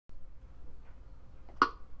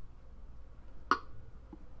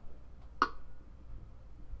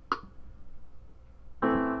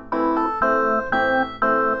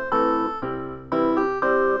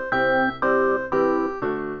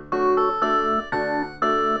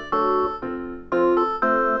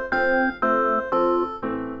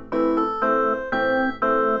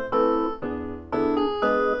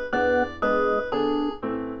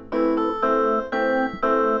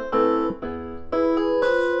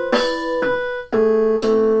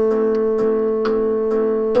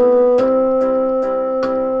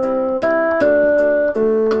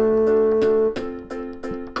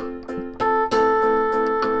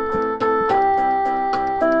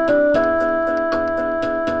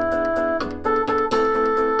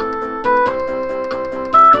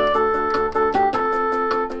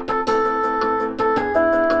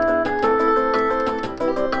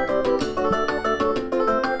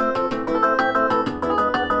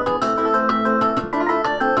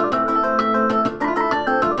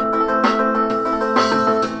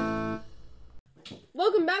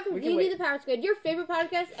Good. Your favorite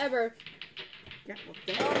podcast ever. Yeah,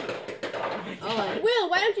 well, Will,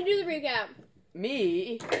 why don't you do the recap?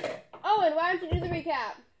 Me? Owen, why don't you do the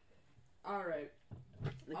recap? Alright.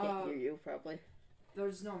 they can't hear you, probably.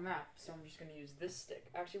 There's no map, so I'm just gonna use this stick.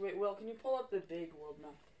 Actually, wait, Will, can you pull up the big world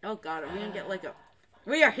map? Oh god, are we gonna get like a...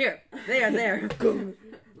 We are here! They are there!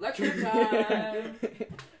 Lecture time!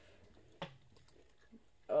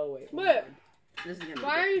 Oh, wait. What? This is gonna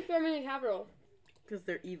Why are you storming the Capitol? Because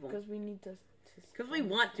they're evil. Because we need to... Because we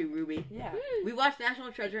want to, Ruby. Yeah. We watched National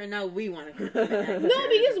Treasure and now we want to. No,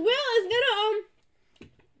 because Will is gonna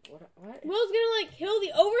What? Will's gonna like kill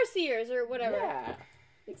the overseers or whatever. Yeah.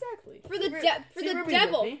 Exactly. For the Ruby's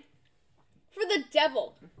devil. with me. For the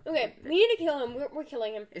devil. Okay, we need to kill him. We're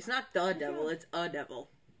killing him. It's not the devil, it's a devil.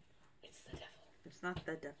 It's the devil. It's not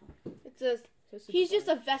the devil. It's a. He's just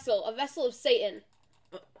a vessel of Satan.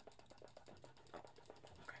 I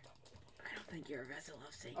don't think you're a vessel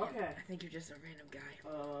of Satan. Okay. I think you're just a random guy.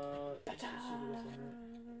 Oh.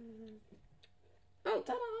 Oh.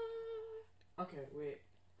 Okay, wait.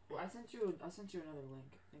 Well, I sent you another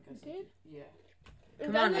link. I think I sent did? you. Yeah.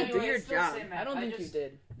 Come on, Is man, do your job. I don't think you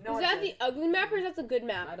did. No, I that did. the ugly map or is that the good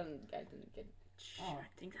map? I didn't get Oh. I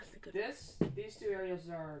think that's the good These two areas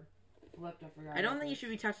are flipped. I forgot. I don't about think you this. should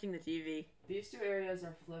be touching the TV. These two areas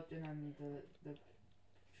are flipped, and then the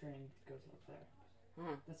train goes up there.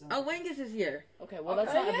 Uh-huh. That's Oh, Wingus is here. Okay, well, Okay.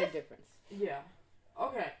 that's not a Yes. big difference. Yeah.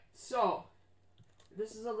 Okay. So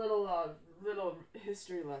this is a little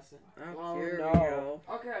history lesson. Oh, here no. we go.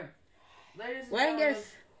 Okay, ladies and gentlemen, Wingus!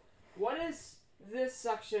 what is this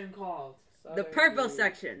section called? The purple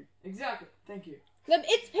section. Exactly. Thank you.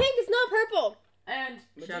 It's pink. It's not purple. And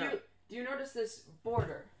Shut up. do you notice this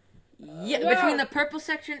border? Yeah, Yeah. between the purple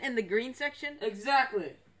section and the green section?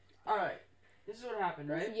 Exactly. All right. This is what happened,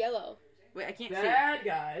 right? It's yellow. Wait, I can't see. Bad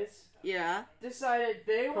guys Yeah. decided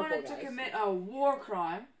they Purple wanted to guys. commit a war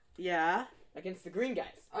crime Yeah. Against the green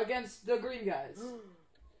guys. against the green guys.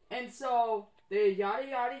 And so they yada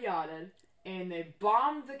yada yada, and they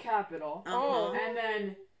bombed the Capitol, Uh-huh. and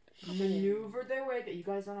then maneuvered their way. That you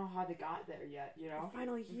guys don't know how they got there yet, you know.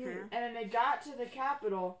 Finally here. And then they got to the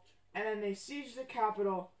Capitol, and then they sieged the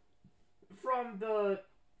Capitol from the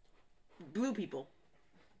Blue people.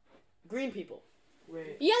 Green people.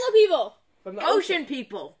 Yellow people. From the Ocean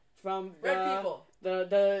people. From the, red people,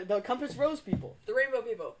 The Compass Rose people. the rainbow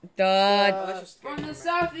people, from the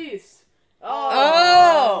southeast,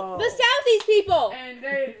 Oh! The Southeast people. and they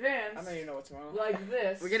I don't advanced even know what's going on. like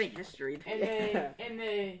this. We're getting history. and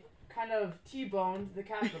they kind of T-boned the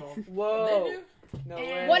Capitol. Whoa. No And-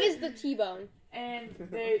 way. What is the T-bone? And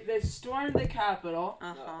they stormed the Capitol,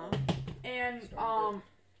 Uh-huh. and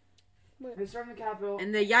they stormed the Capitol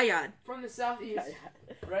And the yayad. from the southeast,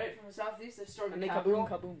 right? From the southeast, they stormed And the they Capitol,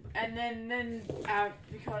 kaboom. and then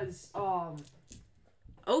because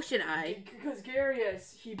Ocean Eye. because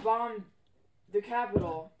Garius he bombed the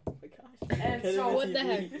Capitol, Oh my gosh. And Get so- in the What the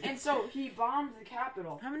TV. heck? and so he bombed the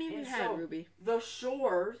Capitol. How many of you And had, so- Ruby? The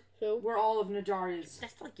shores Who? where all of Nadaria's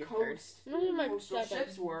That's like your third. coastal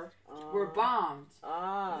ships were Uh, bombed.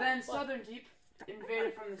 Ah. Then Southern Deep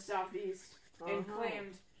invaded from the southeast and Uh-huh.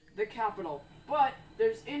 claimed the capital. But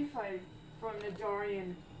there's infighting from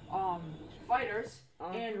Nadarian fighters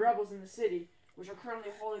and rebels in the city, which are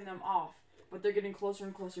currently holding them off. But they're getting closer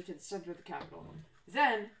and closer to the center of the capital.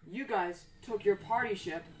 Then you guys took your party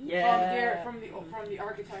ship Yeah. from the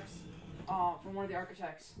architects, from one of the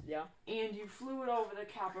architects. Yeah. And you flew it over the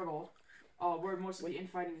capital, where most of the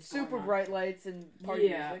infighting is Super going on. bright lights and party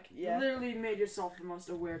Yeah. music. Yeah. Literally made yourself the most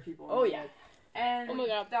aware people. in Oh, the yeah. world. And Oh my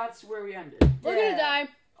God. that's where we ended. We're Yeah. gonna die.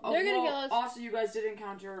 They're gonna well, kill us. Also, you guys did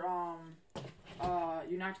encounter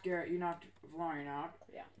you knocked Valarian out.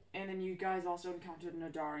 Yeah. And then you guys also encountered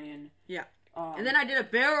Nadarian. Yeah. Um, And then I did a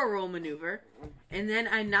barrel roll maneuver, and then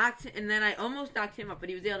I almost knocked him up, but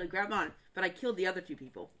he was able to grab on. But I killed the other two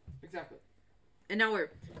people, exactly. and now we're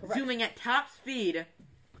Correct. zooming at top speed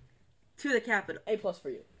to the capital. A+ for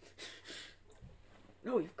you.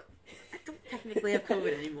 No, you. I don't technically have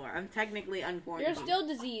COVID anymore. I'm technically unquarantined. You're still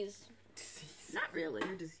diseased. Not really.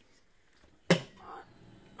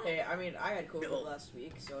 Hey, I mean, I had COVID last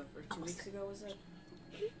week, or 2 weeks ago, was it?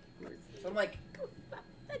 So I'm like,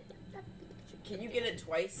 can you get it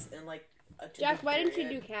twice in like a 2 Jack, why didn't you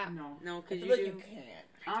period? do cap? No. No, I because feel you like do. you can't.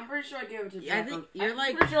 I'm pretty sure I gave it to Yeah, I Jack. think you're I'm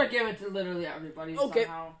like- pretty sure I gave it to literally everybody Okay.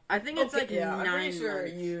 somehow. I think it's like yeah, I'm 9 pretty sure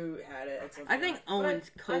months. you had it at some I think point.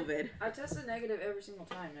 Owen's COVID. I tested negative every single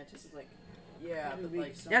time. I tested like Yeah, every but week.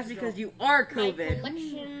 like, so That's I'm because still- you are My COVID.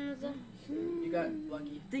 collections. you got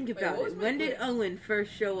lucky. Think Wait, about what was it. my When did quiz? Owen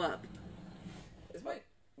first show up? Is my...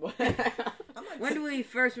 What? I'm like, When do we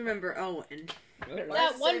first remember Owen?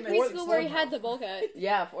 That one preschool where he had the bowl cut.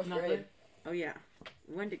 Yeah, fourth Nothing. grade. Oh yeah.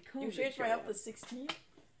 When did COVID You changed my show health up? to 16?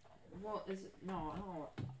 Well, is it? No, I don't know.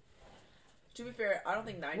 To be fair, I don't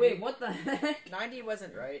think 90. Wait, what the heck? 90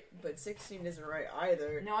 wasn't right, but 16 isn't right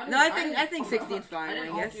either. No, No, I think 16's fine, I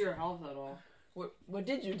didn't I guess. alter your health at all. What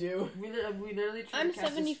did you do? We literally tried I'm to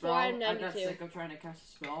cast 74, a spell. I'm I got 92. sick of trying to cast a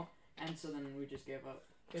spell, and so then we just gave up.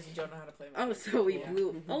 Because you don't know how to play. Oh, so we Yeah.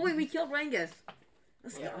 blew. Oh wait, we killed Rangus.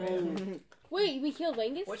 Let's Yeah. go. Wait, we killed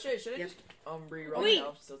Wengus? What should I Yep. just reroll Wait,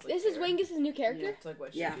 health so it's like This is fair? Wengus's new character? It's like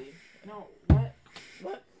what Yeah. should be. No,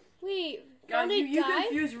 what? Wait, God, found a you guy?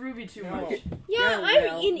 confuse Ruby too No. much. Yeah, Yeah, I'm,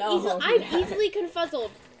 Will. I'm easily confuzzled.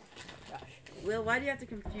 Will, why do you have to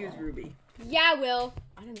confuse Ruby? Yeah, Will.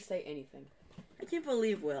 I didn't say anything. I can't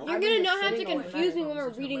believe Will. You're I'm gonna just not have to sitting on confuse me my when we're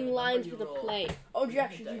phone, so reading tell me lines what for the you roll. play. Oh,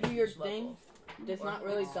 Jack, should you do your Level. thing? That's not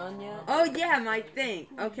really done yet. Oh yeah, my thing.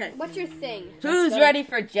 Okay. What's your thing? Who's ready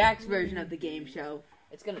for Jack's version of the game show?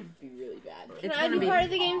 It's gonna be really bad. Can It's I gonna be be- part of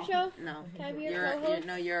the game show? No. Can I be your You're co-host?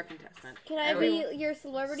 no, you're a contestant. Can I be your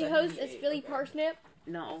celebrity host as 78, Philly okay. Parsnip?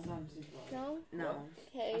 No, No? no,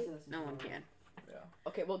 Okay. no one can.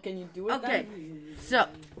 Okay, well, can you do it Okay, then? so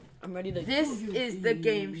I'm ready to. this is the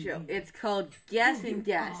game show. It's called Guess and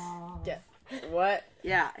Guess. What?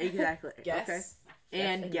 Yeah, exactly. Guess. Okay.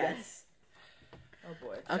 And guess. Oh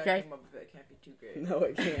boy. Okay. Came up with it. Can't be too great. No,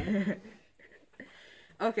 it can't.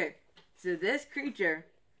 Okay, so this creature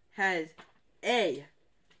has A,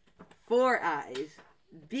 4 eyes,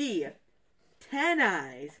 B, 10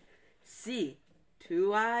 eyes, C,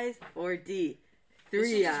 2 eyes, or D, 3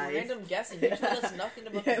 This is just eyes. random guessing. You told us nothing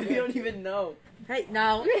about Yeah, the we don't character. even know. Hey,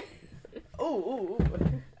 now, Ooh.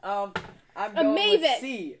 I'm A going with Maven.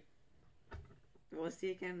 C. what's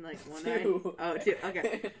C again? Like 1 Two. eye? Oh, 2.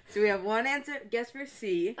 Okay, so we have one answer, guess for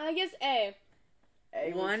C. I guess A.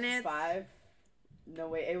 A One was and- 5. No,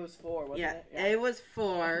 wait, A was 4, wasn't Yeah, it? A was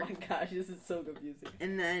 4. Oh my gosh, this is so confusing.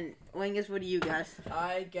 And then, Wingus, what do you guess?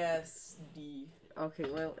 I guess D. Okay,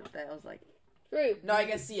 well, that was like, 3. No, I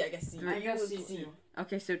guess C. I guess C. I D guess was C C. too.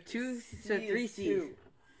 okay, so 2, so C 3 is C's. 2.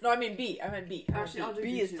 No, I mean B. I meant B. I meant Actually, I'll do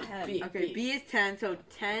B B is too. 10. B. Okay, B is 10, so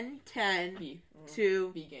 10, 10, B.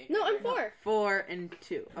 2, B game. No, I'm 4. 4, and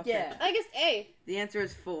 2. Okay. Yeah. I guess A. The answer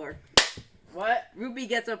is 4. What? Ruby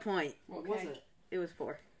gets a point. What was Okay. it? It was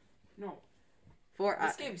 4. No. 4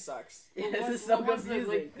 This game sucks. Yeah, What this was- is so what was the,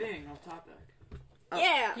 confusing. like, thing off topic? Oh.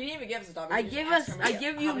 Yeah. You didn't even give us a topic. I You just give asked us, how I many-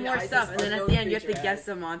 give you how many more eyes stuff, this and then at unknown the end you have to creature guess has.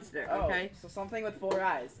 the monster. Oh, Okay. so something with 4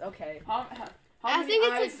 eyes. Okay. How I many think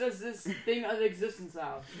it's eyes does this thing of existence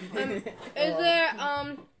have? Is there,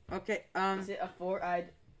 Okay. Is it a 4-eyed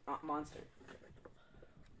monster?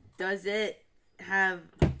 Does it have?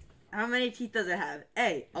 How many teeth does it have?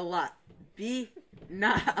 A lot. B,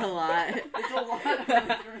 not a lot. It's a lot of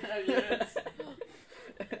different units.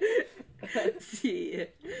 C,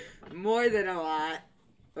 more than a lot.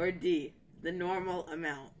 Or D, the normal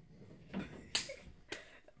amount.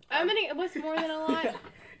 what's more than a lot?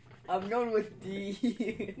 I'm going with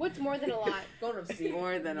D. What's more than a lot? Going with C.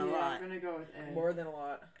 More than a Yeah, lot. I'm gonna go with A. More than a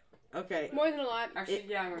lot. Okay. More than a lot. Actually,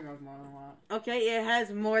 yeah, I'm gonna go with more than a lot. Okay, it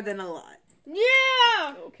has more than a lot.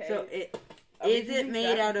 Yeah! Okay. So it Are we is it keeping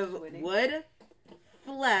made track out who's of winning? wood,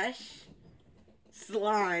 flesh,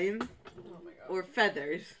 slime, Oh my god. or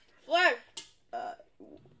feathers? Flesh.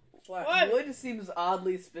 Flash. What? Wood seems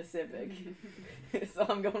oddly specific. So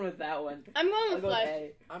I'm going with that one. I'm going I'll with go with flesh.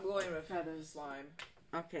 A. I'm going with Feathers. slime.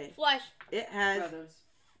 Okay. Flesh. It has Feathers.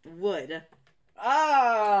 wood.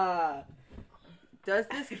 Ah! Does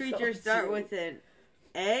this I creature don't start see. with an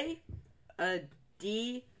A,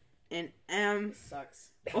 D, an M, This sucks.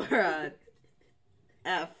 or a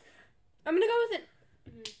F? I'm gonna go with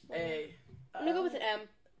it. A. I'm gonna go with an M.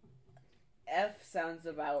 F sounds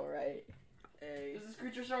about right. A. Does this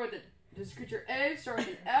creature start with it? Does this creature A start with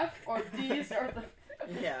an F or D start with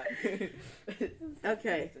a... Yeah.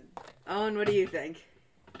 Okay. Owen, what do you think?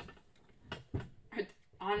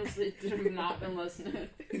 Honestly, have not been listening.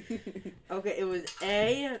 Okay, it was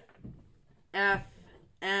A, F,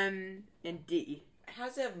 M, and D. It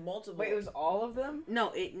has to have multiple. Wait, it was all of them?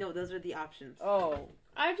 No, those were the options. Oh.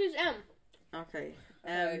 I choose M. Okay.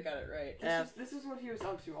 I got it right. F. This is what he was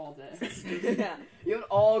up to all day. Yeah. You had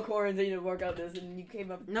all quarantine to work out this, and you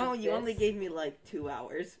came up. No, with you this? only gave me like 2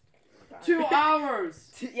 hours. 2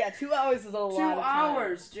 hours! Yeah, 2 hours is a lot. 2 of time.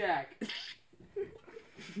 hours, Jack.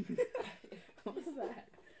 What was that?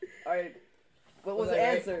 Alright. What was Was the that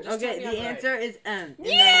right? answer? Just tell Okay, me the I'm right. answer is M. And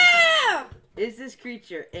Yeah! then, is this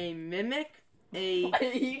creature a mimic, a Why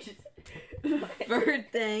did you just-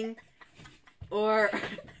 bird thing, or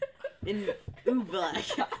an oobleck?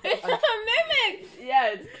 It's a mimic!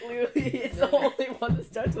 Yeah, it's clearly it's the only one that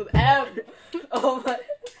starts with M. Oh my.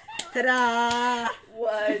 Ta-da!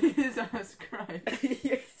 What? It is a scribe.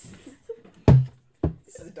 This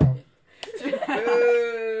is dumb. Oh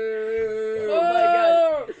my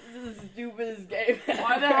god. This is the stupidest game.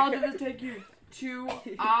 Why the hell did it take you 2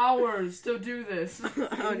 hours to do this?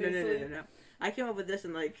 Oh, no. I came up with this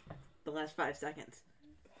in, like, the last 5 seconds.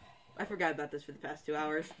 I forgot about this for the past 2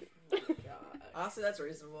 hours. Honestly, that's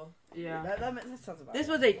reasonable. Yeah. That sounds about This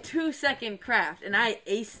was a 2-second craft, and I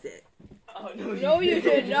aced it. Oh, No, you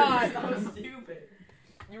did not. So stupid.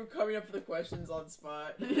 You were coming up with the questions on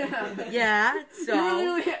spot. Yeah. Yeah, You're so...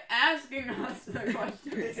 literally asking us the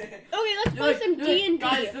questions. Okay, let's You're play some you're D&D.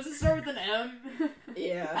 Guys, does it start with an M? I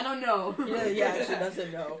Yeah. don't know. He actually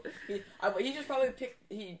doesn't know. He just probably picked.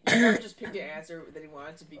 He probably just picked an answer that he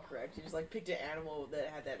wanted to be correct. He just like picked an animal that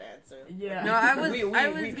had that answer. Yeah. No, I was We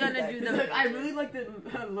gonna did do that. the... Look, I really like the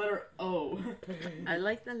letter O. I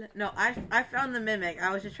like the... No, I found the Mimic.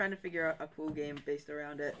 I was just trying to figure out a cool game based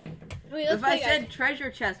around it. Wait, let's If I play, said guys.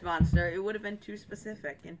 treasure chest monster, it would have been too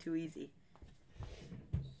specific and too easy.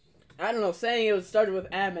 I don't know, saying it was started with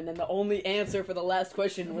M and then the only answer for the last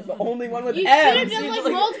question was the only one with You M. should have done seems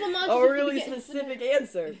like multiple a monsters. really specific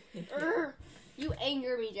answer. Urgh. You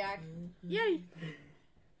anger me, Jack. Yay!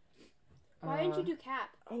 Why didn't you do Cap?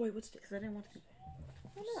 Oh wait, what's this? Because I didn't want to...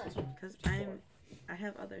 Why not? Because I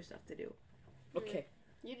have other stuff to do. Okay,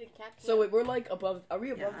 You did Cap. so wait, we're like above. Are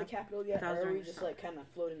we above Yeah. the capital yet, That was or are we right. just like kind of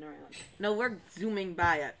floating around? No, we're zooming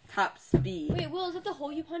by at top speed. Wait, Will, is that the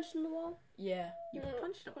hole you punched in the wall? Yeah, You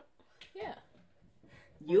punched him. yeah.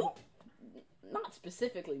 You? Not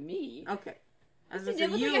specifically me. Okay. I was You gonna did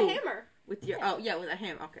say with you like a hammer. with your... Yeah. Oh, yeah, with a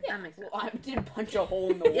hammer. Okay, that makes sense. Well, I didn't punch a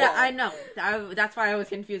hole in the wall. Yeah, I know. That's why I was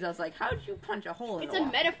confused. I was like, how did you punch a hole in It's the a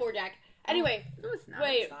wall? metaphor, Jack. Anyway, No, it's not.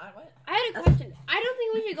 wait. It's not what? I had a question. I don't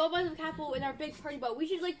think we should go by the capital in our big party boat. We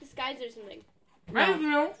should like disguise it or something. Thank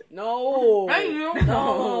you. No. Thank you.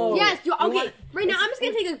 No. Yes, okay. want- Right now, I'm just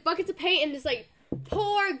gonna take like buckets of paint and just like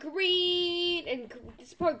pour green and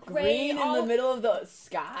just pour gray. Green in all... the middle of the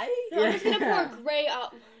sky. No, I'm just gonna Yeah. pour gray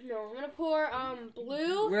up. No, I'm gonna pour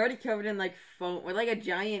blue. We're already covered in, like, foam. We're like a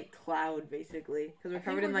giant cloud, basically. Because we're think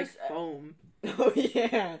covered in, we're like, just, foam. Oh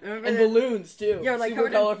yeah. Remember And the- balloons too. Yeah, we're, like, super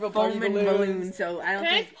covered colorful in party foam and balloons. balloons, so I don't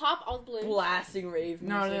Can I think... just pop all the balloons? Blasting rave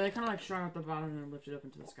No, music. they kind of like shrunk at the bottom and then lifted up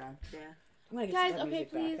into the sky. Yeah. I'm gonna get Guys, that okay,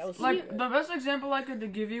 music back. please. That was Can Like you- the best example I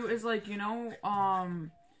could give you is like, you know,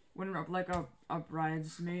 when like a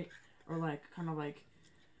bridesmaid or like kind of like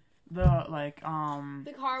the like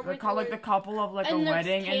The car with like the couple of like And a there's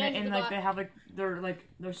wedding cans and at the like back. they have like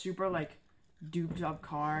they're super like duped up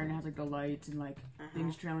car and it has like the lights and like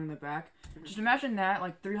things trailing in the back. Just imagine that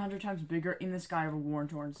like 300 times bigger in the sky of a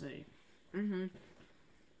war-torn city. Mm-hmm.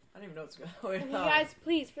 I don't even know what's going Okay, on. guys,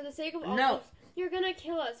 please, for the sake of all No. this, you're gonna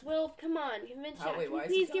kill us. Will, come on, convince Oh, Jack. wait, Can why you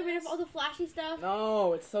is he please get killing rid of us? all the flashy stuff?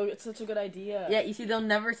 No, it's such a good idea. Yeah, you see, they'll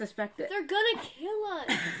never suspect it. They're gonna kill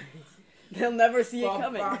us. They'll never see it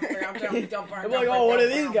coming. They'll be like, oh, what are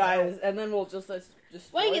these guys? And then we'll just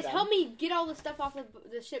Wait, just help me get all the stuff off of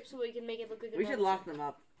the ship so we can make it look like a We should normal lock ship. them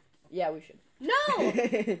up. Yeah, we should. No!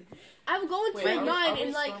 I will go into Wait, my are mind we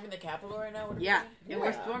and like. storming the capital right now? What are we Yeah, doing? and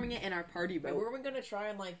we're storming it in our party Wait, boat. were we gonna try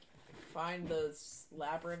and like find the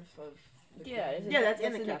labyrinth of? The Yeah, queen? Yeah, that's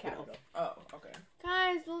in the capital. Oh, okay.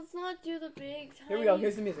 Guys, let's not do the big time. Here we go.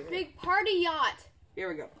 Here's the music. Big party yacht. Here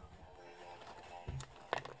we go.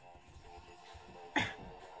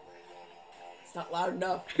 It's not loud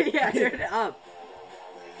enough. Yeah, turn it up.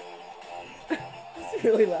 It's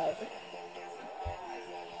really loud.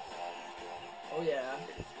 Oh yeah.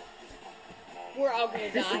 We're all gonna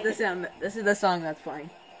This die. is the sound. This is the song that's playing.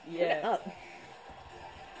 Turn it Yeah. up.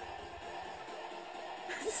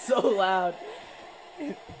 So loud.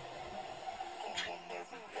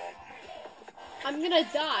 I'm gonna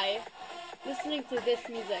die listening to this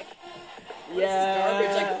music. Yeah.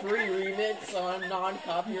 Garbage like free remix on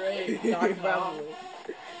non-copyright. non-com. Probably.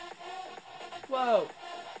 Whoa.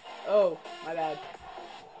 Oh, my bad.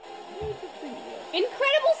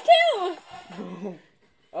 Incredibles 2!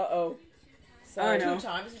 Uh-oh. Oh, Sorry. no. 2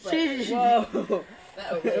 times. Shh. Whoa.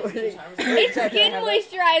 That okay, 2 times. It's Jack, skin I have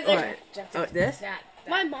moisturizer. Alright. Oh, this?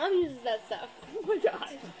 My mom uses that stuff. Oh my god.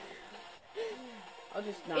 I'll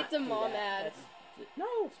just not. It's a do mom that. ad. That's-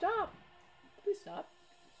 No, stop. Please stop.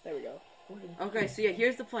 There we go. Okay, so yeah,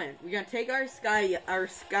 here's the plan. We're gonna take our sky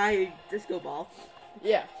disco ball,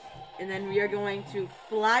 Yeah. and then we are going to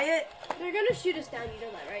fly it They're gonna shoot us down, you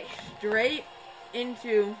know that, right? straight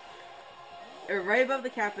into, or right above the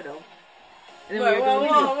Capitol. And then Whoa, we are whoa, going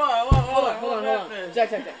whoa, to. Hold on, hold on.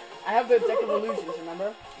 Jack. I have the deck of illusions,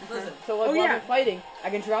 remember? Listen, So like, Oh, while yeah. we're fighting, I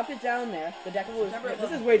can drop it down there. The deck of illusions. September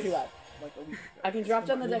This is 11th. way too loud. like a week. I can drop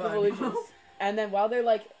down the deck of illusions, And then while they're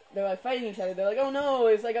like fighting each other, they're like, oh no,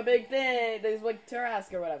 it's like a big thing. There's like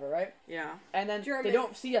Tarrasque or whatever, right? Yeah. And then German. they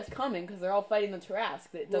don't see us coming because they're all fighting the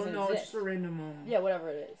Tarrasque that doesn't it's exist. just a random moment. Yeah, whatever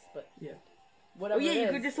it is, but Yeah. whatever. Oh yeah, it you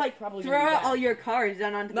is, could just like probably throw gonna be out bad. all your cards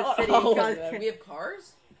down onto the No, city. all of cause them. We have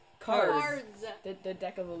cars? cards. Cards. The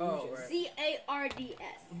deck of illusions. right. CARDS.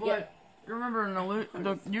 But remember,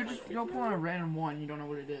 you'll pull on a random one. You don't know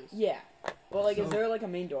what it is. Yeah. Well, like, is So- there like a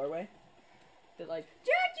main doorway? That like.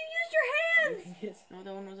 Jack, you used your hands. Yes. No,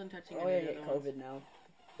 that one wasn't touching Oh any yeah, of the get other ones. COVID now.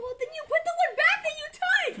 Well, then you put the one back that you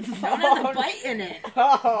touched. That one has a bite in it.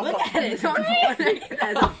 Oh. Look at it. It's on it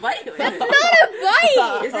has a bite in That's it. not a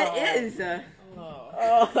bite. Yes, it is. Oh.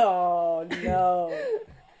 Oh no.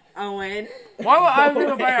 Owen. Why would I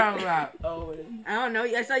take a bite out of that? Oh. I don't know.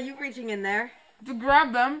 I saw you reaching in there. To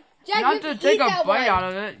grab them, Jack, not you to have to take eat a that bite one. out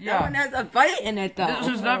of it. That one Yeah. has a bite in it, though. This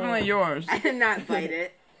is definitely yours. I did not bite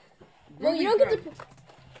it. Well, you don't get to.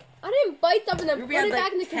 I didn't bite something and Ruby put had, it like,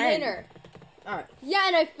 back in the 10. container. Alright. Yeah,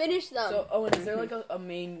 and I finished them. So Owen, is there like a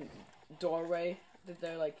main doorway that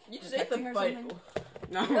they're like You just ate the protecting or bite. something?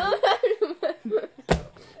 No.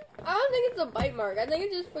 I don't think it's a bite mark. I think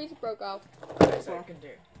it just face broke off. Okay, so I can do.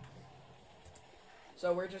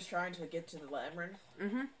 So we're just trying to get to the labyrinth.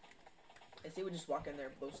 Mhm. I see we just walk in there,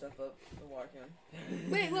 blow stuff up, and walk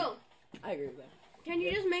in. Wait, Will, I agree with that. can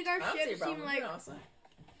you just make our I don't see a ship problem. seem We're like awesome.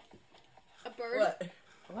 a bird? What?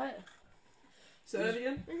 What? Say that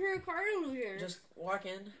again? There's your card over here. Just walk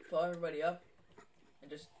in, pull everybody up, and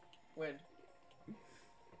just win.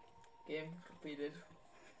 Game completed.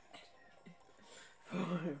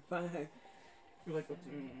 Fine. I feel like that's,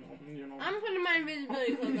 you know, I'm putting my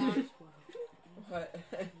invisibility cloak on. What?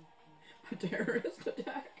 a terrorist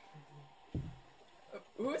attack.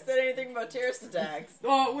 Who said anything about terrorist attacks?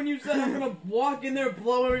 Oh, when you said I'm gonna walk in there,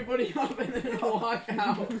 blow everybody up, and then walk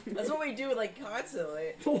out. That's what we do, like,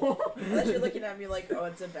 constantly. Unless you're looking at me like, oh,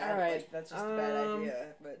 it's a bad, Alright, like, that's just a bad idea.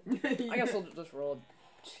 But I guess we'll just roll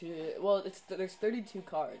two. Well, there's 32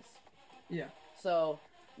 cards. Yeah. So,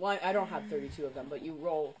 well, I don't have 32 of them, but you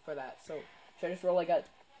roll for that. So, should I just roll like a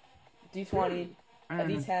D20, a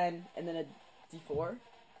D10, and then a D4?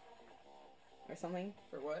 Or something?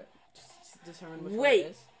 for what? Just determine which Wait. one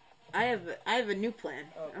it is. I have a new plan.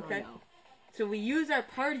 Oh, Okay. Oh, no. So we use our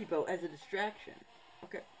party boat as a distraction.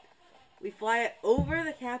 Okay. We fly it over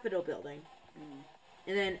the Capitol building. Mm.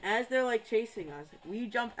 And then as they're like chasing us, we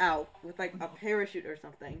jump out with like a parachute or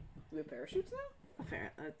something. Do we have parachutes now?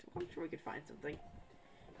 Apparently, I'm sure we could find something.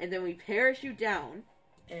 And then we parachute down.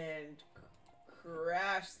 And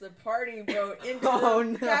crash the party boat into Oh,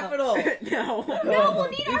 the no. Capitol. No. No, we'll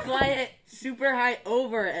need We our. fly it super high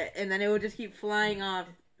over it, and then it would just keep flying off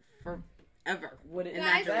forever. Would it In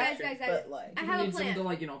Guys, that guys, guys, guys. But like, I You have a need someone plan. to,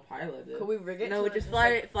 like, you know, pilot it. Could we rig it? No, so it just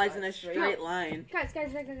like flies in a straight? straight line Guys,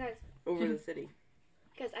 over the city.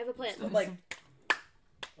 guys, I have a plan. like,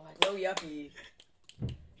 blow yuppie.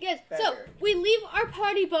 Guys, so Better. we leave our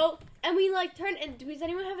party boat and we like turn. And does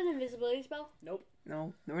anyone have an invisibility spell?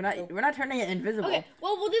 No, we're not turning it invisible. Okay,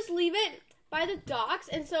 well we'll just leave it by the docks,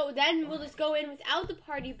 and so then we'll just go in without the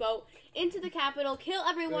party boat into the Capitol, kill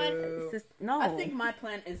everyone. Boo. It's just, no. I think my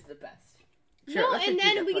plan is the best. Sure, No, let's and just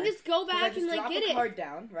do then that we can plan. just go 'Cause I back just and like drop get a it. card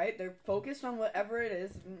down, right? They're focused on whatever it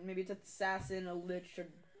is. Maybe it's assassin, a lich, or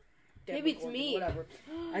Maybe it's Demogorgon, me. Whatever.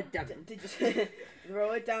 A devil. They just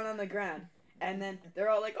throw it down on the ground, and then they're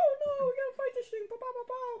all like, "Oh no, we gotta fight this thing!" Bow, bow, bow,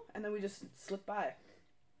 bow. And then we just slip by.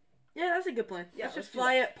 Yeah, that's a good plan. Yeah, let's just let's do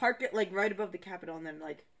fly it, park it like right above the Capitol, and then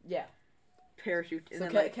like Yeah. parachute, and So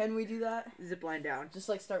then can, like can we do that? zip line down. Just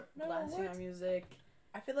like start No, blasting what? our music.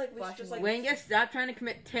 I feel like we should Flashing just like. Wenga, stop trying to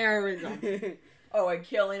commit terrorism. Oh, and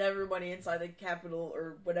killing everybody inside the Capitol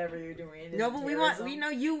or whatever you're doing. No, but we know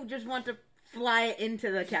you just want to fly it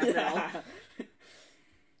into the Capitol.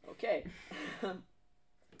 Okay.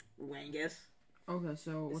 Wangus. Okay,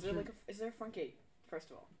 so Is what's there your... like is there a front gate? First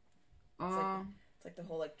of all. It's like the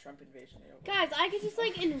whole like Trump invasion. You know? Guys, I could just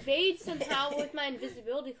like invade somehow with my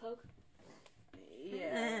invisibility cloak.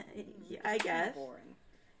 Yeah. Yeah, I guess. Boring.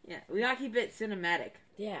 Yeah, we gotta keep it cinematic.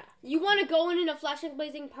 Yeah. You want to go in a flashing,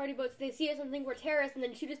 blazing party boat so they see us and think we're terrorists, and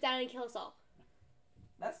then shoot us down and kill us all.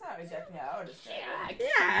 That's not exactly how I would describe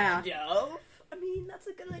it. Yeah. I mean, that's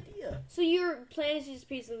a good idea. So your plan is to just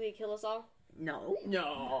peacefully kill us all? No,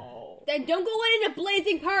 No. Then don't go in a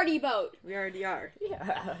blazing party boat. we already are.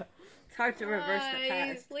 Yeah. It's hard to reverse the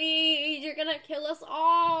Guys, past. please, you're gonna kill us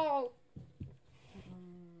all.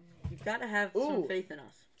 You've gotta have Ooh. some faith in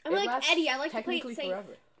us. I'm It like lasts Eddie. I like to play technically it safe.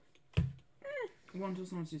 forever. Well, until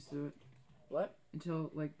someone sees through it. What?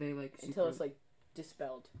 Until, like, they, like, see Until through it's like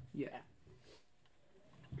dispelled. it.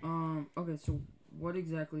 Okay, so what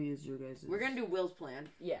exactly is your guys'... We're gonna do Will's plan.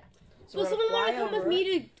 Yeah. So Will we're someone gonna want to fly come with over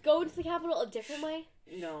me to go to the Capitol a different way?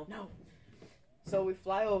 No. No. So we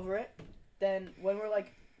fly over it. Then when we're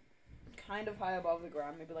like kind of high above the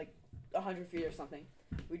ground, maybe like 100 feet or something,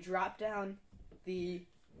 we drop down the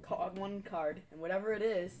one card, and whatever it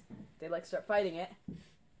is, they like start fighting it,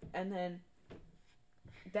 and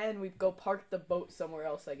then we go park the boat somewhere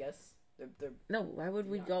else. I guess. They're No, why would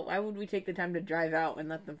we No. go? Why would we take the time to drive out and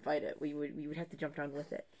let them fight it? We would have to jump down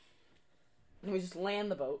with it. and we just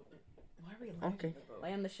land the boat, Why are we landing Okay. the boat?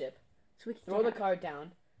 land the ship, So we can throw get the out. card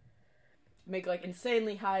down, make like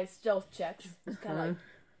insanely high stealth checks, just kind of like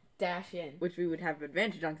dash in. Which we would have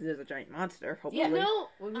advantage on because there's a giant monster. Hopefully. Yeah, No,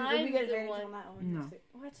 Would I'm we get the advantage one. on that one? No.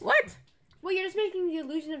 What? What? Well, you're just making the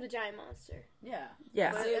illusion of the giant monster. Yeah.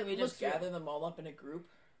 Yeah. But Say it we looks just real. gather them all up in a group.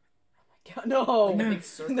 No. Like a big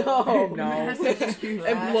circle. No. No. and Crash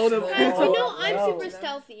blow them. the- Guys, Oh, you know I'm no. super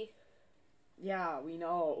stealthy. Yeah, we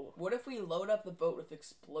know. What if we load up the boat with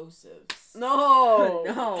explosives? No.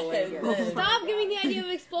 No. And then- Stop giving the idea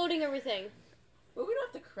of exploding everything. But we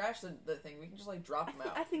don't have to crash the thing. We can just like drop them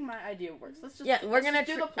out. I think my idea works. Let's just Yeah, we're gonna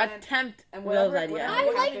do the plan. attempt and Will's whatever- idea. whatever I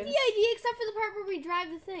what like happens- the idea except for the part where we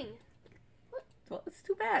drive the thing. Well, it's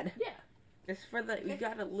too bad. Yeah. It's for the. You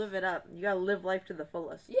gotta live it up. You gotta live life to the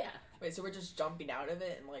fullest. Yeah. Wait, so we're just jumping out of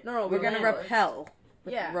it and like. No, We're we gonna land. rappel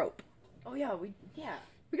with Yeah. rope. Oh yeah, yeah.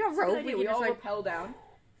 We got That's a good rope. idea. We We can all just like. rappel down.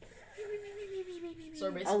 So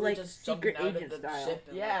we're basically like just jumping Secret out of Agent the style. ship.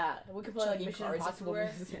 And, Yeah, we could play like chugging Mission cards Impossible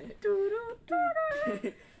everywhere. music.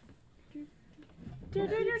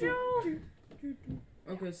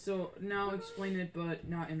 Okay, so now explain it, but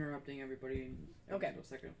not interrupting everybody. Every Okay. single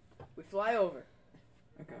second. We fly over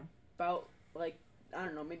Okay. about like I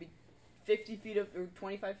don't know, maybe 50 feet or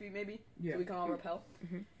 25 feet maybe. Yeah. So we can all rappel.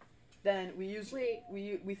 Mhm. Then we use Wait.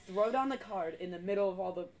 we throw down the card in the middle of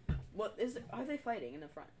all the. What is it? Are they fighting in the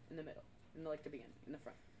front, in the middle, in the, like the beginning, in the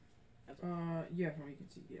front? Yeah, from what you can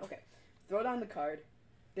see. Yeah. Okay. Throw down the card.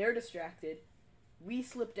 They're distracted. We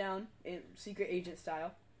slip down in secret agent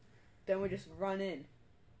style. Then we just run in.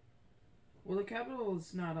 Well, the capital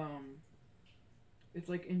is not It's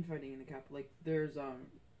like infighting in the capital. Like there's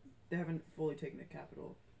they haven't fully taken the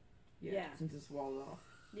capital yet Yeah. since it's walled off.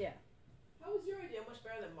 Yeah. How is your idea much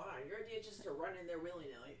better than mine? Your idea is just to run in there willy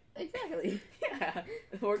nilly. Exactly. Yeah.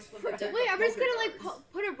 It works for But us. Wait, are we just gonna like Poker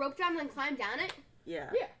put a rope down and then climb down it?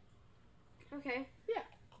 Yeah. Okay. Yeah.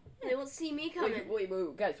 They won't see me coming. Wait,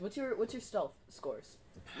 guys, what's your stealth scores?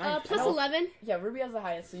 Plus No. 11. Yeah, Ruby has the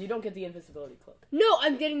highest, so you don't get the invisibility cloak. No,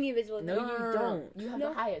 I'm getting the invisibility. No, you don't. You have No,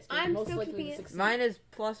 the highest. You're I'm most still likely keeping to it. succeed. Mine is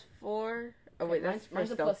 +4. Oh wait, Okay, that's for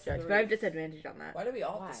mine's a stealth +3. checks. But I have disadvantage on that. Why do we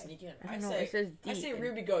all have Why? to sneak in? I don't know. It says D. I say and-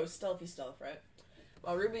 Ruby goes stealthy stealth, right?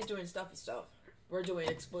 While Ruby's doing stuffy stuff, we're doing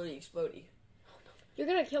explodey explodey. You're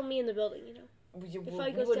gonna kill me in the building, you know. We I would go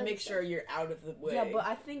make stealthy sure you're out of the way. Yeah, but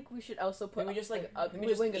I think we should also put. Then we just, like, wait, we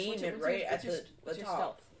just wait, aim what's it your- right what's at your- the what's your top.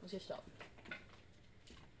 stealth? What's your stealth?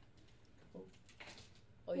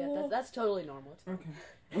 Oh yeah, that's totally normal. It's Okay.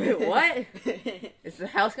 Wait, what? fine. Is the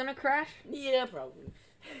house gonna crash? Yeah, probably.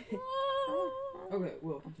 Okay,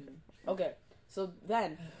 we'll continue. Okay, so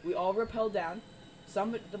then we all rappel down.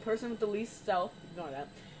 The person with the least stealth, ignore that.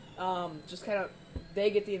 Just kind of, they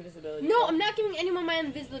get the invisibility. No, cloak. I'm not giving anyone my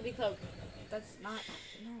invisibility cloak. That's not.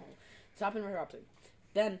 No. Stop interrupting.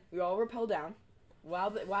 Then we all rappel down, while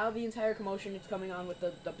the entire commotion is coming on with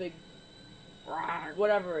the big,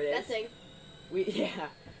 whatever it is. That thing.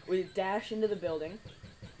 We dash into the building,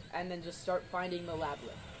 and then just start finding the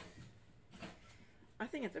labyrinth. I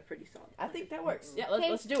think it's a pretty solid. I think that works. Yeah, Okay,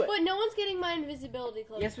 let's do it. But no one's getting my invisibility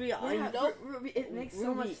cloak. Yes, we are. Yeah, Nope. Ruby, it makes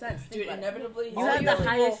so much Ruby. sense. Think Dude, about it. inevitably, You All have you the have to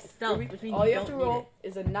highest roll- stealth, Ruby, which means all you you have to don't need roll it.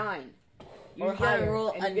 is a 9 You or gotta higher, roll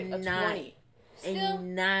and you get a 9. 20. A Still,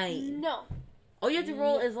 9. no. All you have to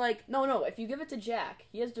roll is like No. If you give it to Jack,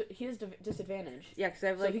 he has disadvantage. yeah, because I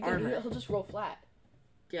have So like he armor. he'll just roll flat.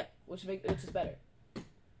 Yeah. Which is better.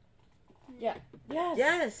 Yeah. Yes.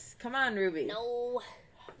 Yes, come on, Ruby. No.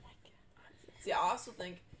 See, I also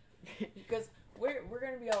think because we're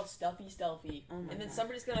gonna be all stealthy, Oh my and then God.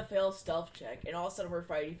 somebody's gonna fail a stealth check, and all of a sudden we're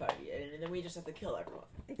fighty, and then we just have to kill everyone.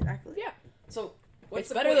 Exactly. Yeah. So what's It's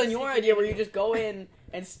the better point than of your sneaking idea in? where you just go in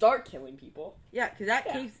and start killing people. Yeah, because that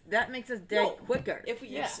Yeah. that makes us dead No, quicker. If we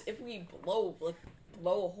Yeah. if we blow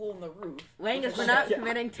a hole in the roof, Langus, which we're is- not Yeah.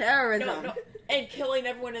 committing terrorism. no, and killing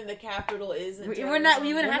everyone in the capital isn't. We're not. We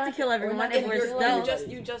terrorism. wouldn't have to not- kill we're everyone not if gonna we're kill stealth.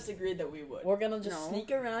 everybody. You just agreed that we would. We're gonna just No. sneak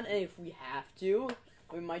around, and if we have to,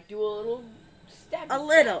 we might do a little stab. A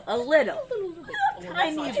little. A little bit. Well, Tiny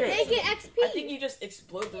that's not bit. true. They get XP. I think you just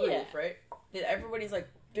explode the Yeah. roof, right? That everybody's like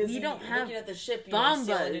busy don't have looking at the ship, bombas.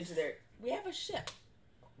 sailing into there. We have a ship.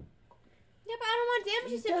 Yeah, but I don't want to damage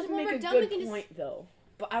the It ship. does So when make we're a done, we good can just. point, though.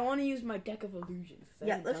 But I want to use my deck of illusions. 'Cause I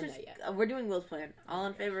Yeah, haven't let's done just. that yet. We're doing Will's plan. All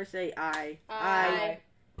in favor, say aye. Aye.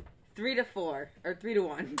 3 to 4 or 3 to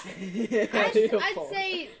 1. I'd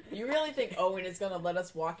say You really think Owen is gonna let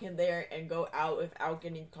us walk in there and go out without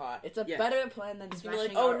getting caught? it's a Yeah. better plan than It's gonna be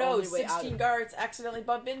smashing like, oh our no, only way out 16 of guards accidentally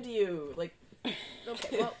bump into you. Like,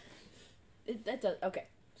 Okay, well, that does. Okay,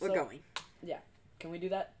 We're so, going. Can we do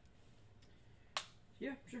that?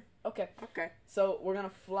 Yeah, sure. Okay, Okay. so we're gonna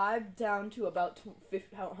fly down to about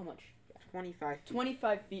 50, how much? 25.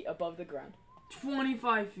 25 feet above the ground.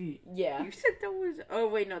 25 feet. Yeah. You said that was. Oh,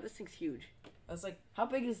 wait, no, this thing's huge. that's like, How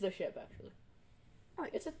big is the ship actually? Oh,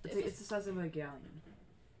 It's a. It's the size of a galleon.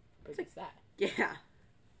 big is that? Yeah.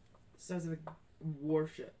 The size of a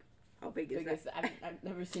warship. How big is Big that? is that? I've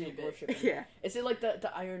never seen a Pretty big. warship. Yeah. Is it like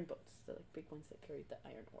the iron boats, the like big ones that carry the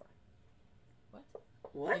iron ore,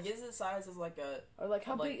 What? like, is it the size of like a or like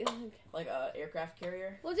how Like- big? like a aircraft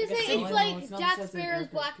carrier? we'll just Like a say sailor? it's No, like it's not Jack the size of an Sparrow's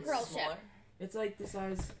aircraft Black carrier. Pearl Smaller? ship. It's like the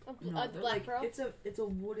size. No, A they're Black like, Pearl. it's a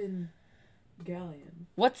wooden galleon.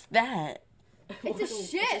 What's that? It's a It's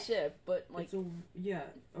ship. a ship, but like It's a yeah.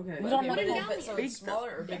 Okay. We don't Okay, know but what is it it- is. so Big it's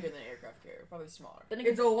smaller or stuff. bigger than an aircraft carrier? Probably smaller. then it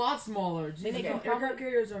It's a lot smaller. Then they Jesus, can aircraft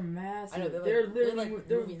carriers are massive. I know they're like, literally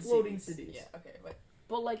they're moving floating cities. Yeah. Okay. But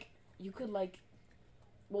but like you could like,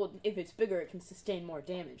 well, if it's bigger, it can sustain more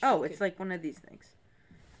damage. Oh, You it's could- like one of these things.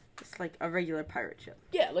 It's like a regular pirate ship.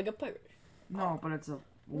 yeah, like a pirate. No, but it's a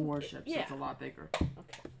warship, so Yeah. it's a lot bigger. Okay,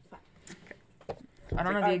 fine. I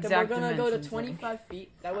don't know the Alright, exact then we're gonna go to dimensions, 25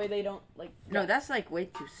 feet. That way they don't like. No, that's like way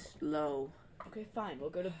too slow. Okay, fine. We'll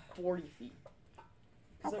go to 40 feet.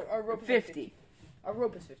 'Cause Okay. our rope is 50. Like 50. Our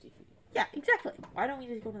rope is 50 feet. Yeah, exactly. Why don't we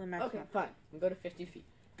just go to the maximum? Okay, fine. We'll go to 50 feet.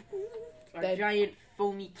 A Then- giant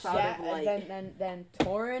foamy cloud yeah, of light. and then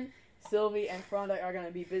Torin, Sylvie, and Fronda are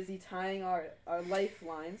gonna be busy tying our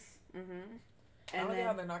lifelines. Mm-hmm. I don't And know how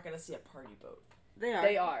then they're not gonna see a party boat. They are.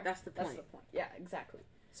 they are. That's the That's point. the point. Yeah, exactly.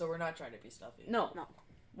 So we're not trying to be stealthy. No. No.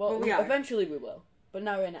 Well, Well, we are. eventually we will, but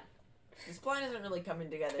not right now. This plan isn't really coming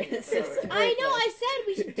together. It's so just- I know. I said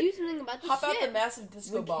we should do something about the hop out the ship. massive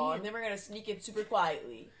disco We ball, can't. and then we're gonna sneak in super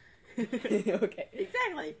quietly. Okay.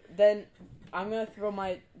 Exactly. Then I'm gonna throw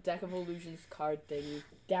my deck of illusions card thingy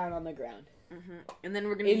down on the ground Mm-hmm. And then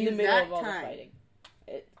we're gonna in use the middle that of all time. the fighting.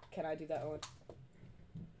 Can I do that one?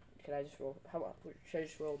 Can I just roll? How about should I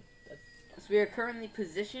just roll? So we are currently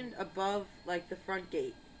positioned above, like, the front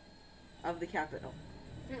gate of the Capitol.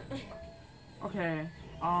 Okay.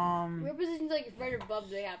 We're positioned like right above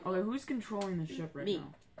the Capitol. Okay, who's controlling the ship right Me.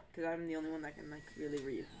 now? Because I'm the only one that can, like, really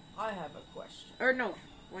read. I have a question. Or no,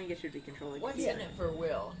 Wanga should be controlling. What's Yeah. in it for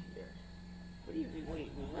Will here? What do you mean?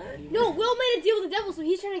 Wait, what? No, Will made a deal with the devil, so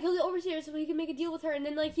he's trying to kill the overseer so he can make a deal with her, and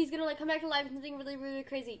then like he's gonna like come back to life and something really, really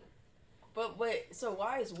crazy. But wait, so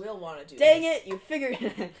why does Will want to do Dang this? it! You figured.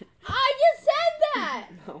 I just said that.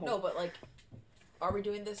 No, but like, are we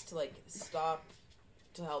doing this to like stop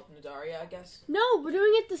to help Nadaria? I guess. No, we're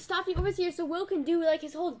doing it to stop the overseer so Will can do like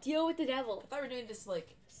his whole deal with the devil. I thought we were doing this to,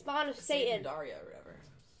 like Spawn of save Satan. Nadaria or whatever.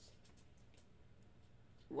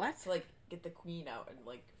 What? To like get the queen out and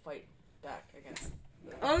like fight back against.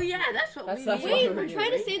 Oh yeah, that's what That's- we that's need. what Wait, we're we're doing,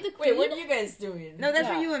 trying to right? save the queen. Wait, what are you guys doing? No, that's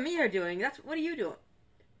Yeah. what you and me are doing. That's what are you doing?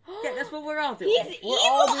 Yeah, that's what we're all doing. He's evil.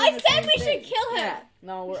 all doing I the said same we thing. should kill him. Yeah.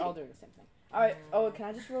 No, we're all doing the same thing. All right. Oh, can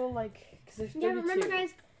I just roll like? Because there's 32. Yeah, remember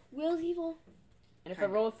guys, Will's evil. And if I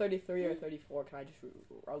roll a 33 or 34, can I just?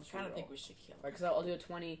 I'll just I kind of reroll. think we should kill. Right, because I'll do a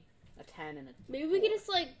 20, a 10, and a. Maybe we can just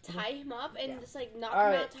like tie him up and Yeah. just like knock All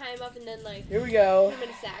him right. out, tie him up, and then like Here we go. put him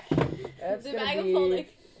in a sack. That's the gonna bag of be holding.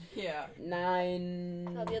 Yeah.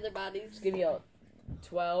 9. All the other bodies. Just give me a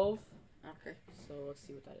 12. Okay. So let's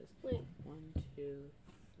see what that is. Wait. 1, 2.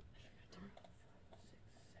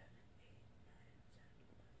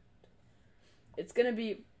 It's gonna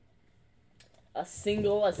be a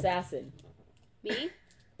single assassin. Me?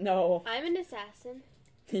 No. I'm an assassin.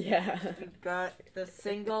 Yeah. We got the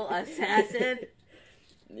single assassin.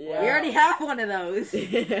 Yeah. We already have one of those.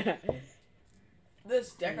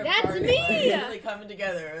 This deck of That's cards me! is really coming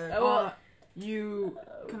together. Oh, well- You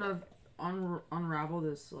kind of unravel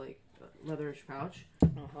this like leatherish pouch,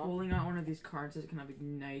 Uh-huh. pulling out one of these cards that kind of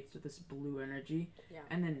ignites with this blue energy, Yeah.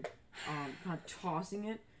 and then kind of tossing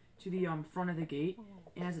it to the front of the gate.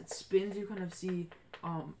 And as it spins, you kind of see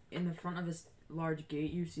in the front of this large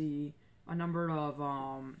gate, you see a number of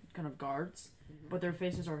kind of guards, but their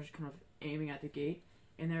faces are kind of aiming at the gate,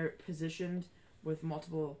 and they're positioned with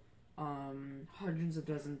multiple hundreds of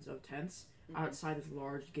dozens of tents outside this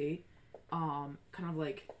large gate. Kind of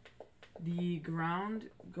like the ground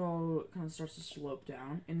kind of starts to slope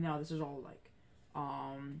down, and now this is all like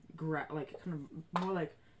like kind of more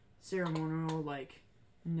like ceremonial, like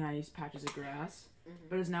nice patches of grass, Mhm.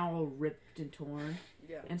 but it's now all ripped and torn.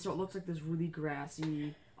 Yeah. And so it looks like this really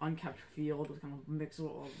grassy, unkept field with kind of mix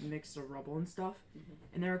of rubble and stuff. Mhm.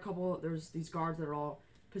 And there's these guards that are all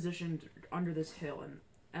positioned under this hill, and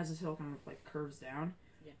as this hill kind of like curves down,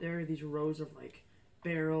 Yeah. there are these rows of like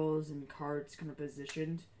barrels and carts kind of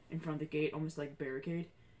positioned in front of the gate, almost like barricade.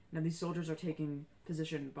 Now these soldiers are taking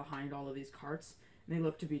position behind all of these carts, and they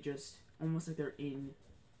look to be just almost like they're in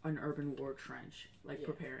an urban war trench, like Yeah.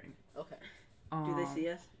 preparing. Okay. Do they see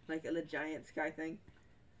us? Like the giant sky thing?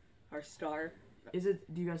 Our star? Is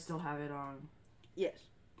it? Do you guys still have it on? Yes.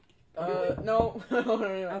 No. No.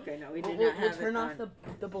 Okay, no, we did We'll not have turn it off on.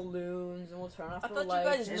 the balloons and we'll turn off I the thought you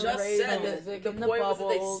lights. guys and just raise said the that music the and point was that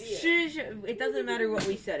they bubbles. see it. It doesn't matter what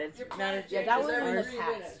we said. It's not a Yeah, that was Every in the 3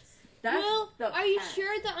 past. minutes. That's Well, the are you past.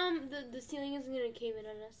 sure the ceiling isn't gonna cave in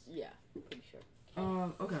on us? Yeah, pretty sure.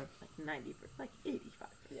 Okay. Like 90, like 85.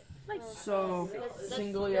 Yeah. Like So That's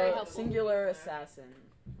Singular, very helpful. singular assassin.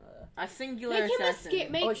 a singular Make him a assassin. scare.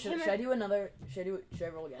 Make Oh, him. should I do another? Should I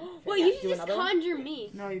roll again? Well, Yeah, you do should just another one? conjure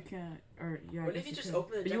me. no, you can't. Or yeah. I What guess if you just can.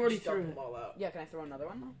 open the But deck you already and just threw dump it. them all out? Yeah, can I throw another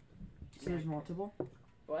one though? So there's multiple.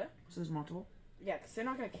 What? So there's multiple. Yeah, because they're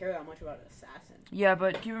not gonna care that much about an assassin. Yeah,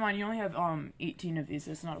 but keep in mind you only have 18 of these.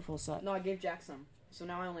 So it's not a full set. No, I gave Jack some, so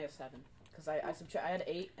now I only have 7. Because I had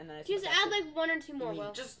 8 and then I Just add like 1 or 2 more. I mean,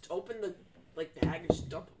 Will. just open the bag and just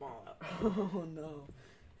dump them all out. Oh no.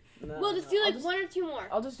 No. We'll just do like 1 or 2 more.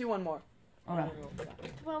 I'll just do one more. Okay.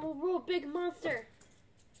 Come on, we'll roll a big monster.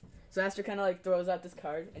 So Aster kind of like throws out this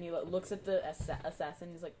card and he looks at the assassin.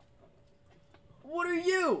 He's like, "What are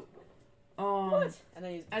you?" And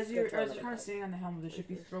then he's As gonna you're throw kind another of card. standing on the helm of the ship,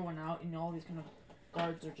 you throw one out, and all these kind of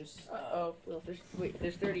guards are just. Oh, Well,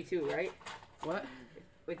 there's 32, right? what?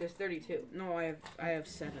 Wait, there's 32. No, I have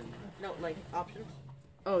 7. No, like options.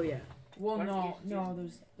 Oh yeah. Well, Why don't no,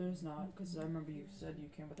 you there's not, because I remember you said you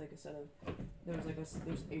came with like a set of.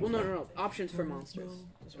 There's 8. Well, no. Options for monsters.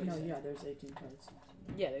 That's what he No, said. yeah, there's 18 cards.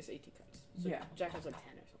 Yeah, there's 18 cards. So Yeah. Jack has like 10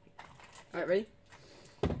 or something. Alright, ready?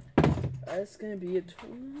 That's gonna be a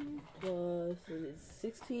 20 plus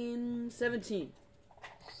 16, 17.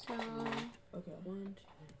 So Okay. 1, 2,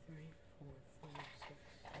 3, 4, 5, 6,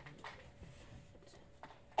 7,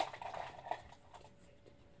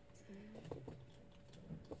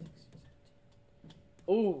 8.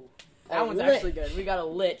 Ooh, that one's actually good. We got a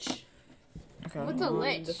lich. Okay. What's a on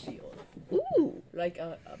lich? the field. Ooh. Like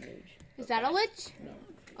a mage. is that a lich? No.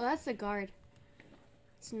 Oh, that's the guard.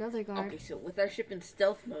 It's another guard. Okay, so with our ship in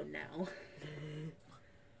stealth mode now.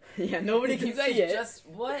 Yeah, nobody can You say guys it. just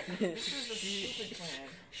what? This is a stupid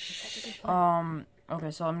plan.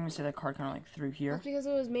 Okay, so I'm gonna say that card kind of like through here. That's because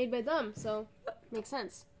it was made by them, so makes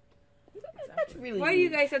sense. That's really Why do you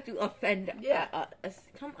guys have to offend Yeah. us?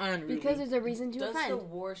 Come on, Ruby. Because there's a reason to Does the offend.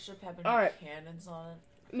 warship have any Alright. cannons on it?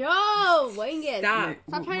 No, Wingus. Stop.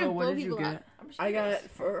 Stop trying to Will, what blow did you people get? up. I'm just I got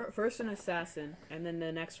curious. first an assassin, and then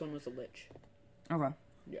the next one was a lich. Okay.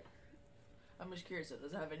 I'm just curious. Does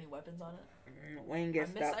it have any weapons on it? Wayne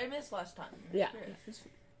gets stop. I missed last time. I'm just Yeah. curious.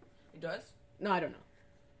 It does? No, I don't know.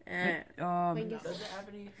 Wingus. Does it have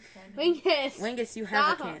any cannons? Wingus. Wingus, you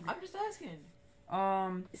have a Stop. cannon. I'm just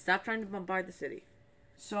asking. Stop trying to bombard the city.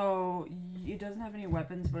 So it doesn't have any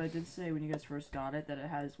weapons, but I did say when you guys first got it that it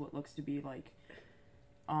has what looks to be like,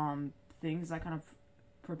 things that kind of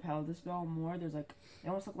propel the spell more. There's like they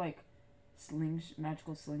almost look like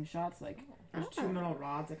magical slingshots. Like there's 2 metal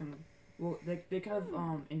rods that can, well, they kind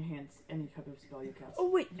of enhance any type of spell you cast. Oh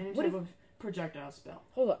wait, Any what type if? of projectile spell.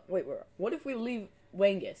 Hold on, wait. What if we leave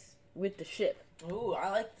Wengus with the ship? Ooh, I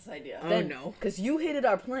like this idea. Oh, Then, no. because you hated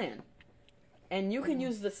our plan, and you can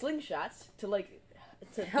use the slingshots to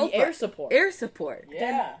Help be air us. support. Air support. Yeah.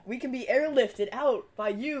 Then we can be airlifted out by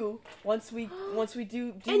you once we do.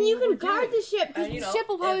 And you what we're can guard doing. the ship because And, you the know, ship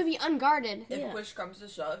will probably if- be unguarded. If Yeah. push comes to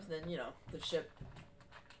shove, then, the ship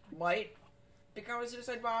might become a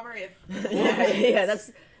suicide bomber if... yeah,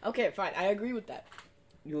 that's okay. Fine, I agree with that.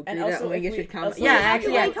 You agree And that also, Wayne if we- should come? also- Yeah, we have actually,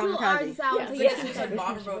 to yeah, wait till kamikaze. ours out Yeah, to it's It's get a to suicide the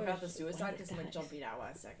bomber, ship. but without the suicide, because I'm, jumping out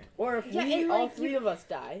last second. Or if Yeah, we and, all like, 3 of us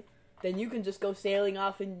die, then you can just go sailing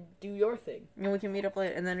off and do your thing. And we can meet up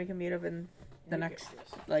later, and then we can meet up in the You next,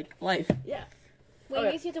 can- life. Yeah. Wait,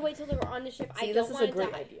 Okay. you have to wait till they were on the ship. See, I this don't is want a to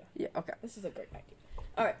great die. idea. Yeah, okay. This is a great idea.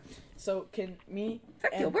 All right. So can me, Is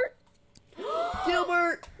that And- Gilbert?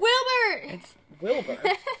 Gilbert, Wilbur! Wilbur,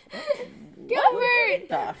 Gilbert!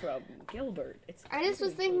 Stop. from Gilbert. It's I just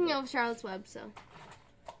was thinking of Charlotte's Web, so.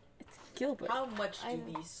 It's Gilbert. How much I do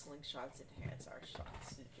know. these slingshots enhance our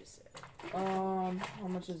shots, did you say? How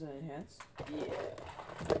much does it enhance?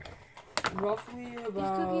 Yeah. Roughly These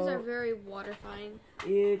about. cookies are very waterifying.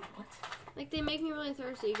 It Like, they make me really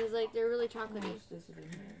thirsty because, like, they're really chocolatey. Elasticity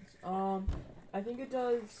hands. I think it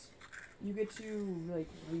does. You get to like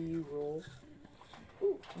re-roll.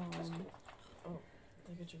 Ooh, that's cool. Oh,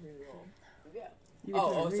 I get to re-roll. Yeah. You get to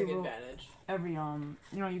Oh, it's like re-roll advantage. every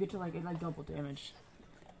you get to like it like double damage.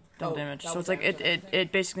 Double damage. So double it's like damage.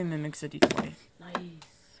 it basically mimics a d20 Nice.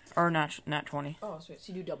 or nat 20. Oh, sweet.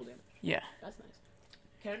 So you do double damage. Yeah. That's nice.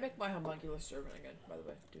 Can I make my homunculus servant again, by the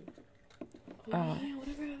way, dude? Oh, yeah,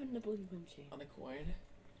 whatever happened to Blue Whimsy? On the coin?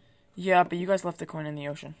 Yeah, but you guys left the coin in the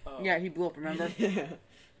ocean. Oh. Yeah, he blew up. Remember?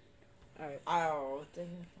 Alright. Oh, dang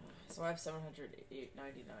it. So I have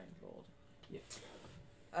 799 gold. Yeah.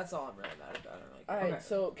 That's all I'm really mad about. Like, Alright, Okay.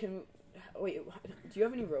 so can wait, do you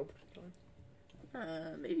have any rope?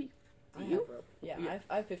 Maybe. I You? have rope. Yeah, Yeah.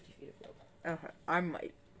 I have 50 feet of rope. Okay, I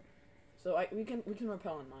might. So we can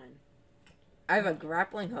rappel on mine. I have a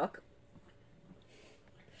grappling hook.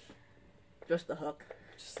 Just the hook.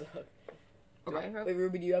 Just the hook. Okay. Wait,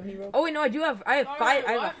 Ruby, do you have any rope? Oh wait, no, I do have. I have Oh, five. yeah,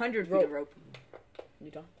 I have what? 100 feet Rope. of rope.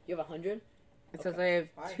 You don't? You have 100? It says I have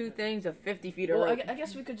 500. two things of 50 feet of Well, rope. I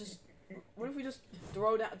guess we could just. What if we just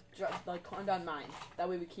throw down, like climb down mine? That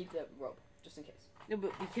way we keep the rope, just in case. No,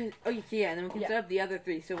 but because yeah, and then we can Yeah. set up the other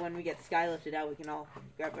three. So when we get Sky lifted out, we can all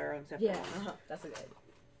grab our own separate. ones. That's a good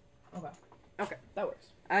idea. Okay. That works.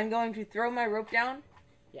 I'm going to throw my rope down.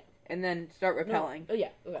 Yeah. And then start rappelling. Oh yeah.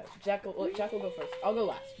 Okay. Jack will go first. I'll go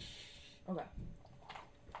last.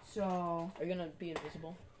 So Are you gonna be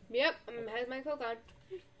invisible? Yep, has my coke on.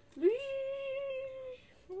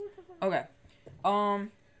 okay,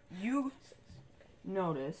 you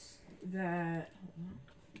notice that.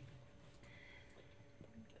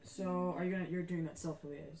 So are you're doing that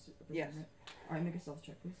stealthily? Yes. All right, make a stealth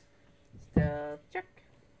check, please. Check.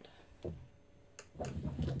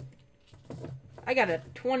 I got a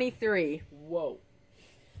 23. Whoa.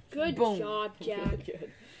 Good Boom. job, Jack.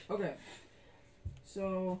 Good. Okay.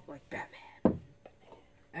 So Like Batman.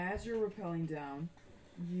 as you're rappelling down,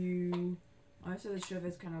 you. I said the ship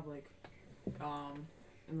is kind of like,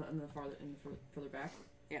 further back.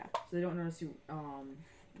 Yeah. So they don't notice you,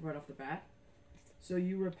 right off the bat. So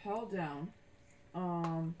you rappel down,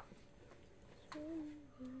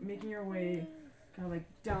 making your way kind of like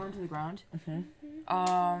down to the ground.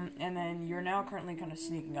 And then you're now currently kind of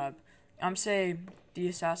sneaking up. Say the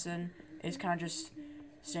assassin is kind of just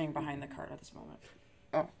staying behind the cart at this moment.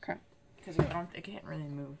 Oh, okay. Because it can't really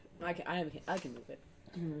move. I can move it.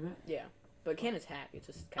 You can move it? Yeah, but it can't attack. It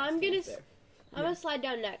just. I'm gonna I'm gonna slide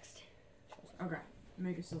down next. Okay.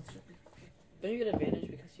 Make a stealth check. Don't you get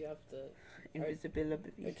advantage because you have the?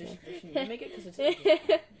 Invisibility. Or just you make it because it's.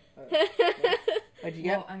 What'd you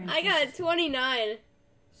get? Well, I mean, I got a 29.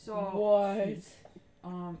 So, What?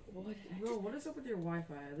 Will, what is up with your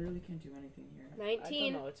Wi-Fi? I literally can't do anything here. I don't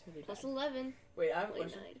 19 know. It's really plus bad. 11. Wait, I have a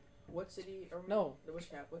 29. question. What city? Or No. The witch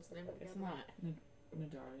cap. What's the name of the It's cap? not.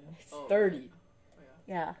 Nadaria. It's Oh. 30.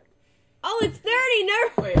 Yeah. Oh, it's 30.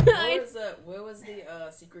 Never Wait, mind. where was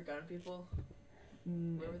the secret gun people?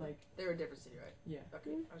 Where were Like, they? They were a different city, right? yeah.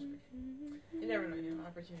 Okay. I was you never know. You know,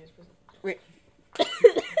 opportunities present.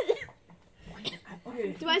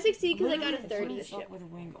 Okay. Do I succeed because I got a What 30? is up with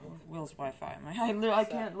Will's Wi-Fi? I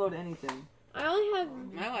can't load anything. I only have.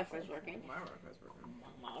 My Wi-Fi's working. My Wi-Fi's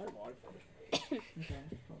working. Okay,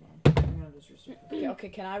 hold on. I'm gonna just restart. Okay,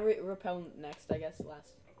 can I repel next? I guess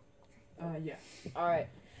last. Yeah. All right.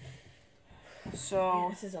 So,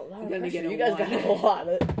 This is a lot I'm of gonna pressure. get a You guys one. got a lot.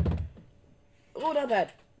 Oh, not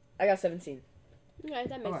bad. I got 17. Okay,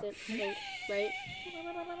 that makes Okay. it. Right?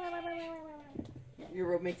 Your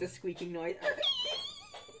rope makes a squeaking noise.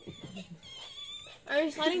 Are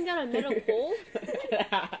you sliding down a metal pole?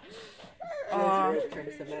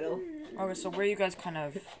 Turns to metal. okay, so where are you guys kind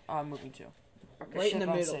of moving to? Right in the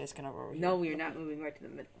I'd middle. say it's kind of over here. No, we're not moving right to the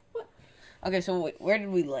middle. What? Okay, so wait, where did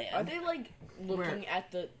we land? Are they like looking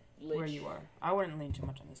at the lich? Where you are. I wouldn't lean too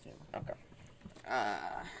much on this table.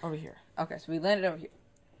 Over here. Okay, so we landed over here.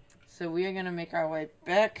 So we are gonna make our way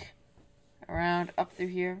back around up through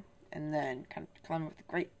here, and then kind of climb up the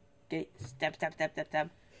great gate. Step,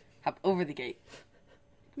 hop over the gate.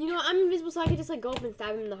 You know, I'm invisible, so I could just like go up and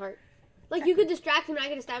stab him in the heart. Like you could distract him, and I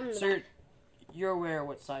could just stab him in the So back. you're aware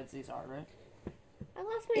what sides these are, right? I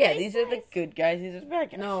lost my. Yeah, nice these are the size. good guys. These are the bad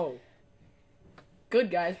guys. No. Good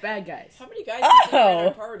guys, bad guys. How many guys are in Oh.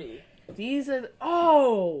 our party? These are.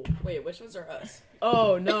 Oh. Wait, which ones are us?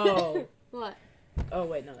 Oh no. What? Oh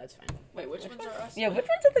wait, no, that's fine. Wait, which ones are us? Yeah, which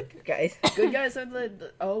ones are the good guys? Good guys are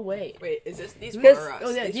the oh wait. Wait, is this these Because- for us? Oh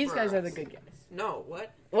yeah, these for guys are us. the good guys. No,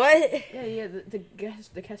 what? What? Yeah, the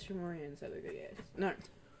Castramorians are the good guys. No.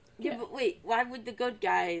 Yeah, but wait, why would the good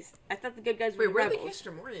guys? I thought the good guys were Wait, where did the rebels.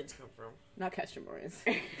 Castromorians come from? Not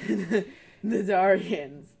Castromorians. The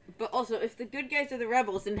Darians. But also, if the good guys are the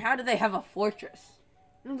rebels, then how do they have a fortress?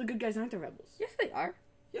 No, the good guys aren't the rebels. Yes, they are.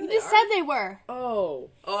 Yeah, You they just are. said they were. Oh.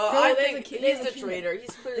 I they have think the ki- they he's have the the kingdom. traitor.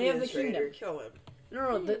 He's They clearly have the the traitor. kingdom. Kill him.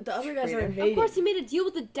 No, the other guys are Traitor. invading. Of course, he made a deal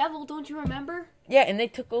with the devil. Don't you remember? Yeah, and they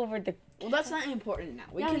took over the. Well, that's not important now.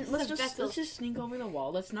 Yeah, it's Let's a vessel. just sneak over the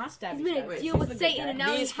wall. Let's not stab He's each made other. a Wait, deal He's with the good Satan, guy. and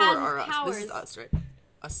now he These has four are his us. powers. This is us, right?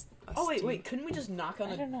 Us. Oh wait, two. wait. Couldn't we just knock on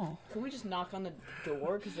I the? don't know. Can we just knock on the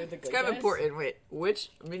door because they're the good It's kind of guys? important. Wait,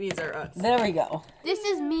 which minis are us? There we go. This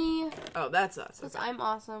is me, Oh, that's us. because Okay. I'm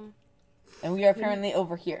awesome. And we are currently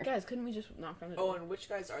over here. Guys, couldn't we just knock on the Oh, door? and which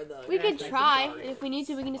guys are the? We could guys try, that and if we need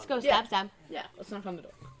to, we can just go Yeah. stab. Yeah, let's knock on the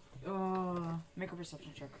door. Make a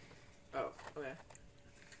perception check. Oh, okay.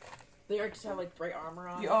 They are just have like bright armor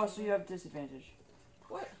on. Oh, so you have disadvantage.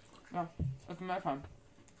 What? That's my time.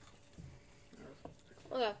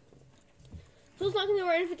 Okay. So let's knock on the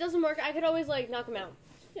door, and if it doesn't work, I could always, like, knock him out.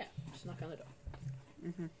 Yeah, just knock on the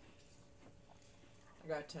door. I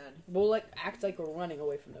got 10. We'll like act like we're running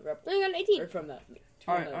away from the rebels No, you got an 18. or from the.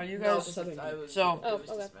 Alright, from the- are you No, guys- the southern I team. was. So- it was Oh, okay.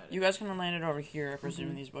 dismounted. You guys can land it over here, I presume,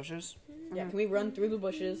 in these bushes. Yeah, can we run through the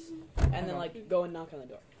bushes and then Okay. like go and knock on the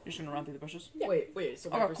door? You're just gonna run through the bushes. Yeah. Wait. So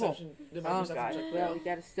my Oh, cool. perception. Did my Oh perception god. check Well, fail? we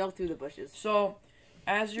gotta stealth through the bushes. So,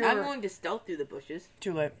 as you're I'm going to stealth through the bushes.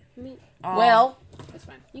 too late. Me. Well, That's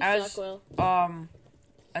fine. You As- suck, Will.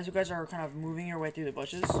 As you guys are kind of moving your way through the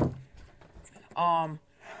bushes,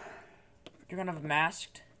 you're kind of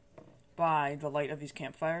masked by the light of these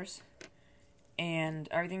campfires, and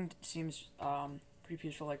everything seems pretty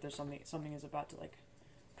peaceful. Like there's something is about to like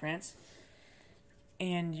prance,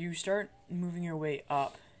 and you start moving your way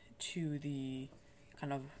up to the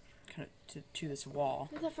kind of to this wall.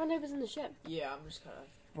 I thought Friday was in the ship. Yeah, I'm just kind of.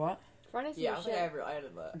 What? Friday's in Yeah, I the don't think ship. I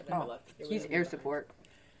had left. I Oh. never left. he's air support.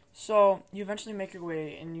 So you eventually make your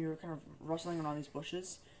way, and you're kind of rustling around these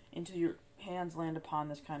bushes until your hands land upon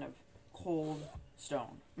this kind of cold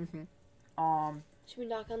stone. Mhm. Should we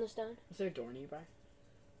knock on the stone? Is there a door nearby?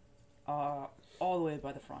 All the way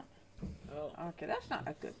by the front. Oh, Okay, that's not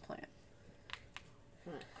a good plan.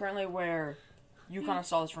 Currently, where you kind of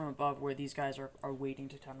saw this from above, where these guys are waiting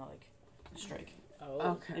to kind of like strike. oh.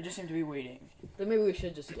 They Okay. just seem to be waiting. Then maybe we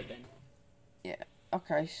should just skip in.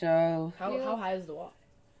 Okay, so How high is the wall?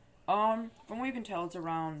 From what you can tell, it's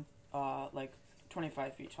around like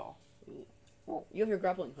 25 feet tall. You have your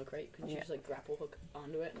grappling hook, right? Couldn't you Yeah. just like grapple hook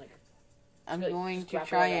onto it and like? I'm Just going just to wrap it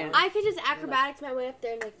try around. and. I could just acrobatics my way up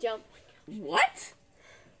there and, like, jump. What?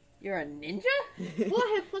 You're a ninja? Well,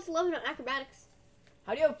 I have plus 11 on acrobatics.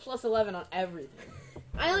 How do you have plus 11 on everything?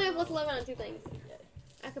 I only have plus 11 on 2 things.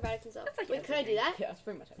 Acrobatics and stuff. That's like Wait, could I do that? Yeah, that's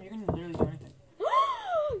pretty much it. You can literally do anything.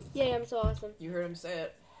 Yeah, I'm so awesome. You heard him say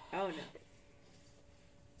it. Oh no.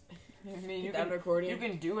 I mean, Get that recording. you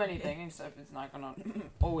can do anything except it's not gonna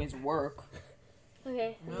always work.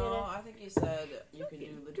 Okay. I'm No, gonna- I think he said you can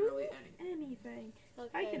do literally anything. Anything. okay.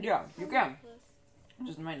 I can- Yeah, you can. It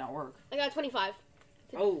just might not work. I got 25.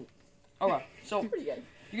 Oh, Okay, so Pretty good.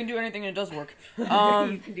 you can do anything and it does work. you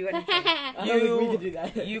Um, can do anything. I don't think we You- could do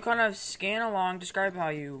that. you kind of scan along. Describe how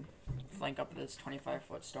you flank up this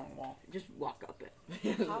 25-foot stone wall. Just walk up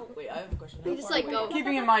it. How, wait, I have a question. You How just, far like, away- go.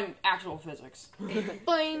 Keeping in mind actual physics.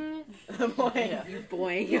 Boing. Boing. Yeah.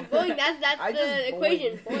 Boing. Boing, that's I the just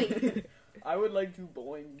equation. boing. Boing. I would like to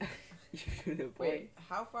boing. Wait,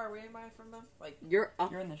 how far away am I from them? Like You're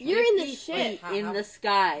up You're in the ship. You're in the 50 ship. feet How- in how- the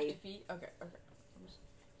sky. 50 feet? Okay.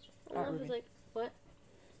 I was Ruby. like,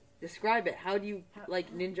 Describe it. How do you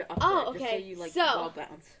like ninja up Oh, there? Just okay. so you like So- wall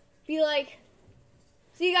bounce. be like,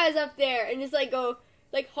 see you guys up there, and just like go,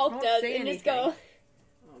 like Hulk Don't does, say and just anything. go.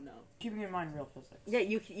 Oh no. Keeping in mind real physics. Yeah,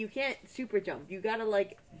 you can't super jump. You gotta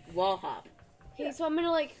like wall hop. Okay, so I'm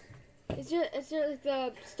gonna like, it's just like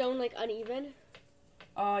the stone like uneven.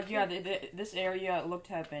 Yeah, this area looked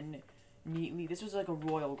to have been neatly. This was like a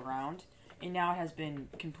royal ground, and now it has been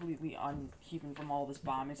completely uneven from all this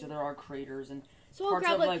bombing. So there are craters and So I'll parts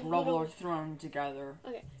grab of like, like rubble little, are thrown together.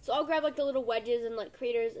 Okay, so I'll grab like the little wedges and like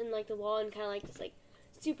craters in like the wall and kind of like just like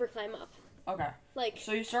super climb up, Okay, like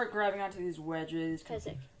so you start grabbing onto these wedges,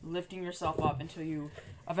 physics. lifting yourself up until you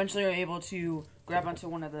eventually are able to grab onto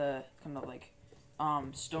one of the kind of like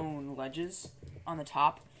stone ledges on the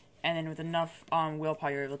top, and then with enough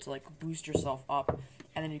willpower you're able to like boost yourself up,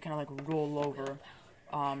 and then you kind of like roll over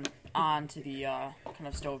onto the kind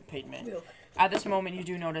of stone pavement. At this moment, you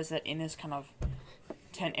do notice that in this kind of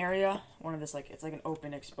tent area, one of this like it's like an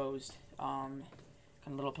open, exposed kind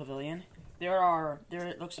of little pavilion.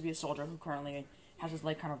 There looks to be a soldier who currently has his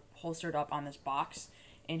leg kind of holstered up on this box,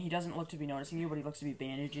 and he doesn't look to be noticing you, but he looks to be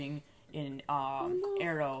bandaging. An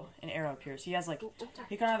arrow appears. He has like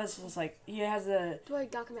he kind of has this like he has a Do I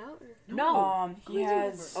knock him out? Or? No. he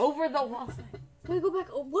has Over the wall. Do I go back?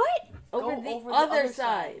 Oh, what? Over Go the over the other other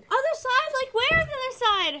side. Other side? Like where? The other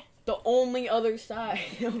side? The only other side.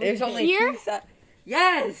 There's only Here? two sides.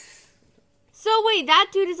 Yes. So wait, that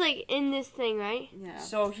dude is like in this thing, right? Yeah.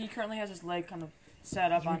 so he currently has his leg kind of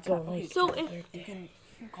set up on top. Okay, So if you can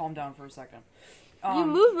calm down for a second. you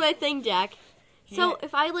moved my thing, Jack. he- So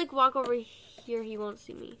if I like walk over here, he won't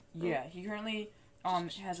see me. yeah, he currently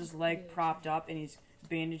has his leg propped up and he's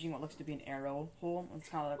bandaging what looks to be an arrow hole. It's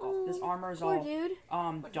kind of like this armor is Poor all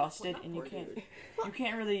dude. dusted and you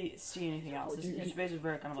can't really see anything else. His face is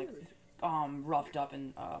very kind of like roughed up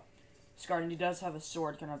and scarred, and he does have a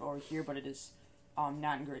sword kind of over here, but it is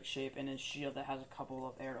not in great shape, and his shield that has a couple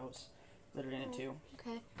of arrows littered in it too.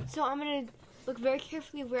 Okay. So I'm gonna look very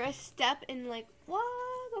carefully where I step and like walk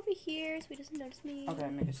over here so he doesn't notice me. Okay,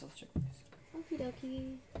 make a stealth check, please. Okie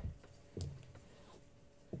dokie.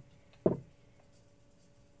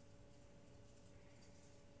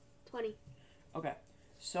 20. Okay,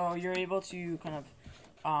 so you're able to kind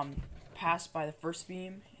of pass by the first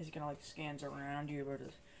beam. As he kind of like scans around, you're able to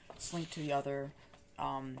slink to the other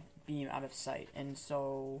beam out of sight. And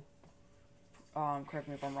so, correct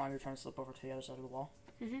me if I'm wrong, you're trying to slip over to the other side of the wall.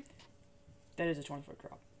 Mhm. That is a 20-foot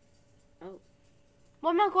drop.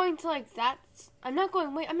 Well, I'm not going to like that. I'm not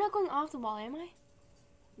going. Wait, I'm not going off the wall, am I?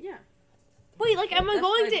 Yeah. Wait, like, am I That's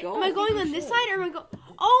going my to? goal. Am I going on this side or am I go?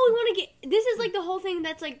 Oh, we want to get. This is like the whole thing.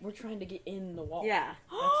 That's like. We're trying to get in the wall. Yeah.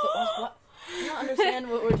 That's what. You don't understand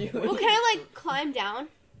what we're doing. Well, can I like climb down?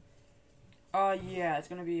 Yeah, it's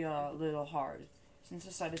gonna be a little hard since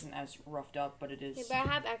this side isn't as roughed up, but it is. Okay, but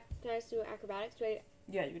I have. Can I just do acrobatics? Do I?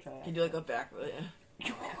 Yeah, you could try that. Can you do like a back? Yeah.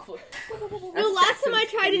 No, last time I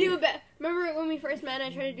tried to do a back. Remember when we first met? I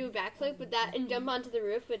tried to do a backflip with that and jump onto the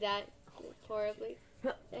roof with that horribly.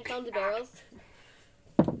 I found the barrels.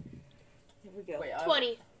 Here we go. Wait,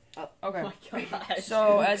 20. Okay. Oh my god.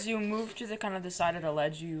 So as you move to the kind of the side of the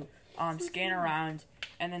ledge, you scan around,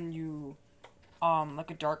 and then you like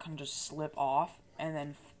a dart kind of just slip off, and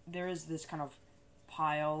then there is this kind of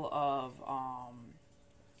pile of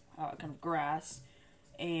kind of grass,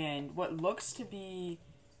 and what looks to be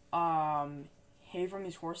hay from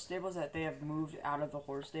these horse stables that they have moved out of the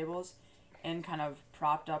horse stables, and kind of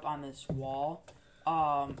propped up on this wall,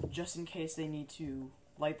 just in case they need to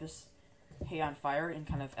light this hay on fire and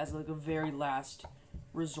kind of as like a very last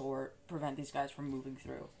resort prevent these guys from moving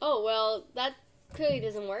through. Oh well, that clearly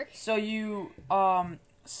doesn't work. So you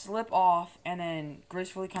slip off and then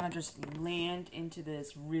gracefully kind of just land into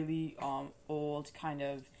this really old kind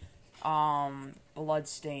of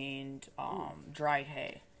blood-stained dried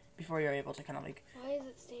hay before you're able to kind of like Why is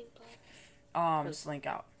it stained black? slink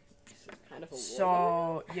out. Kind of a war.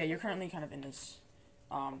 So yeah, you're currently kind of in this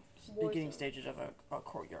beginning zone. stages of a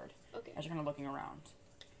courtyard. Okay. As you're kind of looking around.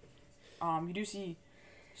 You do see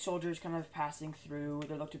soldiers kind of passing through.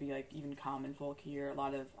 There look to be like even common folk here. A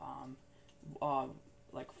lot of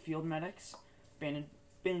like field medics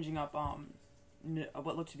bandaging up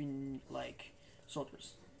what look to be like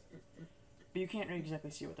soldiers. But you can't really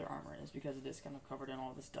exactly see what their armor is because it is kind of covered in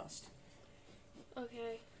all this dust.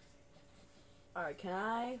 Okay. Alright, can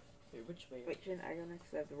I? Wait, which way? Wait, shouldn't I go next?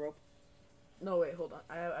 I have the rope. No, wait, hold on.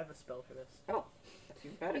 I have a spell for this. That's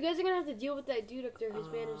even better. You guys are gonna have to deal with that dude up there who's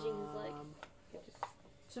bandaging his leg.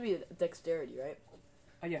 This would be a dexterity, right?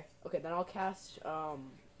 Oh yeah. Okay, then I'll cast Is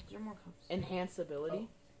there more cups? enhance ability.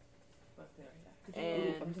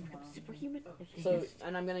 And I'm superhuman. so,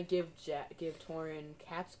 and I'm gonna give Torian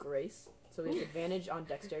Cat's Grace, so he has advantage on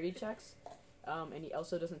dexterity checks. And he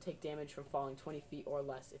also doesn't take damage from falling 20 feet or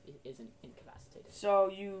less if he isn't incapacitated. So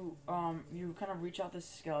you kind of reach out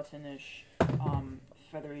this skeletonish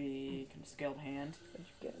feathery kind of scaled hand,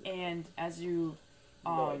 and as you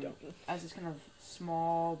No, I don't. as this kind of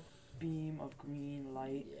small beam of green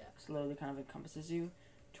light Yeah. slowly kind of encompasses you,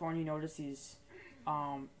 Torn, you notice these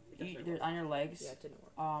they're on your legs. Yeah, it didn't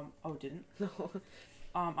work. Oh, it didn't. No.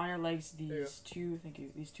 On your legs, There you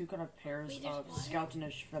these two kind of pairs Wait, there's of water?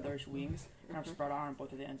 skeletonish feathers wings kind of spread out on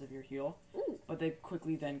both of the ends of your heel. Ooh. But they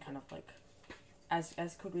quickly then kind of like, as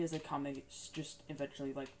quickly as they come, they just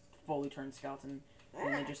eventually like fully turn skeleton,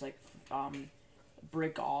 and they just like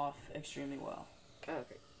break off extremely well.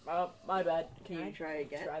 Okay. My bad. Can Can I you try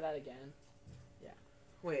again? try that again?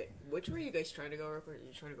 Wait, which way are you guys trying to go? Or are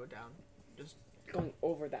you trying to go down? Going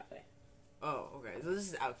over that way. Oh, okay. So this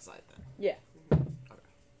is outside then.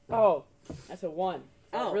 Oh, that's a 1.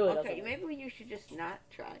 That Oh, really okay. doesn't work. Maybe you should just not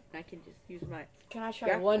try. I can just use my. Can I try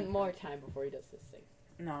Yeah. one more time before he does this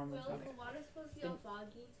thing? No, I'm Well, okay. is the water supposed to be all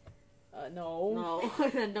foggy? No. No,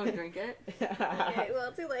 then don't drink it. Okay,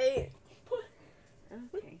 well, too late.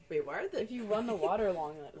 Okay. Wait, why are the If you run the water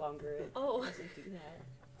longer, it Oh, doesn't do that.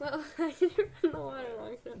 well, I didn't run the water long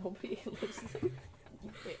enough. Nobody listens.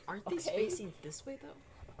 wait, aren't these Okay. facing this way though?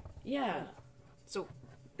 Yeah.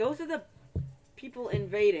 Those are the people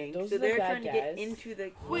invading. Those so are the they're bad trying to get guys. into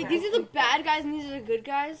the. Wait, these are the bad guys and these are the good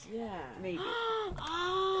guys? Yeah. Maybe.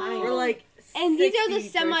 Oh. We're like. And these are the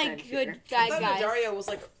 60% semi-good sure. I bad thought guys. Nadaria was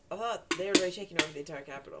like, I thought they were already taking over the entire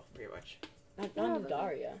capital, pretty much. Not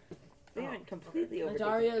Daria. They haven't completely over.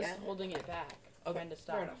 Daria's holding it back. Okay, Trying to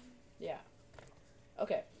stop. fair enough. Yeah.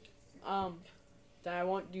 Okay. Then I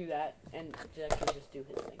won't do that, and Jack can just do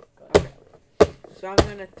his thing. Go ahead. So I'm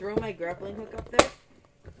gonna throw my grappling hook up there,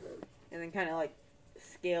 and then kind of like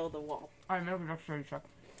scale the wall. Alright, maybe that's ready check.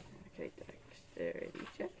 Okay, dexterity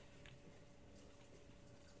check.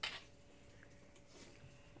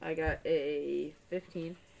 I got a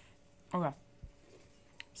 15.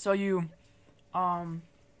 So you, kind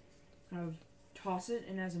of toss it,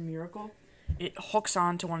 and as a miracle, it hooks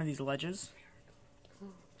onto one of these ledges.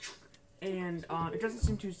 And, it doesn't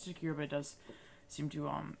seem too secure, but it does seem to,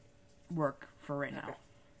 work for right now.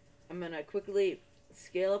 I'm gonna quickly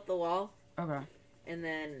scale up the wall, Okay. and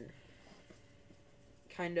then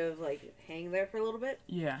kind of like hang there for a little bit,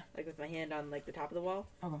 Yeah. like with my hand on like the top of the wall,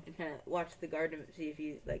 Okay. and kind of watch the guard and see if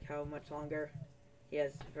he like how much longer he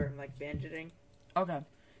has for like bandaging. Okay.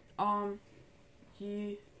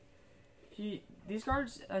 These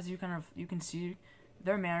guards, as you can see,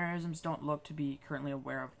 their mannerisms don't look to be currently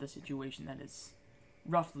aware of the situation that is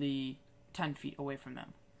roughly 10 feet away from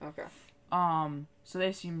them. Okay. So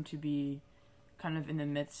they seem to be kind of in the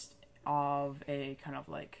midst of a kind of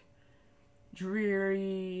like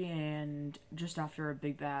dreary and just after a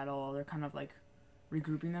big battle, they're kind of like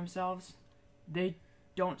regrouping themselves. They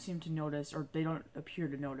don't seem to notice, or they don't appear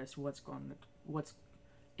to notice what's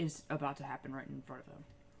about to happen right in front of them.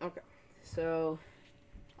 So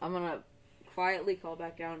I'm gonna quietly call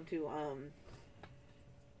back down to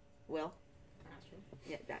Will.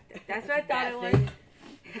 Yeah, that's what I thought it was.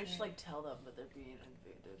 You should like tell them that they're being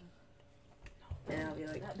invaded. And I'll be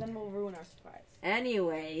like, Then we'll ruin our surprise.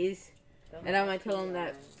 anyways, Then and we'll I'm gonna just tell be him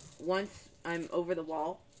that lying. once I'm over the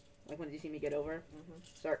wall, like once you see me get over,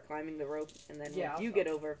 Mhm. start climbing the rope, and then Yeah, once I'll you stop. get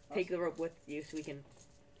over, take the rope with you so we can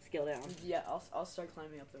scale down. Yeah, I'll start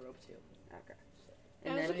climbing up the rope too. Okay. I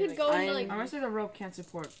And also then could go into I'm- like. I'm gonna say the rope can't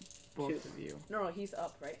support both Shoot. of you. No, he's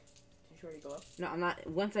up, right? You sure you go up? no, I'm not.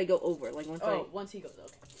 Once I go over, like once Once he goes,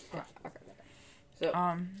 okay.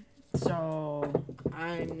 So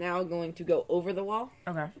I'm now going to go over the wall,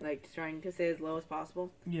 okay, like trying to stay as low as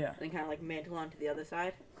possible, yeah. and then kind of like mantle onto the other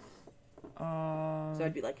side. So So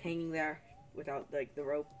I'd be like hanging there without like the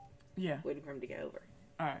rope, yeah. waiting for him to get over.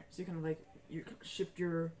 All right. So you kind of like you shift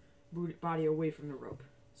your body away from the rope,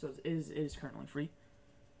 so it is currently free.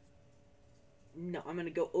 No, I'm gonna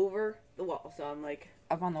go over the wall. So I'm like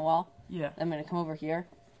up on the wall. Yeah. I'm gonna come over here,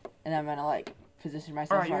 and I'm gonna like position All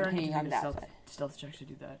myself right. so You're I'm gonna need hanging to on do a that stealth side. check to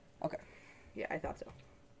do that. Yeah, I thought so.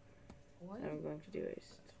 What? I'm going to do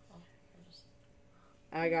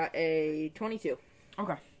I got a 22.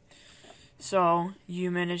 So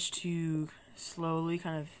you manage to slowly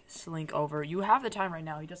kind of slink over. You have the time right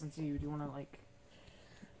now. He doesn't see you. Do you want to like?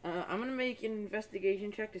 I'm gonna make an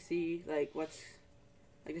investigation check to see like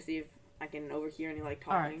to see if I can overhear any like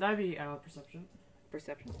All talking. right. That'd be perception.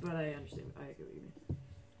 Perception. But I understand. I get what you mean.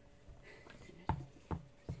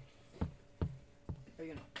 Are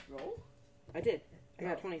you gonna roll? I did. I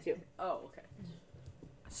got 22. Oh, okay.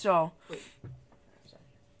 So, Wait.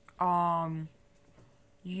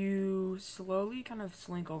 you slowly kind of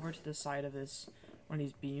slink over to the side of this one of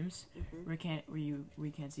these beams. Mhm.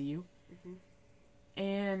 We can't see you. Mhm.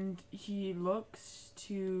 And he looks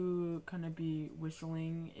to kind of be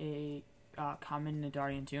whistling a common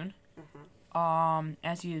Nadarian tune.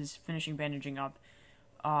 As he is finishing bandaging up,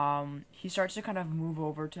 he starts to kind of move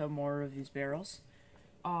over to more of these barrels.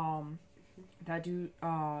 That do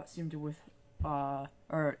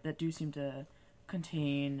seem to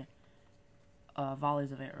contain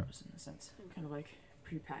volleys of arrows in a sense, kind of like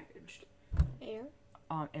prepackaged Air?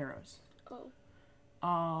 arrows.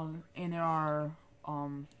 Oh. And there are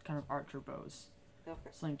kind of archer bows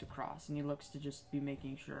Okay. slinged across, and he looks to just be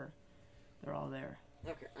making sure they're all there.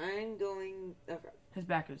 Okay. I'm going. Okay. His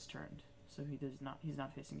back is turned, so he's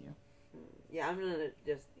not facing you. Yeah, I'm gonna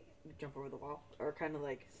just jump over the wall or kind of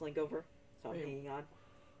like slink over, so I'm Wait. hanging on.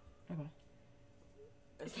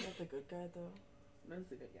 Isn't that the good guy though? That's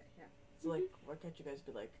the good guy. Yeah. So like, why can't you guys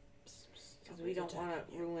be like? Because we don't want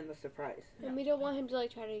to ruin the surprise. And we don't want him to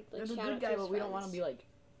like try to like There's a shout good out guy, to his but we don't want to friends. be like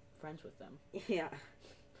friends with them. Yeah.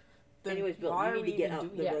 Then Anyways, Bill, why you are need we to get even out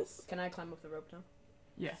doing the Yes. rope. Can I climb up the rope now?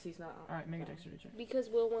 Yeah. He's not. All right, make a dexterity check. Because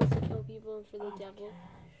Will wants to kill people for the devil.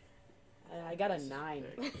 I got a 9.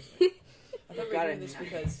 I thought we were Got doing it. this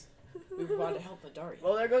because we wanted to help Nadari.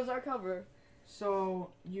 Well, there goes our cover. So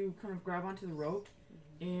you kind of grab onto the rope,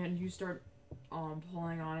 and you start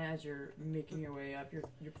pulling on it as you're making your way up.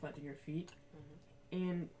 You're planting your feet,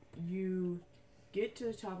 and you get to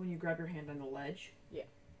the top when you grab your hand on the ledge. Yeah.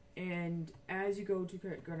 And as you go to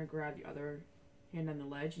gonna grab the other hand on the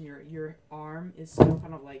ledge, and your arm is still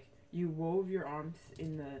kind of like you wove your arm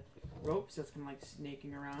in the rope, so it's kind of like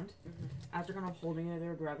snaking around. After kind of holding it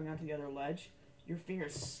there, grabbing onto the other ledge, your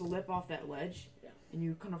fingers slip off that ledge, and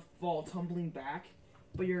you kind of fall tumbling back.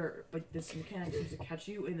 But this mechanic seems to catch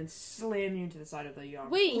you and then slam you into the side of the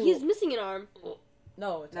Wait, he's missing an arm.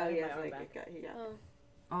 No, it's No, not he my has arm like back. he got.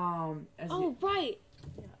 Oh, as oh right.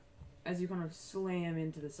 you kind of slam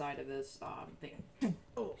into the side of this thing.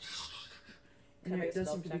 Oh. Can I And make there a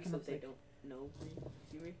does seem stealth to be check kind since of they like, don't know me?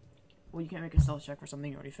 See me? well, you can't make a stealth check for something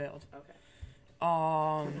you already failed. Okay.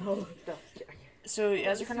 No. So as you're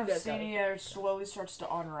let's kind do of that, standing there, it slowly starts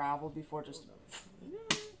to unravel before just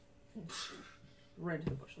right into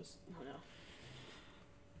the bushes.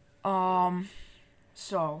 Oh no.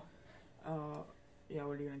 So, yeah,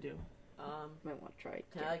 what are you gonna do? Might want to try it.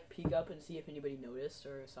 Can I like peek up and see if anybody noticed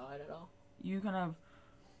or saw it at all? You kind of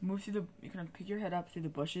move through you kind of peek your head up through the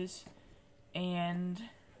bushes, and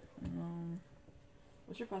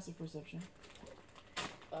what's your passive perception?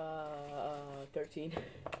 13.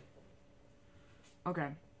 Okay,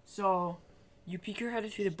 so you peek your head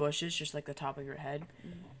through the bushes, just like the top of your head,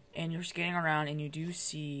 and you're scanning around, and you do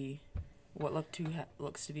see what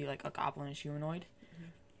looks to be like a goblinish humanoid,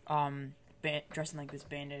 dressed in like this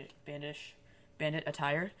bandit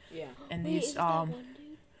attire, Yeah. and Wait, these is that one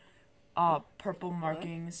dude? purple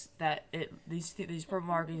markings these purple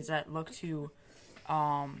markings that look to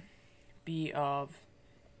be of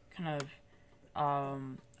kind of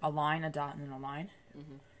a line, a dot, and then a line.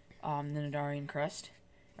 The Nadarian crest,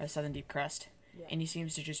 or Southern Deep crest, Yeah. and he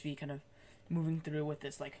seems to just be kind of moving through with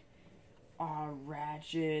this like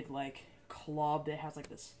ratchet like club that has like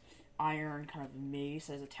this iron kind of mace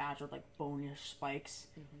that's attached with like bonish spikes.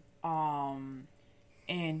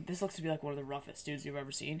 And this looks to be like one of the roughest dudes you've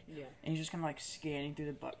ever seen. Yeah. And he's just kind of like scanning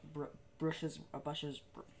through the bushes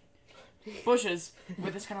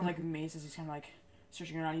with this kind of like mace as he's kind of like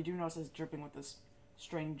searching around. You do notice it's dripping with this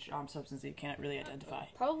strange substance that you can't really identify.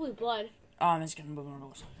 Probably blood It's kind of moving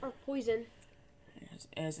around. or poison.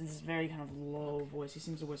 As in this very kind of low voice, he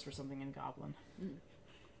seems to whisper something in Goblin.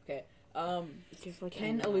 Okay. Just like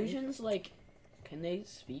Can illusions like, can they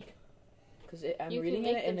speak? Because I'm You can reading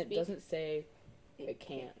make it and them it speak. doesn't say it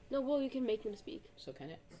can't. No, well, you can make them speak. So can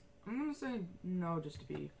it? I'm gonna say no, just to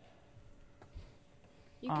be.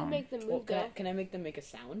 You can make them Well, move though. can I make them make a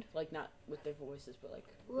sound? Like not with their voices, but like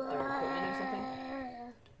with their equipment or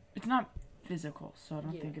something? It's not physical, so I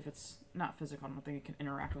don't Yeah. think if it's not physical, I don't think it can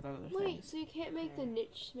interact with other Wait, things. so you can't make the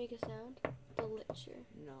niche make a sound? The licher.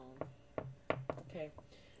 No. Okay.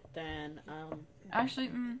 Then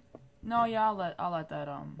Actually, no, yeah, I'll let that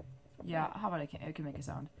yeah. How about it can make a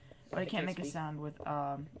sound, but it It can't can't make a speak? sound with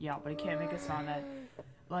yeah, but it can't make a sound that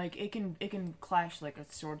like it can clash like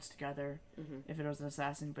its swords together if it was an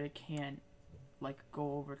assassin, but it can't like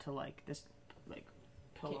go over to like this like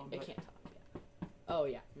pillow. it but- can't talk. Yeah. Oh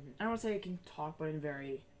yeah. I don't want to say it can talk, but in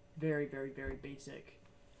very, very, very, very basic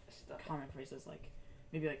common phrases, like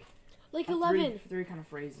maybe like Like three 11. kind of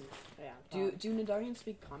phrases. Yeah. Do Nadarians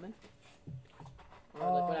speak common? Or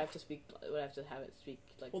like would I have to speak? Would I have to have it speak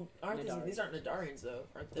like? Well, Nadari. these aren't Nadarians though.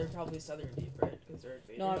 They're probably Southern Deep, right? Because they're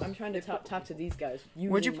invaders. No, I'm trying to talk to these guys.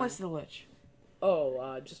 Where'd you using place the lich?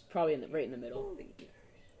 Oh, just probably right in the middle.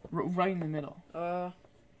 Right in the middle, Uh,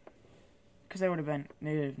 because they would have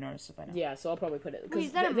noticed it by now. yeah. So I'll probably put it Wait, because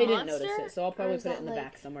is that a they didn't monster? notice it. So I'll Or probably is put it that in the like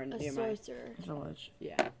back somewhere A near my. sorcerer. It's a lich.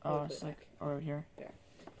 Yeah. Oh, I'll put it's it like back. over here.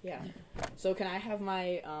 Yeah. So can I have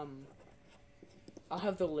my I'll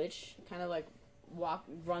have the lich kind of like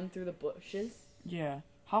run through the bushes Yeah.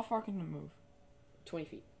 How far can it move? 20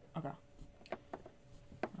 feet. Okay,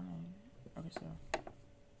 so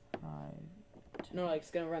 5. No, like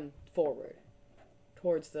it's gonna run forward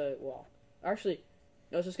towards the wall. Actually,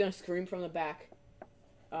 I was just gonna scream from the back.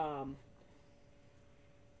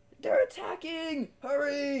 They're attacking!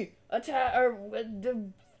 Hurry! Attack! Or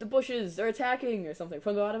the bushes! They're attacking or something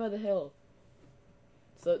from the bottom of the hill.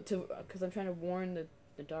 So because I'm trying to warn the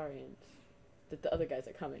Darians that the other guys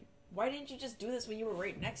are coming. Why didn't you just do this when you were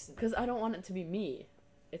right next to them? Because I don't want it to be me.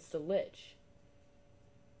 It's the lich.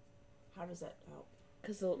 How does that help?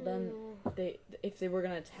 Because then if they were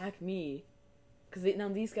gonna attack me, because now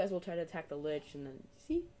these guys will try to attack the Lich, and then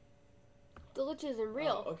see. The Lich isn't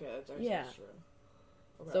real. Oh, okay, that's actually Yeah. true.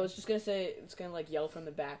 Okay. So it's gonna like yell from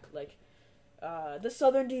the back like, the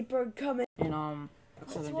Southern Deep are coming. In What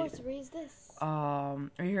Southern Deep. sorcery is this? Are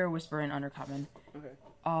you hear a whisper in Undercommon?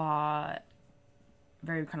 Okay.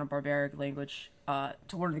 Very kind of barbaric language.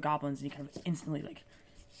 To one of the goblins, and he kind of instantly like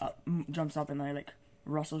jumps up and like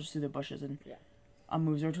rustles through the bushes and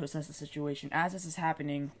moves over to assess the situation. As this is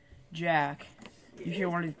happening, Jack, you hear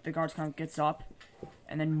one of the guards kind of gets up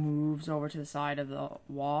and then moves over to the side of the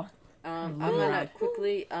wall. I'm gonna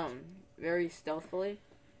quickly, very stealthily,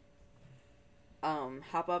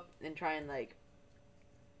 hop up and try and like.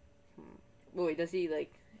 Wait, does he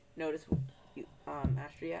like notice you,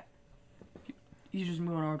 Astrid yet? He's just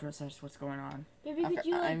moving over to assess what's going on. Maybe Okay, could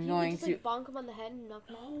you I'm you going could just like bonk him on the head and knock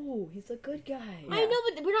him out? Oh, he's a good guy. I know,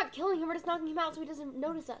 but we're not killing him. We're just knocking him out so he doesn't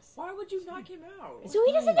notice us. Why would you knock him out? So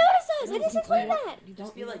he doesn't notice us. I just explained that. You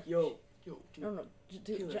Just don't be like, yo, dude. No.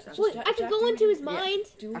 Wait, I could go into his mind.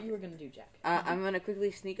 Do what you were gonna do, Jack. I'm gonna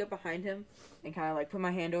quickly sneak up behind him and kind of like put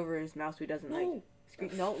my hand over his mouth so he doesn't like.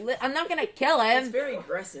 Scream. No, I'm not gonna kill It's him. very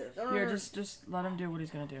aggressive. Here, just let him do what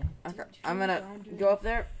he's gonna do. Okay, I'm gonna go up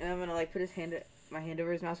there and I'm gonna like put my hand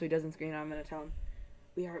over his mouth so he doesn't scream. And I'm gonna tell him,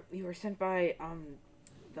 we were sent by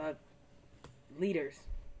the leaders.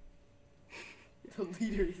 The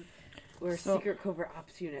leaders. We're a secret covert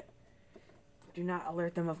ops unit. Do not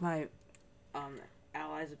alert them of my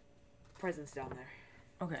allies' presence down there.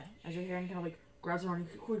 Okay, as you're hearing, kind of like grabs around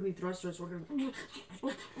and quickly thrusts her sword. And,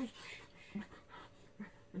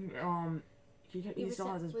 he still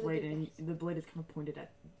has his blade, and the blade is kind of pointed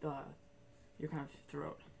at your kind of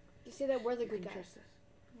throat. You say that we're the good guys. Trust us.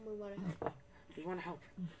 We want to help. We want to help.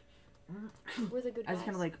 We're the good As guys.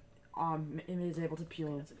 he kind of like is able to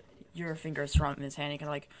peel your fingers from his hand, he kind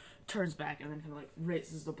of like turns back and then kind of like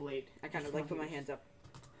raises the blade. I kind of like put my hands up.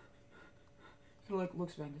 He like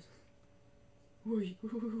looks back and goes,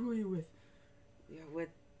 who are you with? Yeah, with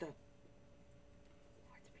the.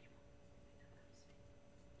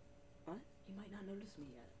 You might not notice me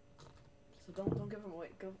yet. So don't give him away.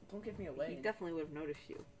 Don't give me away. He definitely would have noticed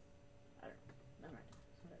you. Never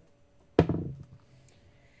mind.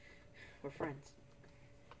 We're friends.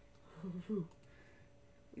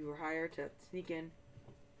 You were hired to sneak in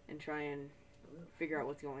and try and figure out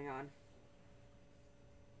what's going on.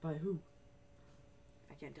 By who?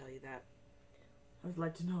 I can't tell you that. I'd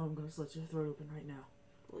like to know. I'm gonna slit your throat open right now.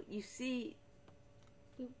 Well, you see,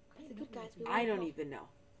 We're the good guys. We I wanna don't help. even know.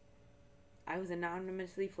 I was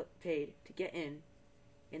anonymously paid to get in,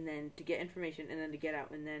 and then to get information, and then to get out,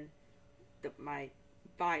 and then my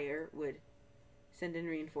buyer would send in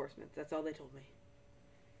reinforcements. That's all they told me.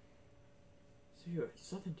 So you're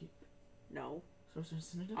Southern Deep. No, Sorcerer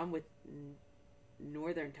Synod? I'm with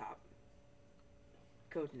Northern Top.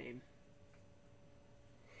 Code name.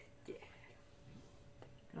 Yeah.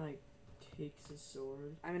 Kind of like takes his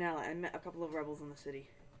sword. I'm an ally. I met a couple of rebels in the city.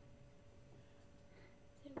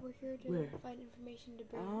 We're here to Where? find information to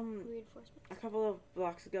bring reinforcements. A couple of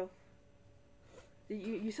blocks ago.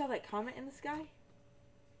 You saw that comet in the sky?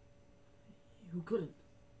 Who couldn't?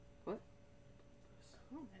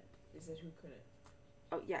 Is it who couldn't?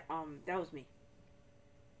 Oh yeah, that was me.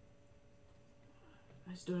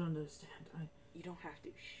 I still don't understand. You don't have to.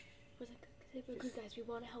 Shh. We're good guys. We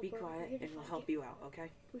want to help. Be We're quiet here to and we'll find help you out, okay?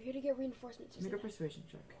 We're here to get reinforcements. Just Make a say that. persuasion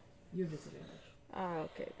check. You have disadvantage. Oh,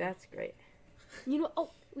 okay, that's great. You know. Oh,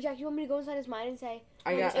 Jack, you want me to go inside his mind and say,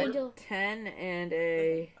 I got Angel. a 10 and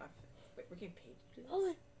a... Wait, we're getting paid to do this?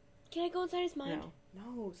 Oh, can I go inside his mind? No.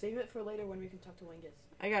 No, save it for later when we can talk to Wingus.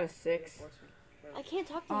 I got a 6. Reinforcement. I can't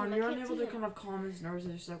talk to him. I You're can't unable see to him. kind of calm his nerves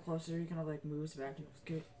as you step closer. He kind of like moves back and goes,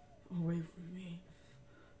 get away from me.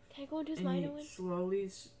 Can I go into his And mind, he Owen? slowly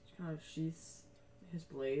kind of sheaths his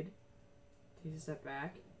blade, takes a step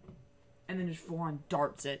back, and then just full on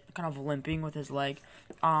darts it, kind of limping with his leg,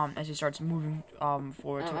 as he starts moving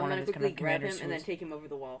forward to I'm one of gonna his quickly kind of grab him commanders. and then take him over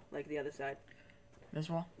the wall, like the other side. This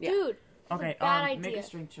wall. Yeah. Dude. That's Okay. a bad Make idea. a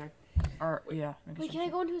strength check. Or yeah. Make a Wait, strength can I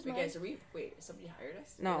check. go into his Wait, mind? guys, wait, somebody hired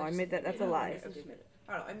us? No, Or I just made that. somebody That's a made it? lie. Okay, okay.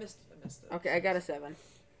 I don't know. I missed it. Okay, I got a 7.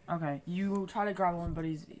 Okay, you try to grapple him, but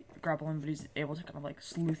he's able to kind of like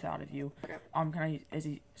sleuth out of you. Okay. Kind of as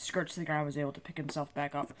he skirts the ground, was able to pick himself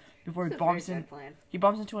back up before he It's a very bumps in. bad plan. He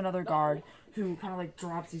bumps into another guard who kind of like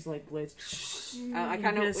drops these like blades. I You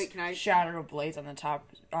kind hear of... this Wait, can I... shatter of blades on the top.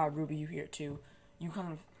 Ruby, you hear it too. You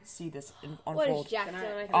kind of see this What is unfold. Jack Can I-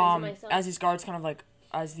 doing? I thought to myself. As these guards kind of like,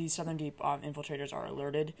 as these Southern Deep infiltrators are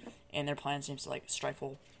alerted, and their plan seems to like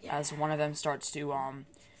stifle, as one of them starts to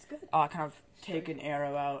good. kind of take an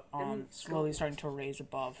arrow out, Then slowly go. starting to raise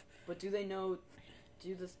above. But do they know?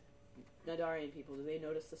 Do the Nadarian people? Do they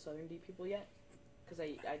notice the Southern Deep people yet? Because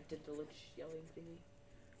I did the little yelling thingy.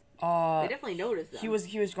 They definitely noticed that. he was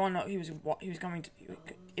going. He was coming to.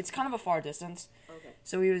 It's kind of a far distance. Okay.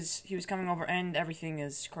 So he was coming over, and everything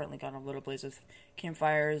is currently gone a little blaze with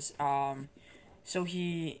campfires. So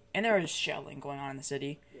and there is shelling going on in the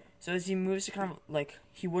city. Yeah. So as he moves to kind of like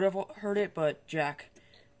he would have heard it, but Jack,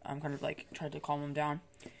 kind of like tried to calm him down.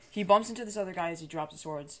 He bumps into this other guy as he drops his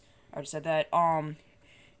swords. I already said that.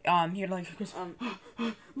 He like goes,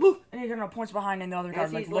 look, and he kind of points behind, and the other guy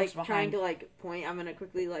As like he's looks like behind. trying to like point, I'm gonna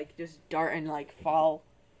quickly like just dart and like fall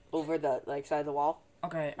over the like side of the wall.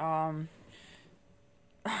 Okay.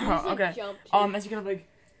 He's, like, okay. jumped. As you kind of like,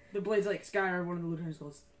 the blades like scatter. One of the lieutenants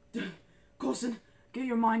goes, "Coulson, get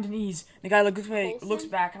your mind at ease." The guy looks away, Coulson? looks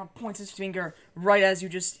back, and points his finger right as he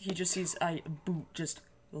just sees a boot just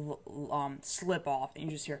slip off, and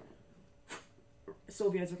you just hear.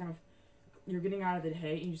 Sylvia, as you're kind of, you're getting out of the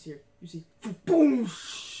hay, and you see, boom.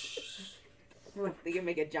 They can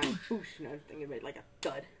make a giant boosh, and I was thinking about like a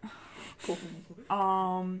thud.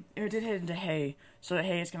 It did hit into hay, so the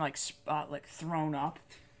hay is gonna like thrown up,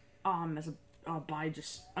 as a body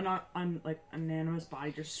just like anonymous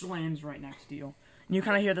body just slams right next to you, and you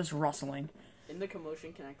kind of hear this rustling. In the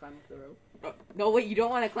commotion, can I climb up the rope? No, wait, you don't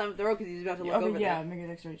want to climb up the rope because he's about to look over Okay, yeah, there. make a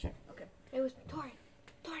dexterity check. It was Torin.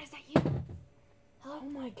 Torin, is that you? Hello? Oh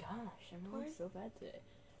my gosh, I'm really so bad today.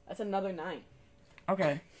 That's another 9.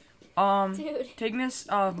 Okay, Dude. taking this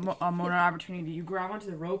moment of opportunity, you grab onto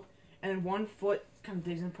the rope, and then one foot kind of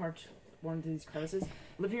digs in part one of these crevices,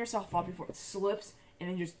 lifting yourself up before it slips, and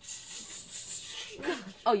then you just.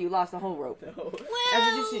 Oh, you lost the whole rope. No.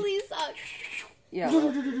 As you Well, see- Lisa. Yeah.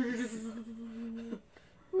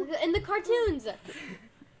 In the cartoons.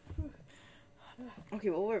 Okay,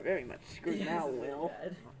 well we're very much screwed now, Yes, Will.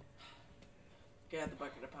 bad. Get out the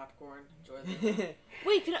bucket of popcorn. Enjoy the.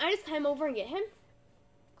 Wait, can I just climb over and get him?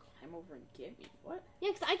 Climb over and get me. What?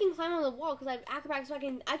 Yeah, because I can climb on the wall because I have acrobatics, so I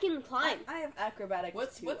can climb. I have acrobatics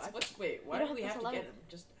What's too. wait? Why You do don't we have have to to get level. him?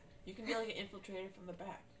 Just you can be like an infiltrator from the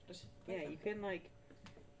back. Just Yeah, you can like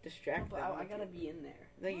distract But them. I gotta be in there.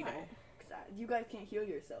 No, you Why? don't. 'Cause you guys can't heal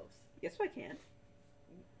yourselves. Yes, I can.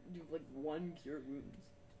 You have like 1 cure wounds.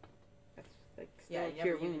 That's like still yeah, a you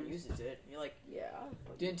cure never even wounds. uses it. You're like Yeah.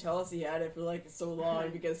 But didn't tell us he had it for like so long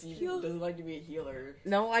because he doesn't like to be a healer.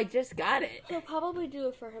 No, I just got it. He'll probably do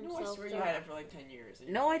it for No, I himself. swear though. you had it for like 10 years.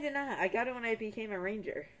 No, I did not. I got it when I became a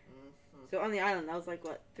ranger. Mhm. So on the island, that was like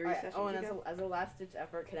what 3 Alright, sessions oh, and ago. as a last ditch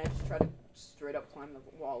effort, can I just try to straight up climb the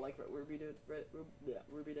wall like Ruby did?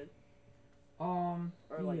 Ruby did. Or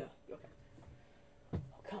like yeah. okay. Oh,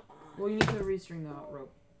 come on. Well, you need to restring the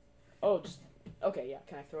rope. Oh, just okay. Yeah.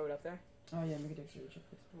 Can I throw it up there? Oh yeah, make a dexterity check,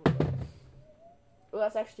 please. Well,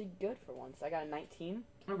 that's actually good for once. I got a 19.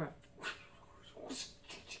 Okay.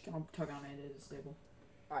 I'll tug on it. It is stable.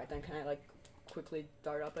 All right, then can I like quickly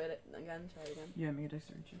dart up at it again? Try it again. Yeah, make a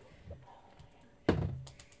dexterity check.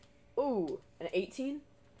 Ooh, an 18.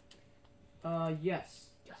 Yes.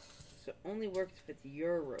 So it only works if it's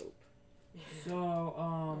your rope. So,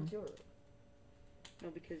 What's your- No,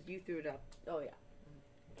 because you threw it up. Oh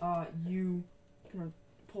yeah. you kind of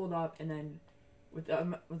pulled up, and then with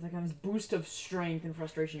like this boost of strength and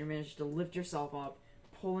frustration, you managed to lift yourself up,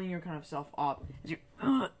 pulling your kind of self up. As you,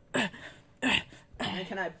 And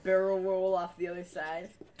can I barrel roll off the other side?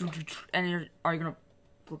 and are you gonna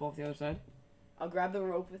flip off the other side? I'll grab the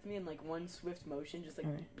rope with me in like one swift motion, just like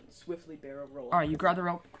Alright. swiftly barrel roll. All right, you grab the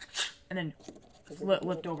rope, and then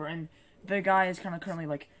lift over, and the guy is kind of currently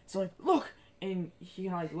like, so like, look, and he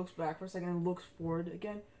kind of like looks back for a second and looks forward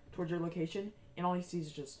again towards your location, and all he sees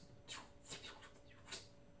is just,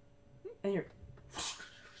 and you're,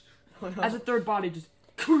 Oh, no. as a third body, just,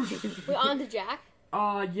 Wait, on to Jack.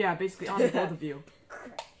 yeah, basically on both of you,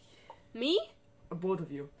 Me? both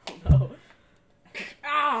of you. no.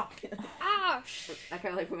 Ah! Ah! I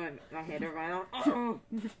kind of like put my hand over my arm.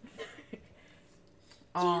 You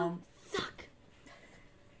suck.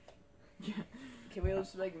 Can we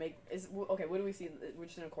just like make okay? What do we see? We're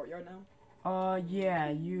just in a courtyard now. Yeah,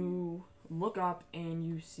 you look up and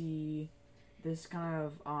you see this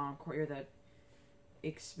kind of courtyard that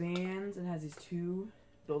expands and has these 2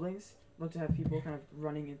 buildings. Look to have people kind of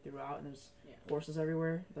running in throughout, and there's Yeah. horses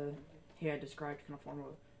everywhere. The hay I described kind of form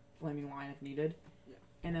a flaming line if needed. Yeah.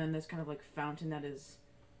 And then this kind of like fountain that is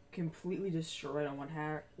completely destroyed on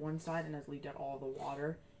one side and has leaked out all the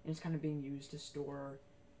water, and it's kind of being used to store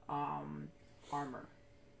armor,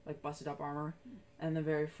 like busted up armor. And the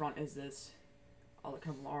very front is this kind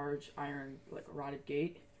of large iron like rotted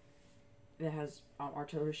gate. that has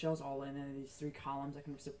artillery shells all in, and these 3 columns that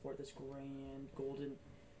kind of support this grand golden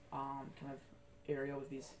kind of area with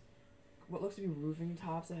these what looks to be roofing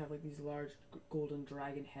tops that have like these large golden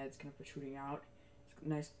dragon heads kind of protruding out. It's a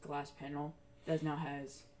nice glass panel that now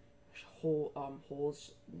has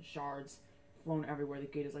holes and shards flown everywhere. The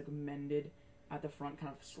gate is like mended at the front,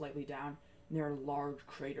 kind of slightly down, and there are large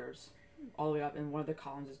craters all the way up, and one of the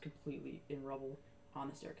columns is completely in rubble on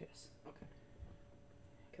the staircase.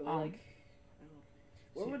 Can we, like, I don't know.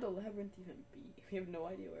 Where would the labyrinth even be? We have no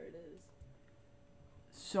idea where it is.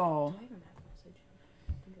 So, Do I even have a message? I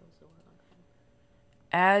think I was so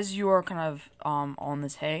as you are kind of on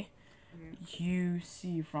this hay, you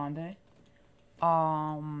see Fronde.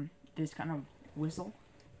 This kind of whistle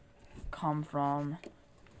come from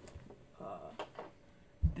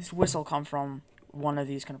one of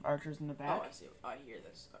these kind of archers in the back. Oh, I see. I hear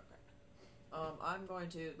this. Okay. I'm going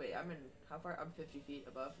to wait. I'm in how far? I'm 50 feet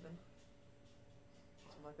above them.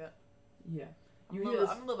 Something like that. Yeah. I'm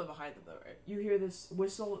a little bit behind them though, right? You hear this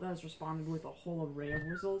whistle that is responded with a whole array of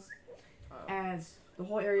whistles, Oh. as the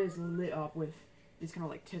whole area is lit up with these kind of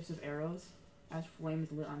like tips of arrows, as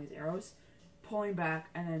flames lit on these arrows, pulling back,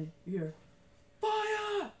 and then you hear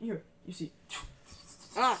fire. You see.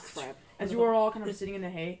 Ah, crap. As you are all kind of sitting in the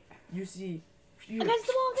hay, you see. Against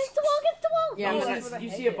the wall! Yeah, you I'm see, gonna- you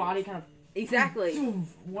see a body kind of. Exactly.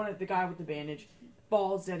 One of the guy with the bandage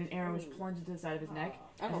falls dead, and arrows plunge into the side of his neck.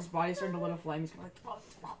 As his body's starting to lit up flame, he's kind of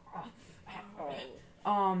like.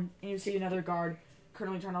 And you see another guard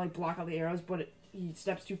currently trying to like block out the arrows, but he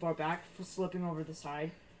steps too far back, slipping over the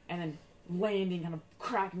side, and then landing, kind of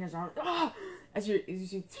cracking his arm. As you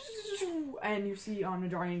see, and you see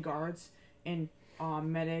Nadarian guards and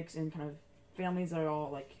medics and kind of families that are all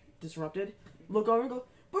like disrupted. Look over and go,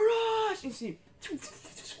 barrage! And you see,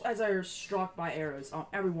 as they're struck by arrows,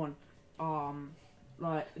 everyone, no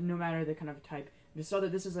matter the kind of type. Just so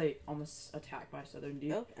that this is a almost attack by Southern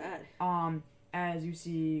Deep. Oh, God. As you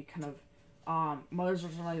see, kind of, mothers are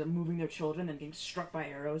sort of like moving their children and being struck by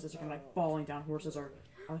arrows as they're kind of like falling down. Horses are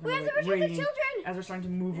kind We have of to like protect the raging children! as they're starting to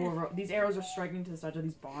move over. These arrows are striking to the sides of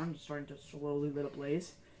these barns, starting to slowly lit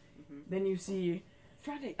ablaze. Then you see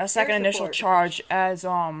Friday. a second Air initial support. charge as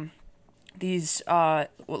these what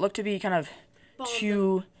look to be kind of Bomb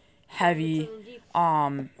two heavy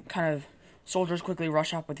them deep. kind of soldiers quickly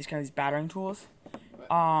rush up with these battering tools.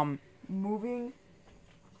 Moving.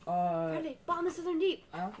 Friday, bomb the Southern Deep!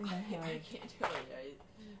 I don't think I I have. can't do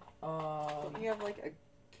it. You have like a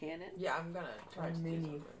cannon? Yeah, I'm gonna try A to do mini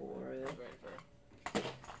something. for it. Right,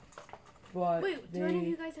 But Wait, do any of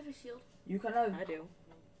you guys have a shield? you kind of. I do.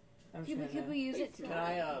 I'm just Could gonna- we use it to... Can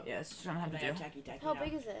I Yeah, it's just gonna have can to I do. tacky How now?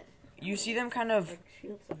 big is it? You see them kind of Like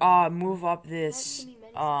shields. move up How this many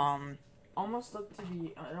medicines? almost look to be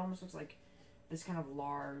it almost looks like this kind of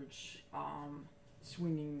large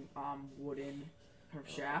swinging wooden kind of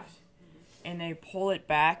shaft, and they pull it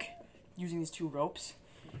back using these 2 ropes,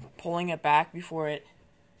 pulling it back before it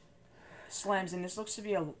slams. And this looks to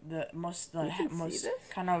be the most You can see most this?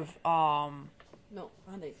 kind of No,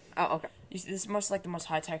 Friday. Oh, okay. this is most like the most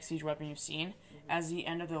high-tech siege weapon you've seen. As the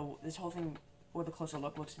end of this whole thing with a closer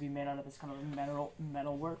look looks to be made out of this kind of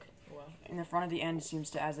metal work. Wow. In the front of the end seems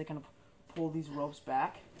to, as they kind of pull these ropes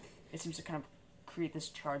back, it seems to kind of create this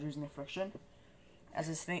charge using the friction. As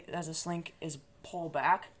the slink is pulled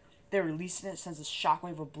back, they're releasing it, sends a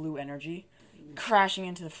shockwave of blue energy, crashing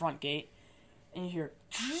into the front gate, and you hear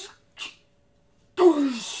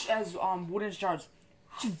as wooden shards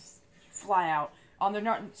fly out. They're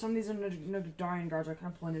not. Some of these Nadarian guards are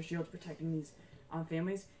kind of pulling their shields, protecting these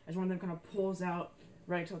families. As one of them kind of pulls out,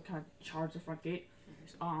 ready to kind of charge the front gate.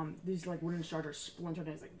 These like wooden shards are splintered,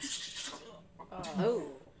 and it's like. Oh.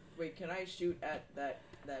 Wait, can I shoot at that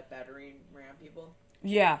battering ram people?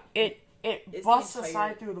 Yeah, it It's busts the entire-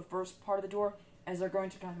 aside through the first part of the door as they're going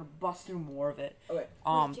to kind of bust through more of it. Okay.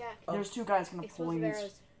 Jack. There's 2 guys kind of pulling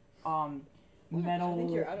Explosive these arrows. metal I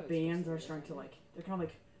think you're out of bands explosive are arrows. starting to like they're kind of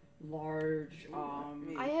like large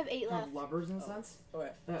I have 8 kind left. of levers in a sense Okay.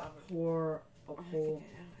 that pour a I think pull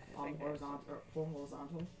I think I- horizontal or pull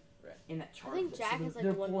horizontal Right. in that charge. think Jack so has, like,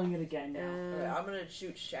 they're one pulling left. it again now. Okay, I'm gonna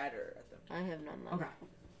shoot shatter at them. I have none left. Okay.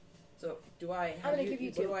 So do I? I'm gonna give you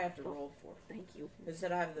what 2. do I have to roll for? Thank you.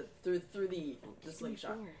 Instead, I have the through the Give me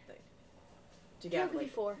slingshot 4. thing to I'll get give you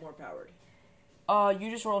like 4. more powered. You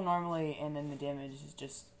just roll normally, and then the damage is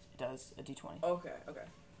just does a d20. Okay. I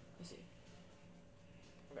see.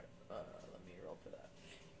 Okay. Let me roll for that.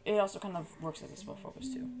 It also kind of works as a spell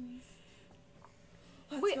focus too.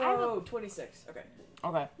 Let's Wait, go. I have a- 26. Okay.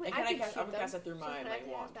 Okay. Wait, And can I can cast- shoot I'm gonna them, cast it through so my, can I like, take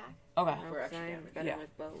theirs wand. back? Okay. For extra I'm damage. better Yeah.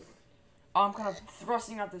 with bow. Kind of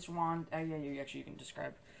thrusting out this wand. Yeah, you can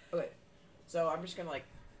describe. So I'm just gonna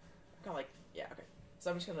yeah, okay.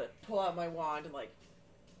 So I'm just gonna pull out my wand and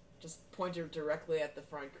just point it directly at the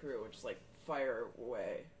front crew and just fire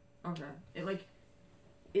away. Okay.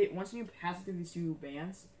 Once you pass through these two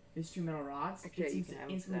bands, these two metal rods, Okay, it you seems can to have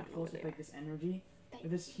instantly that one pulse over with there. this energy,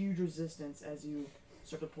 with this huge resistance as you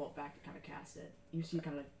start to pull it back to kind of cast it. You see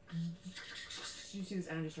you see this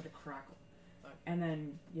energy start to crackle. Okay. And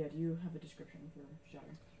then, yeah, do you have a description for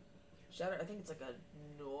Shatter? Shatter, I think it's like a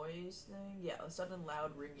noise thing. Yeah, a sudden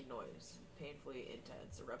loud ringing noise, painfully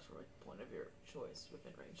intense, erupts from a point of your choice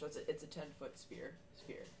within range. So it's a 10-foot sphere.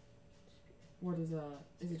 What is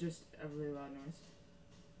it just a really loud noise?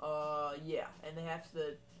 Yeah, and they have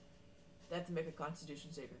to make a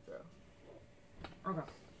Constitution saving throw. Okay.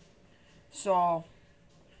 So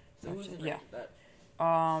who's in range yeah. of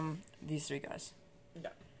that? These three guys. Okay.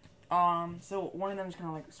 So one of them is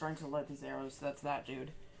kind of starting to let these arrows. So that's that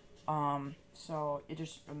dude. So it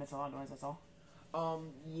just emits a lot of noise. That's all.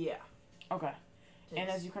 Yeah. Okay. And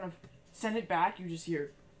as you kind of send it back, you just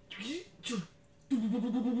hear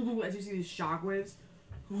as you see these shockwaves,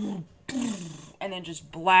 and then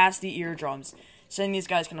just blast the eardrums, sending these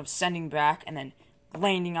guys kind of sending back, and then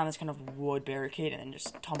landing on this kind of wood barricade, and then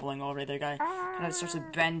just tumbling over. The guy kind of starts to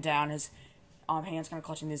bend down, his hands kind of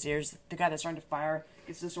clutching his ears. The guy that's trying to fire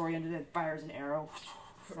gets disoriented and fires an arrow,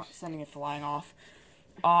 sending it flying off.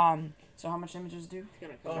 So how much damage does it do? It's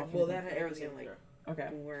gonna come back. Well, That that arrow's saving gonna throw. Okay.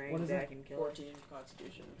 boomerang What is back it? and kill. 14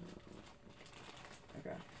 Constitution.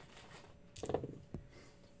 Okay.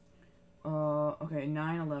 Okay,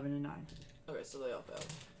 9, 11, and 9. Okay, so they all failed.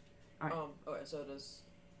 Alright. Okay, so it is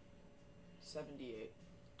 78.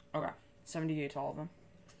 78 to all of them.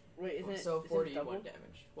 Wait, isn't it? So isn't it 41 doubled?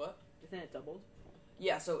 damage. What? Isn't it doubled?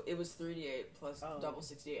 Yeah, so it was 3d8 plus Oh. double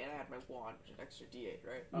 68, and I had my wand, which is an extra d8,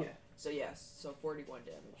 right? Oh. Yeah. So yes, so 41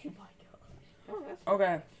 damage. Oh my god. Oh, that's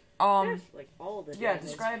Okay. that's like all the Yeah, damage.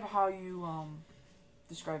 describe how you,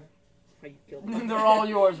 describe. how you killed them. They're all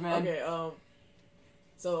yours, man. Okay,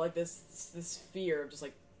 so this fear of just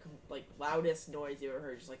loudest noise you ever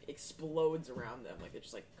heard just explodes around them, they're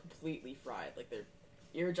just completely fried, their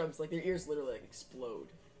eardrums, their ears literally explode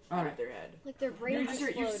out Alright. of their head. Like their brains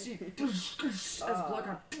explode. You see, as blood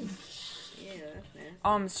kind Yeah, that's nasty.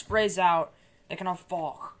 of, sprays out, they kind of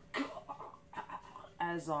fall.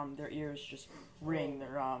 As, their ears just ring,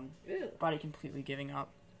 their, Ew. body completely giving up.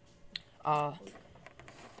 Ronnie,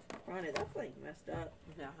 that's like messed up.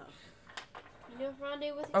 Yeah. You know,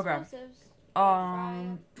 Fronde with Okay. explosives.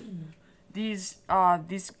 These,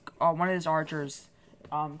 one of these archers,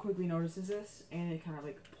 quickly notices this, and it kind of,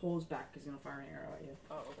 pulls back, because he's gonna fire an arrow at you.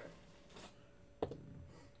 Oh, okay.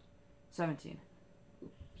 17. Does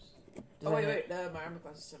Oh, that wait, hit? my armor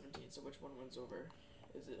class is 17, so which one wins over?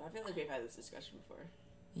 Is it? I feel like we've had this discussion before.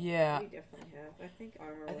 Yeah. We definitely have. I think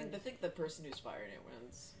armor I wins. think the person who's firing it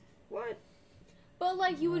wins. What?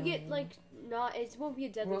 But you would get not. It won't be a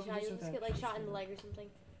deadly Well, shot. just You'll with just that get shot in the precision. leg or something.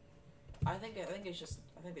 I think they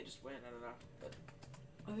just win. I don't know, but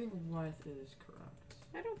I think Wyeth is correct.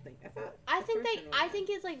 I don't think. I thought. I the think person I won. think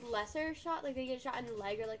it's lesser shot. They get shot in the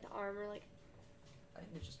leg or the arm or I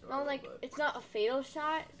think it's just not normal, but it's not a fatal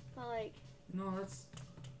shot. But No, that's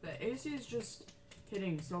the AC is just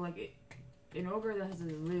hitting. So an ogre that has a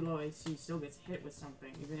really low AC still gets hit with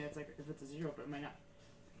something, even if it's a 0, but it might not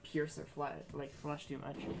pierce their flesh too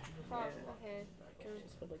much. okay.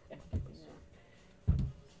 Just put like extra thing there.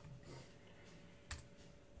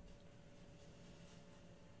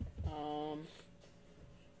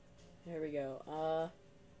 There we go.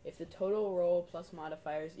 If the total roll plus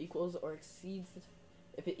modifiers equals or exceeds,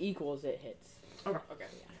 if it equals, it hits. okay.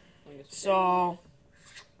 Let me just So,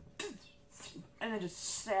 and it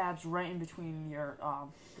just stabs right in between your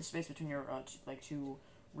the space between your two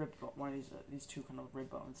one of these two kind of rib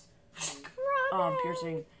bones,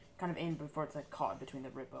 piercing kind of in before it's caught between the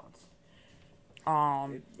rib bones.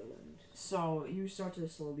 So you start to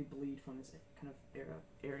slowly bleed from this kind of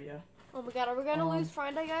area. Oh my god, are we gonna lose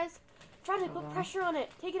Fronde, guys? Fronde, put hold on. pressure on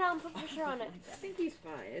it. Take it out and put pressure on it. I think he's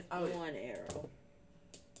fine. It's Oh, yeah. one arrow.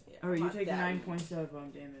 Yeah, Alright, you not take that 9 points of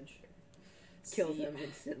damage. Kills him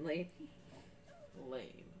instantly.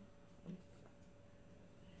 Lame.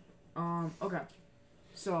 Okay.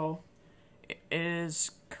 So it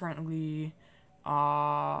is currently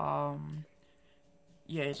yeah,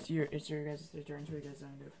 it's your guys' turn. What are you guys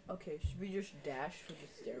gonna do? Okay, should we just dash for the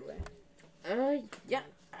stairway? Yeah.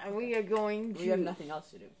 We are going to. We have nothing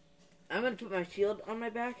else to do. I'm gonna put my shield on my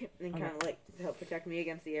back and Okay. kind of to help protect me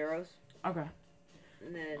against the arrows. Okay.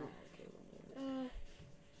 And then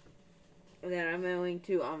And then I'm going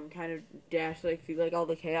to kind of dash like through like all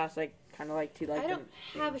the chaos, like kind of like to like. I don't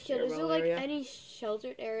have a shield. Is there like any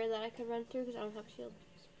sheltered area that I could run through? Because I don't have a shield.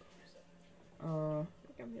 I'm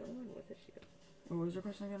the only one with a shield. What was your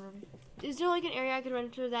question again, Ruby? Is there like an area I could run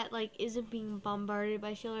through that like isn't being bombarded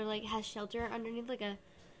by shield or like has shelter underneath like a?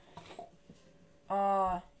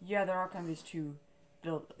 Yeah, there are kind of these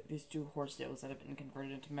two horse stables that have been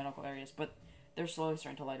converted into medical areas, but they're slowly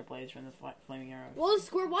starting to light a blaze from the flaming arrows. Well,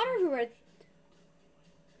 squirt water everywhere.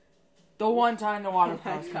 The one time the water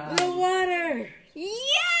crossed paths. The water.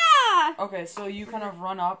 Yeah. Okay, so you kind of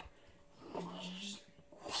run up.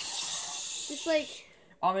 Just like.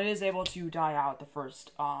 It is able to die out the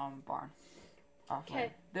first barn.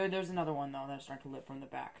 Okay. There's another one though that's starting to lit from the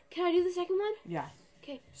back. Can I do the second one? Yeah.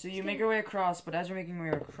 Okay. So you make your way across, but as you're making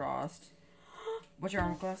your way across, what's your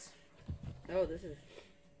armor class? Oh, this is.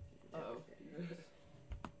 Uh-oh.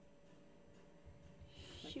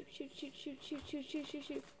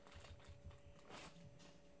 Shoot.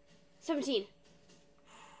 17.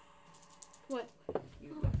 What?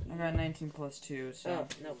 I got 19 plus 2, so. Oh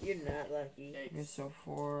no, you're not lucky. Okay, so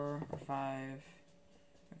 4 or 5.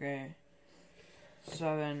 Okay.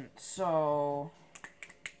 7. So.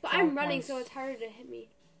 But I'm 12 running, points. so it's harder to hit me.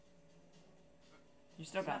 You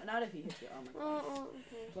still got. Not if he hits your armor. Oh,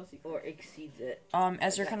 okay. Plus he Or exceeds it.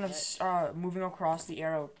 As you're kind of moving across the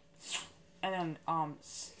arrow, and then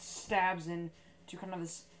stabs into kind of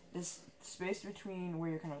this space between where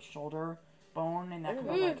your kind of shoulder bone and that kind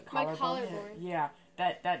of like my collarbone. collarbone. Yeah,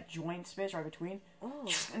 that joint space right between, Oh.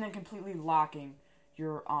 and then completely locking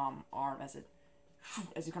your arm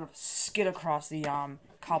as you kind of skid across the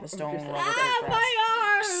cobblestone rubber grass. My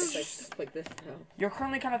arm! It's like this now. You're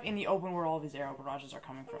currently kind of in the open where all these arrow barrages are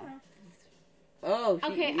coming from. Oh,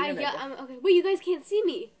 Okay, you know that- okay. Wait, you guys can't see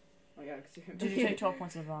me. Oh yeah, 'cause you're- Did you take 12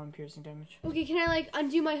 points of piercing damage? Okay, can I like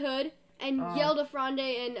undo my hood and yell to Fronde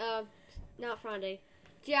and not Fronde,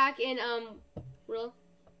 Jack and Will?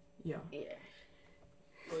 Yeah. Yeah.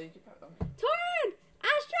 Well, you could probably- Torin!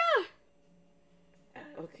 Astra!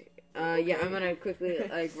 Okay. Yeah, I'm gonna quickly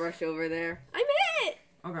like rush over there. I'm hit!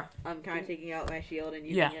 Okay. I'm kind of taking out my shield and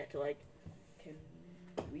using Yeah. it to like. Can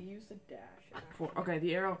we use the dash? 4. Okay,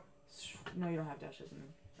 the arrow. No, you don't have dashes in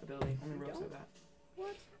ability. Only rogues have that.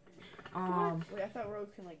 What? Wait, I thought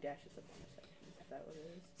rogues can like dash us up on the section. Is that what it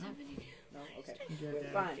is? 72. No. Okay. you do have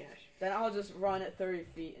Fine. dash. Then I'll just run at 30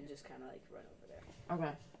 feet and just kind of like run over there.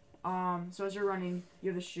 Okay. So as you're running, you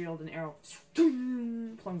have the shield and arrow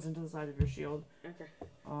plunges into the side of your shield. Okay.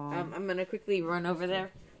 Um, I'm gonna quickly run over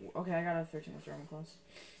there. okay, I got a 13 with your armor class.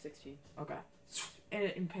 16. Okay. And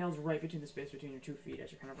it impales right between the space between your 2 feet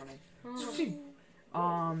as you're kind of running.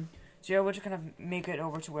 Oh. So you're able to kind of make it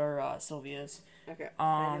over to where Sylvia is. Okay.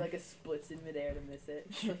 I do like a splits in midair to miss it.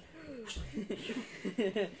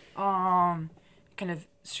 Kind of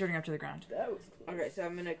shooting up to the ground. That was close. Okay, so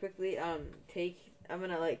I'm gonna quickly I'm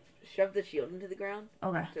gonna like shove the shield into the ground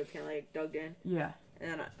Okay. so it's kind of like dug in, Yeah.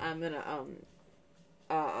 and then I'm gonna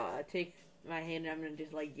take my hand and I'm gonna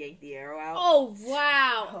just like yank the arrow out. Oh,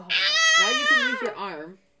 wow. Now you can use your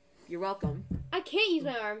arm. You're welcome. I can't use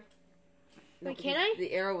my arm. Wait, can I?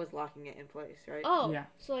 The arrow was locking it in place, right? Oh. Yeah.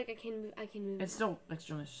 So like I can move. It's still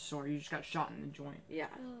extremely sore. You just got shot in the joint. Yeah.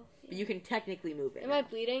 Oh. But you can technically move it. Am I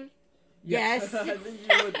bleeding? Yes. I think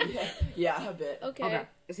you would be. Yeah, a bit. Okay. Okay.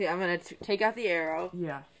 See, I'm gonna take out the arrow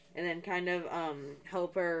Yeah. and then kind of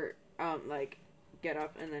help her like get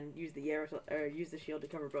up and then use the arrow or use the shield to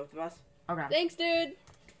cover both of us. Okay. Thanks, dude.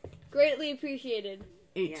 Greatly appreciated.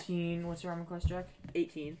 18. What's your armor class, Jack?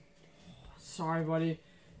 18. Sorry, buddy.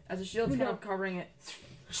 As the shield's kind of covering it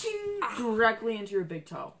directly into your big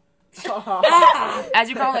toe. As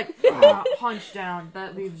you kind of like punch down,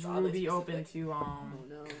 that leaves Oh, Ruby this open specific. to Oh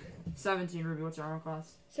no. 17. Ruby, what's your armor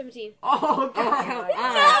class? 17. Oh god.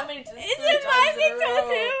 How many times Is it my big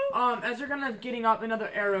toe too? As you're kind of getting up, another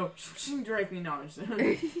arrow directly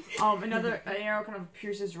another arrow kind of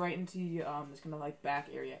pierces right into this kind of like back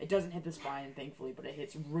area. It doesn't hit the spine, thankfully, but it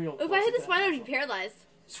hits real. If close I hit into the spine, I that would be muscle. paralyzed.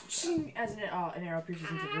 As an arrow pierces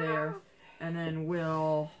into there, and then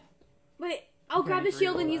will. Wait, I'll Okay, grab the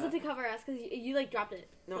shield and reroll use it that. to cover us because you like dropped it.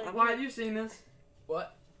 No, Like, I'm Why have you seen this?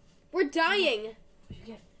 What? we're dying.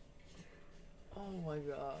 Oh my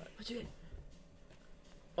god. What'd you get?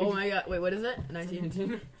 Oh my god. Wait, what is it?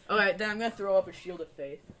 19? Alright, Then I'm gonna throw up a shield of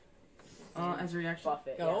faith. As a reaction. Buff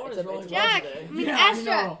it. God, Yeah, I it's wanna a roll big Jack, today. I mean Yeah,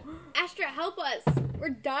 Astra. I know. Astra, help us. We're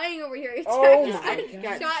dying over here. Oh Jack my just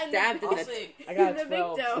god! shot in Stabbed in I'll the. see. I got The a big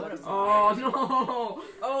 12. toe. So what am I? Oh no!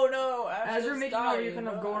 Oh no! As you're making out, you kind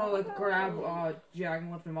of go to like no. grab Jack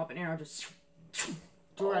and lift him up, and arrow just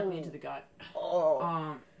directly into the gut.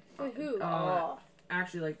 Oh. Wait, who? Oh.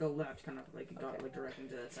 actually like go left, kind of like go Okay. like directly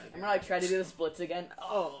to that side. I'm gonna like try to do the splits again.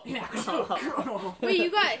 Oh. Yeah. Wait, you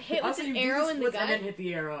got hit with Also, an you arrow in the and then gut? hit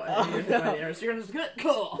the arrow. And then you hit by the arrow. So you're gonna just get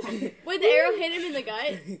cool. Wait, the arrow hit him in the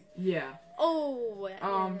gut? Yeah. Oh.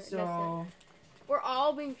 Yeah, So. we're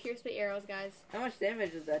all being pierced by arrows, guys. How much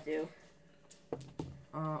damage does that do?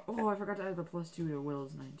 Oh, I forgot to add the +2 to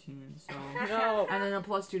Will's 19. So. No. And then a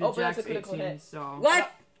 +2 to Oh, but that's Jack's a critical 18. hit. So.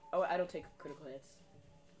 What? Oh, I don't take critical hits.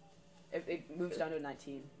 It moves down to a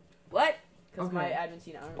 19 What? because Okay. my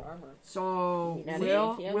adamantine armor. So That's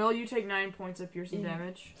Will, it, yeah. Will you take 9 points of piercing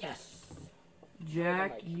damage? Yes.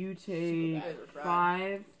 Jack, Like, you super take bad, we're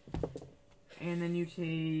fried. 5, and then you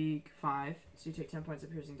take 5, so you take 10 points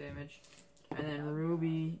of piercing damage. And then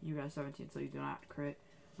Ruby, you got 17, so you do not crit.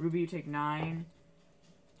 Ruby, you take 9,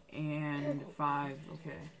 and 5.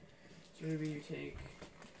 Okay. So Ruby, you take.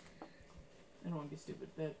 I don't want to be stupid.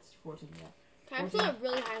 That's 14. Yeah. I'm still at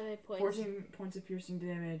really high hit points. 14 points of piercing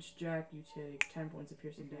damage. Jack, you take 10 points of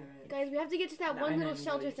piercing damage. Guys, we have to get to that one And little then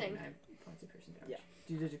shelter Will, you take thing. 9 points of piercing damage.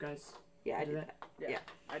 Yeah. Did you guys? Yeah, I do did that? that. Yeah.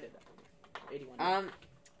 I did that. 81.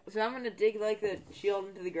 So I'm gonna dig like the shield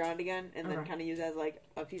into the ground again, and then Okay. kind of use it as like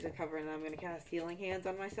a piece of cover, and then I'm gonna cast Healing Hands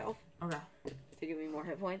on myself Okay. to give me more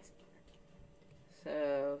hit points.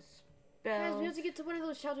 So Guys, we spell. have to get to one of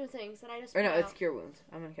those shelter things that I just Or no, put it's out. Cure Wounds.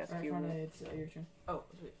 I'm gonna cast Alright, Cure Fonda, Wounds. it's your turn. Oh,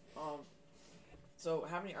 sweet. So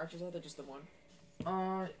how many archers are there? Just the one?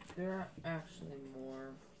 There are actually more.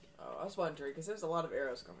 Oh, I was wondering because there's a lot of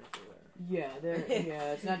arrows coming through there. Yeah, there.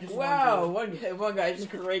 Yeah, it's not just Wow, one. one guy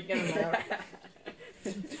just raking them out.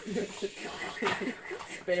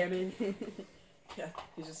 Spamming. Yeah,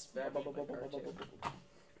 he's just spamming like R2.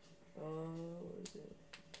 Where is it?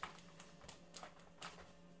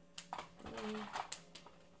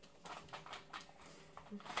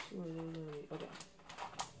 Okay.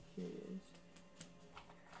 Here it is.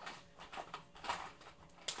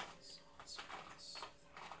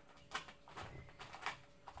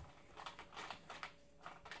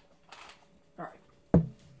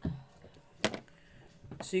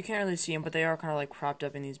 So you can't really see them, but they are kind of like propped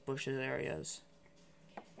up in these bushes areas.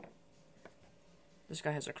 This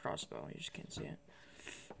guy has a crossbow, you just can't see it.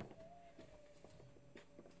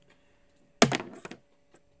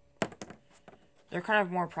 They're kind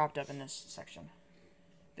of more propped up in this section.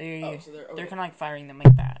 Oh, so they're They're kind of like firing them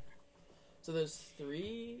like that. So there's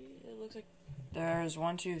 3. It looks like. There's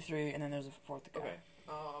 1, 2, 3, and then there's a 4th guy. Okay.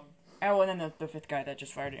 Oh, and then the 5th guy that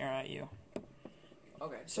just fired an arrow at you.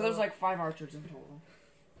 Okay. So there's like 5 archers in total.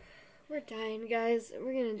 We're dying, guys.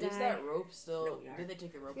 We're gonna die. Is that rope still? No, we aren't. Did they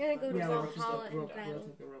take the rope? We're gonna go to Yeah, Valhalla rope is the- and rope- battle. we'll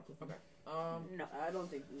take the rope with them. Okay. No, I don't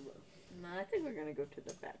think we will. No, I think we're gonna go to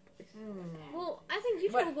the bad place. Well, I think you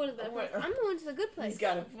two What- will go to the bad place. what- I'm going to the good place. He's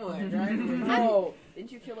got a point, right? No.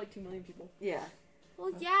 Didn't you kill like 2 million people? Yeah.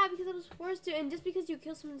 Well, yeah, because I was forced to, and just because you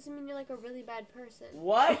kill someone doesn't mean you're like a really bad person.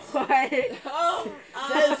 What? What? Oh,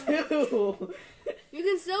 Says who? You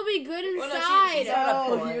can still be good Well, no, inside. she's got a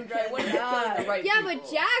No, point. you guys When you're killing the right Yeah, people.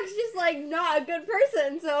 but Jack's just like not a good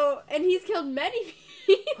person. So, and he's killed many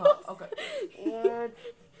people. Oh, okay.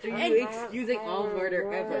 So you And- excusing all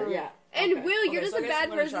murder ever? Yeah. And Okay. Will, you're Okay, just so I a guess bad I'm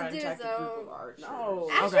gonna try person and too. attack the group of So, archers. No.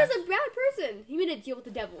 Asher's a bad person. He made a deal with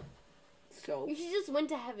the devil. So You should just went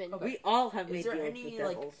to heaven. Okay. we all have Is made there deals any, with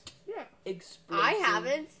like, devils. Explosive. I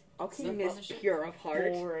haven't. Okay, Stuff Miss on the ship? Pure of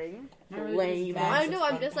Heart. Boring. Lame. I know.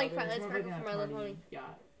 I'm Gunpowder. just like It's let's more crack like from a My Little party Pony.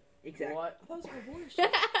 yacht. Exactly. What? I thought it was like a war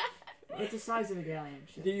ship. It's the size of a galleon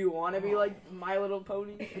ship. Do you want to be like My Little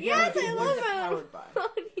Pony? Yes, I What love is it My powered Little by?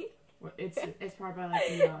 Pony. Well, it's powered by like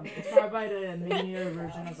the it's powered by the miniature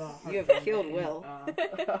version of the. You have Heart killed and, Will.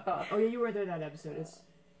 Oh yeah, you were there that episode.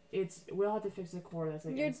 It's we'll have to fix the core that's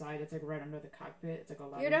like You're- inside. It's like right under the cockpit. It's like a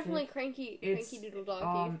ladder. You're definitely kit. cranky, It's, cranky doodle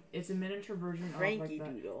doggy. It's a miniature version Frankie of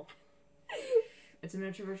like the. Doodle. It's a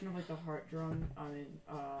miniature version of like the heart drum. I mean,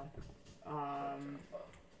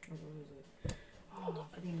 what was it? Oh,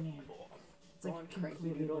 I forget the name. It's Go on, like Cranky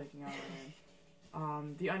completely Doodle. blanking out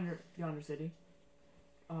on the name. The Undercity. Okay.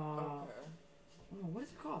 Oh, what is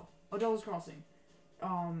it called? Oh, Devil's Crossing.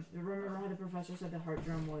 Remember how the professor said the heart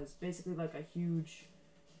drum was basically like a huge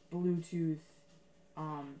Bluetooth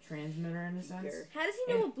transmitter in a sense? Speaker. How does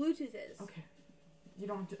he know what Bluetooth is? Okay. You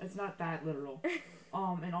don't have to, it's not that literal.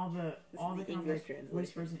 And all the This all is the the kind of English like translation.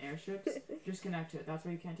 whispers and airships just connect to it. That's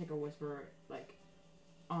why you can't take a whisper like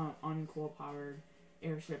uncool powered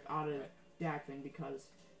airship out of Dagfin because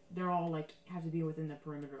they're all like have to be within the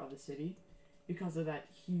perimeter of the city because of that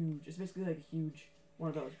huge. It's basically like a huge one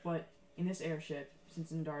of those. But in this airship,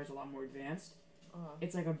 since Indar is a lot more advanced,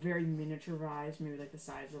 it's like a very miniaturized, maybe like the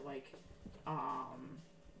size of like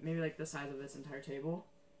maybe like the size of this entire table.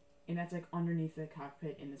 and that's like underneath the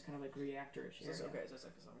cockpit in this kind of like reactor-ish So area. it's okay, so it's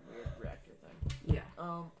like some weird reactor thing. Yeah.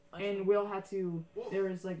 I And Will had to. There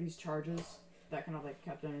was like these charges that kind of like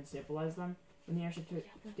kept them and stabilized them. When the airship took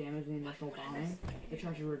damage in the initial bombing, the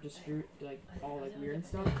charges were just like all like weird and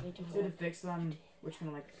stuff. So to fix them, which kind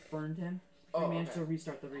of like burned him, he managed to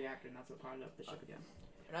restart the reactor, and that's what powered up the ship again.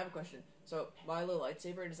 And I have a question. So my little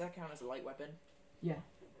lightsaber, does that count as a light weapon? Yeah.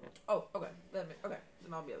 Oh, okay. Then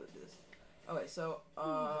I'll be able to do this. Okay, so It's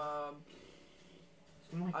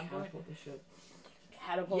gonna like I'm going- catapult the ship.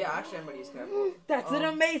 Catapult. yeah, actually I'm gonna use catapult. That's an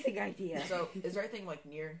amazing idea. So is there anything like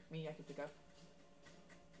near me I can pick up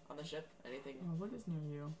on the ship? Anything Oh, what is near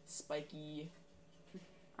you? spiky?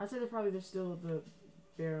 I'd say there's still the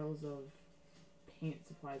barrels of paint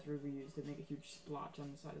supplies Ruby used to make a huge splotch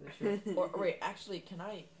on the side of the ship. Or wait, actually, can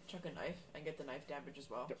I chuck a knife and get the knife damage as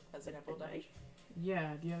well as a catapult damage?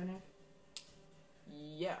 Yeah, do you have a knife?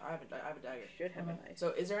 Yeah, I have a dagger. Should have a Okay. knife. So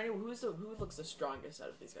is there any who looks the strongest out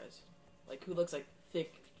of these guys? Like who looks like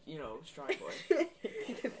thick, strong boy?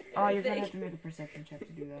 Oh, you're gonna have to make a perception check to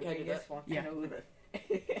do that. Can I do that? Yeah.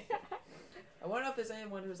 I want to know if there's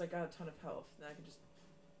anyone who's like got a ton of health. Then I can just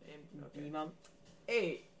aim. Okay. Mom.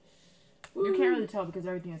 8. You can't really tell because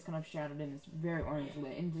everything is kind of shadowed in this very orange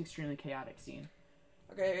lit and it's an extremely chaotic scene.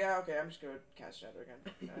 Okay, yeah, okay. I'm just gonna cast Shatter again.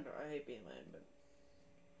 I hate being lame, but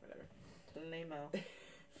whatever. Lame-o.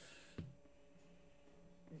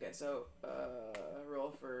 Okay, so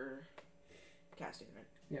roll for casting, right?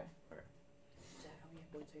 Is that how many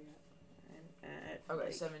points I got? I'm at Okay,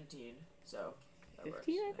 like 17. So that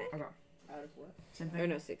 15, I works. think. Okay. Out of what? Same Or thing.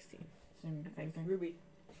 no, 16. Same I think. everything. Ruby.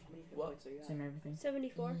 How many What? points are you at? Same everything.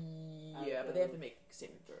 74. Yeah, but they have to make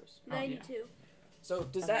saving throws. Oh, yeah. 92. So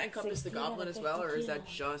does Okay, that encompass the 16 out goblin of as well, or is that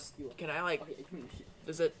 52? just? Can I like? Okay,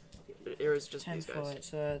 Does it? Or is it just 10 these guys? foot,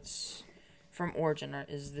 so that's from Origin. Right?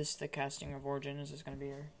 Is this the casting of Origin? Is this going to be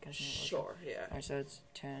your casting of Origin? Sure. Yeah. Alright, so it's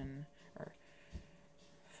 10, or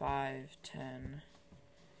 5, 10,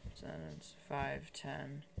 so then it's 5,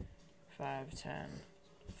 10, 5, 10,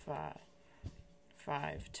 5,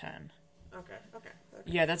 5, 10. Okay.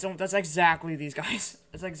 Yeah, that's exactly these guys.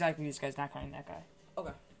 That's exactly these guys, not counting that guy.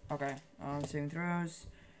 Okay. Okay, saving throws.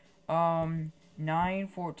 9,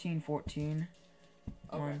 14, 14.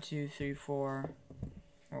 Okay. 1, 2, 3, 4.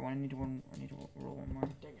 Or I need to roll one more.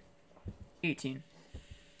 Dang it. 18.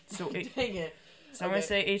 So Dang it. So I'm gonna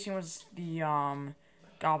say 18 was the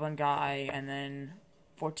goblin guy, and then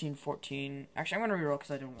 14. Actually, I'm gonna reroll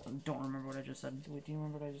because I don't remember what I just said. Wait, do you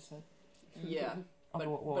remember what I just said? Yeah. Okay, But,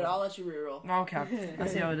 what but was I'll let you reroll. it? Okay,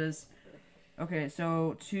 let's see how it is. Okay,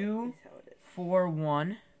 so 2, That's how it is. 4,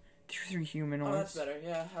 1, 3 humanoids, Oh, that's better.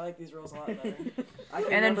 Yeah, I like these rolls a lot better. I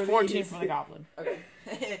can and then remember 14 these. for the goblin. Okay.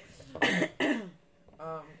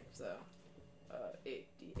 So, 8,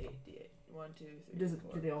 D8, D8. 1, 2, 3. Do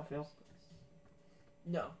 4, they all 5, fail? 6.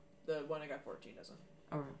 No, the one I got 14 doesn't.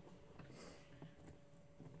 Okay.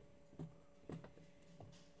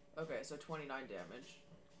 Okay, so 29 damage.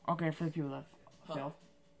 Okay, for the people that Huh. failed.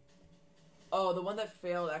 Oh, the one that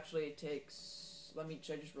failed actually takes.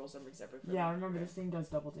 Should I just roll something separate? For Yeah, me? remember Okay. this thing does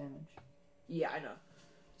double damage. Yeah, I know.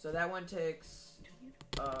 So that one takes.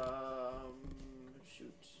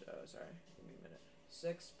 Shoot. Sorry. Give me a minute.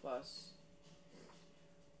 6 plus.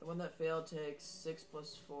 The one that failed takes 6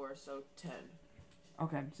 plus 4, so 10.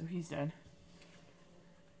 Okay, so he's dead.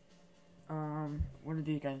 What did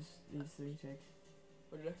these three take?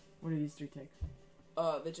 What did What did these three take?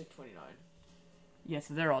 they took 29. Yeah,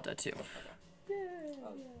 so they're all dead too. So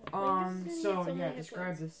yeah,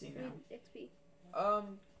 describe this scene now. XP.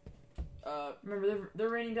 Remember, they're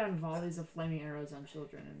raining down volleys of flaming arrows on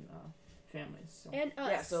children and families. So. And us.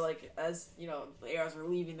 Yeah, so like as the arrows are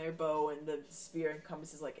leaving their bow and the spear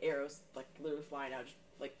encompasses like arrows like literally flying out, just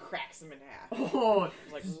like cracks them in half. Oh,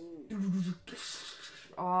 Like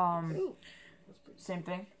Ooh. same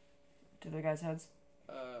thing to the guys' heads.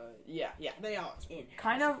 yeah, they are.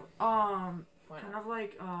 Kind of Why kind not? of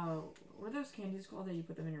like what are those candies called that you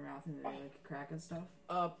put them in your mouth and they like crack and stuff?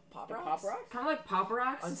 Pop The rocks. Pop Rocks? Kind of like Pop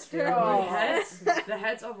Rocks. On The steroids.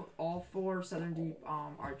 heads of all 4 Southern Deep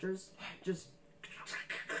archers just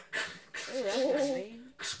Oh, that's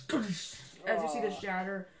nice. as you see the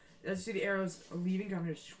shatter, as you see the arrows leaving, kind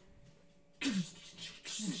of just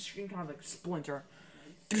kind of like splinter,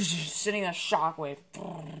 sending a shockwave,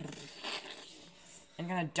 and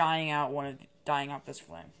kind of dying out this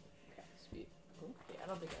flame. Okay, sweet. Yeah, I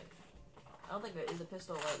don't think that is a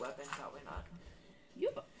pistol a light weapon. Probably not. You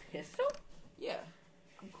have a pistol? Yeah,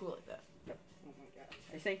 I'm cool like that. Oh my god.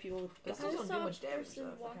 I think people with Pistols don't saw do a much damage person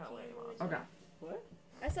though. They're kind of walking lame. in honestly. Okay. What?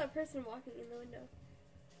 I saw a person walking in the window.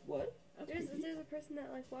 What? That's There's creepy. a person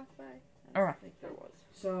that like walked by. I Alright. think there was.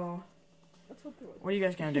 So, Let's hope there was. what are you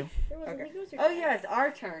guys gonna do? There wasn't. Okay. I think it was Oh yeah, it's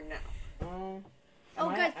our turn now. Oh,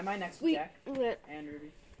 guys, Am I next to we- Jack Yeah. and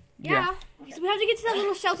Ruby? So we have to get to that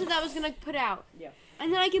little shelter that I was gonna put out. Yeah.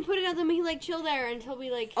 And then I can put it out, then we can like chill there until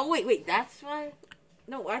we like. Oh wait, that's why.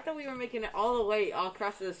 No, I thought we were making it all the way all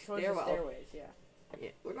across the Towards the stairwell. stairways, yeah. Yeah,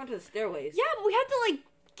 we're going to the stairways. Yeah, but we have to like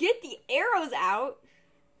get the arrows out.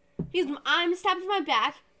 Because I'm stabbed in my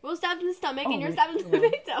back, Will's stabbed in the stomach, Oh, and you're wait, stabbed in the hold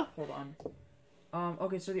on. tomato. Hold on.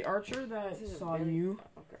 Okay, so the archer that This is saw very- you,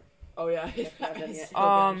 Oh yeah, Yeah, I've done it. Still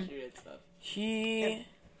gonna Um, shoot at stuff. he.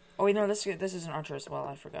 Oh wait, no, this is an archer as well.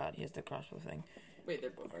 I forgot. He has the crossbow thing. Wait, they're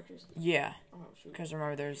both archers. Yeah, Oh shoot. because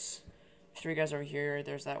remember, there's 3 guys over here.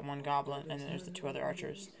 There's that one goblin, and then there's the 2 other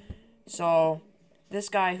archers. So, this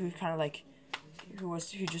guy who kind of like, who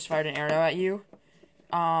just fired an arrow at you,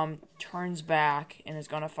 turns back and is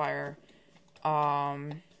gonna fire.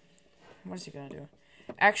 What is he gonna do?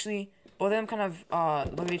 Actually, both of them kind of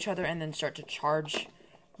look at each other and then start to charge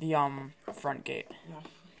the front gate.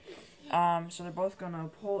 So they're both gonna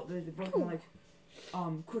pull. They're both gonna like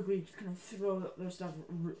quickly kind of throw their stuff,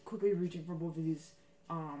 quickly reaching for both of these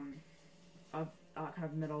kind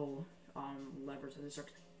of metal levers as they start.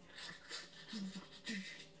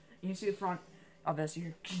 You see the front of this. You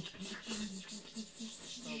hear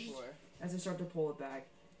Oh boy. as they start to pull it back,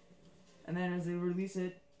 and then as they release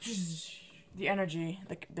it, the energy,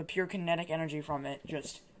 the pure kinetic energy from it,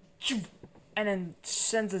 just and then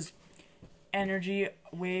sends this energy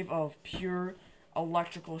wave of pure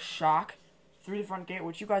electrical shock through the front gate,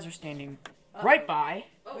 which you guys are standing right by.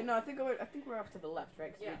 Wait, no, I think we're off to the left,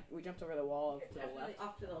 right? 'Cause Yeah. we jumped over the wall to the Definitely left.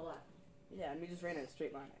 off to the left. Yeah, and we just ran in a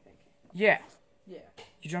straight line, I think. Yeah, Yeah.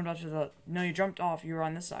 you jumped off to the. No, you jumped off. You were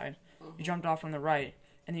on this side. You jumped off from the right,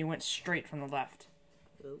 and then you went straight from the left.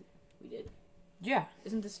 Oh, we did. Yeah,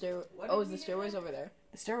 Isn't the stair? What Oh, did is we the do stairways over there?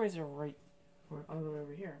 the stairways are right, all the way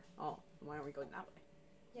over here. Oh, why aren't we going that way?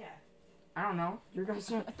 Yeah. I don't know. You guys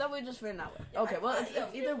are. I thought we just ran that way. Okay, well,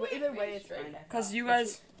 either way, it's fine. Because you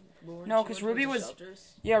guys. No, 'cause Ruby was-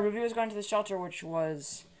 Yeah, Ruby was going to the shelter, which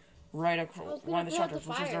was right I across was gonna one of the put out the shelters,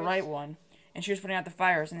 which was the fires. right one, and she was putting out the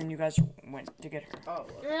fires, and then you guys went to get her. Oh,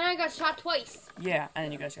 And then I got shot twice. Yeah, and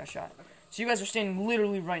then you guys got shot. So you guys are standing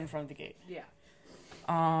literally right in front of the gate. yeah.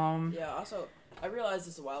 Yeah. Also, I realized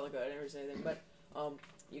this a while ago. I didn't ever say anything, but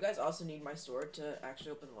you guys also need my sword to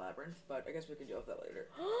actually open the labyrinth. But I guess we can deal with that later.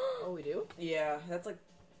 Oh, we do. Yeah, that's like.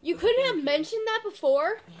 You couldn't have mentioned that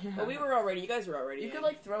before. But we were already. You guys were already. You in. could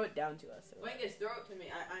like throw it down to us. Wingus, throw it to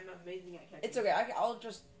me. I'm amazing at catching. It's okay. I'll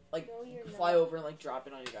just like No, you're fly not. over and like drop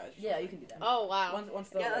it on you guys. Yeah, you can do that. Oh wow. Once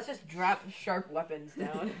the Yeah, let's just drop sharp weapons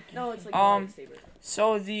down. no, it's like Um, a lightsaber.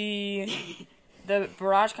 So the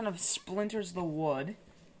barrage kind of splinters the wood,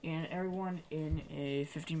 and everyone in a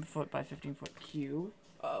 15-foot by 15-foot cube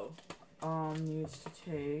Oh. needs to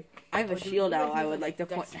take. I have a shield out. I would like to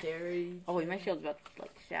point. Dexterity. Oh wait, my shield's about to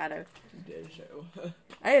like shatter. Dead show.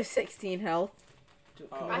 I have 16 health.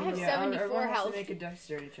 I have Yeah, 74 everyone has health. to make a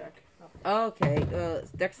dexterity check. Okay,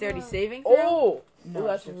 dexterity Oh. saving throw. Oh, No,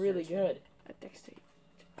 that's it's really dexterity. good. A dexterity.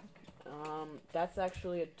 That's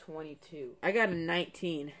actually a 22. I got a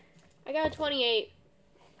 19. I got a 28.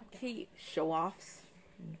 Okay, show offs.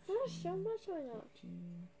 I'm not showing up.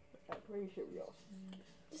 I'm pretty sure we all.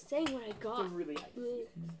 Just saying what I It's a got. really high.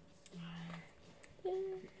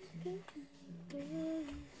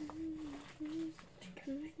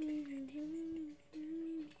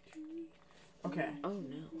 Okay. Oh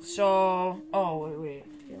no. So. Oh wait.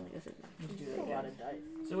 I feel like this is not. Let's do That's that a lot again. of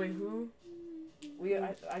dice. So wait, who?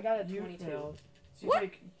 I got a You 22. failed. So you What?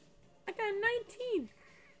 take. I got a 19.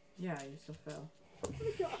 Yeah, you still fail.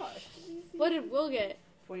 What did Will get?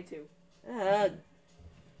 22.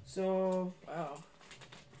 So Wow.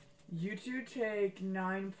 you two take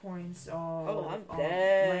 9 points of. Oh, I'm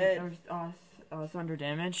dead. Thunder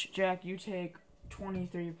damage. Jack, you take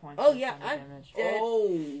 23 points. Oh, of yeah, thunder I'm damage. dead.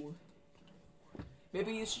 Oh.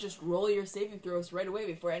 Maybe you should just roll your saving throws right away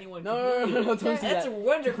before anyone. No, can no, hear no, you. no, don't do That's that. a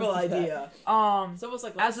wonderful Don't do that. idea. It's almost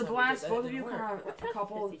like As last a time we blast, did that, both it of you didn't kind work. of a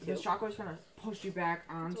couple. The 52. shockwaves kind of pushed you back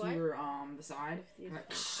onto What? your the side. Kinda,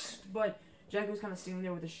 but Jack was kind of standing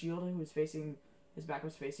there with a shield, who was facing his back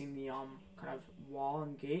was facing the kind of wall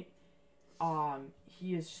and gate.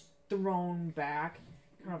 He is thrown back,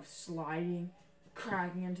 kind of sliding,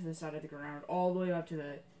 cracking into the side of the ground, all the way up to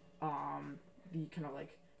the kind of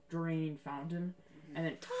like drain fountain, and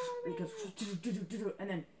then it goes and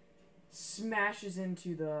then smashes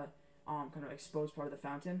into the kind of exposed part of the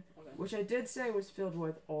fountain, Okay. which I did say was filled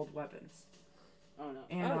with old weapons Oh no.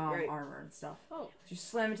 and Oh, great. armor and stuff. Oh. So you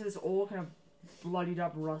slam into this old kind of bloodied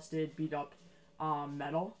up, rusted, beat up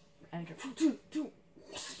metal, and it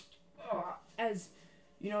goes as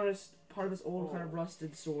you notice part of this old kind of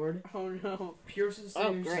rusted sword Oh no. pierces through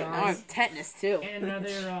Oh, your great. Now I side, have tetanus, too. and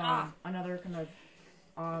another kind of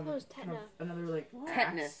What was kind tetanus? of another like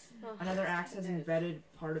Tetanus. Oh. another axe has embedded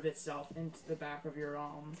part of itself into the back of your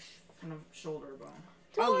kind of shoulder bone.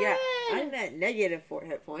 Oh, yeah. Torrin! I'm at negative 4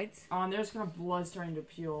 hit points. There's kind of blood starting to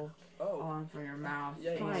peel Oh. from your mouth.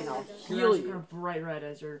 Yeah, Fine, I'll Your heal eyes are you. kind of bright red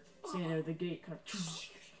as you're standing there at the gate, kind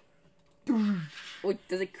of. Wait,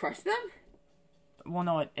 does it crush them? Well,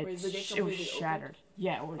 no, Wait, is the gate it was completely shattered.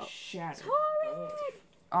 Yeah, it was shattered.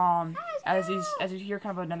 Torrin! As you hear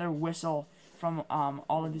kind of another whistle from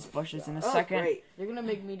all of these bushes in a Oh, second. great. You're gonna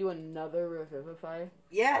make me do another revivify?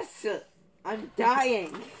 Yes! I'm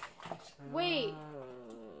dying. Wait,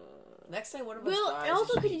 Next time one of us Will, dies,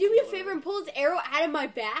 also, we could should you do me a kill favor her. and pull this arrow out of my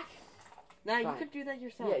back? Now you Fine. could do that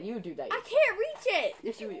yourself. Yeah, you do that. I can't reach it!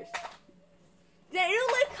 Yes, you yourself. It'll,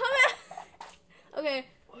 like, come out. Okay,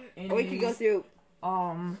 And Or we could go these, through.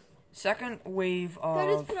 second wave so I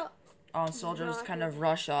just of put a... soldiers kind of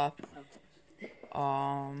rush up.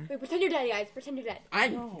 Wait, pretend you're dead, guys. Pretend you're dead.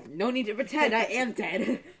 No need to pretend. I am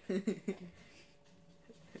dead.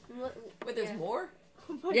 Wait, there's more?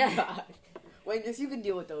 Oh my Yeah. god. Wait, guess you can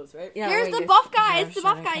deal with those, right? Yeah, Here's wait, the this- buff guy. yeah, It's the so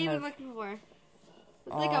buff they guy kind you've been of- looking for.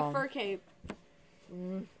 It's like a fur cape.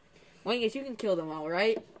 Wingus, you can kill them all,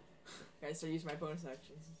 right? Okay, so use my bonus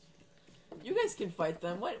actions. You guys can fight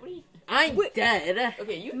them. What are you... I'm dead.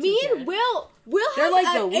 Okay, you Me two and can. Will They're has like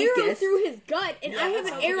an the arrow weakest. through his gut, and I have that an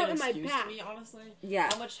sounds like arrow in my excuse back. to me, honestly. Yeah.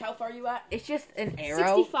 How far are you at? It's just an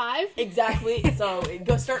arrow. 65? Exactly. So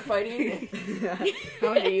go start fighting.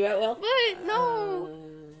 How much are you at, Will? But no.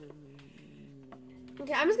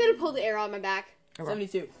 Okay, I'm just gonna pull the arrow out of my back.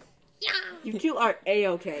 72. You two are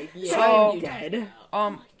a-okay. Yeah. So I'm So- dead.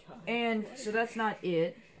 And so that's not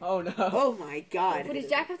it. Oh no. Oh my god. But does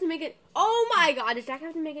Jack have to make it? Oh my god! Does Jack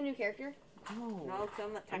have to make a new character? No. No, 'cause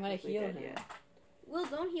I'm not I'm gonna technically heal dead him. yet. Will,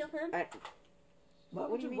 don't heal him. What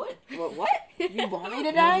would you mean? What? What? You want me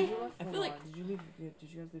to die? I feel like- Did you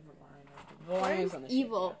guys leave a line? The lion's on the ship.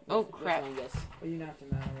 Evil. Oh, That's crap. one guess. Oh, you have to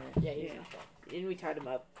now, right? Yeah, he's Yeah. not dead. And we tied him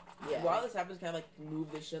up. Yeah. While this happens, can I like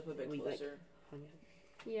move the ship a bit We, like- closer?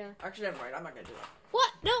 Yeah. Actually, never mind. I'm not gonna do that.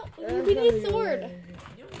 What? No. We need a sword.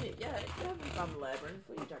 You don't need. Yeah, you haven't found the labyrinth.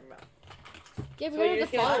 What are you talking about? Yeah, we So don't you're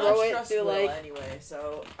have to just gonna follow. throw I it don't trust to, Will like- anyway,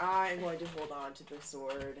 so I'm going to hold on to the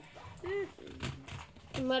sword.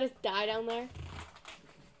 And let us die down there.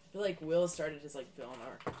 I feel like Will started his like villain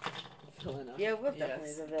arc. Villain up. Yeah, Will Yes. definitely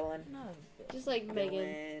is a villain. No, Just like Megan.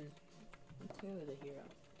 Villain. Clearly the hero.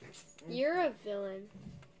 You're a villain.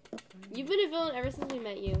 You've been a villain ever since we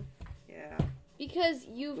met you. Yeah. Because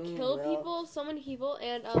you've Boom, killed Will. people, so many people,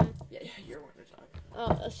 and yeah, you're one to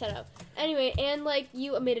talk. shut up. Anyway, and like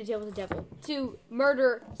you made a deal with the devil to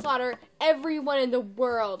murder, slaughter everyone in the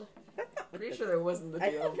world. Pretty sure there wasn't the I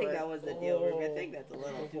deal. don't think but- that was the deal. I think that's a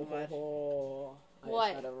little too much. Oh, I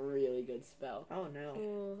What? just had a really good spell. Oh no.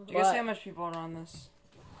 Do you guys see how much people are on this?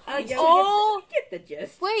 Yeah, Oh! we get the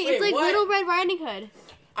gist. Wait, Wait, it's like what? Little Red Riding Hood.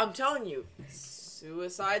 I'm telling you,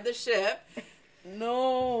 suicide the ship.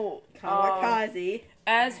 No. Kamikaze.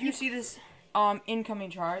 As you see this incoming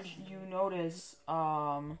charge, you notice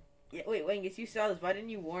Yeah, wait, Wingus, you saw this. Why didn't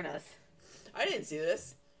you warn us? I didn't see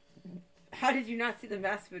this How did you not see the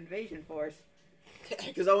massive invasion force?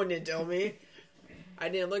 because Owen didn't tell me. I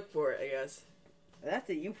didn't look for it. I guess That's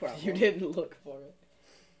a you problem. You didn't look for it.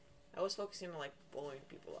 I was focusing on like blowing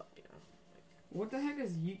people up. You know. what the heck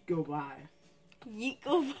does Yeet go by? Yeet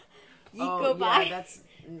go Oh, by.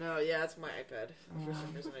 yeah, that's my iPad. For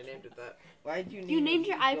some reason, I named it that. Why did you name You named it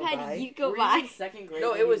your Yeet Go iPad By? Yeet Go Were you By. in second grade?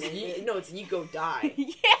 No, when it was you named Yeet. No, it's Yeet Go Die.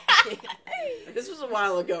 Yeah. This was a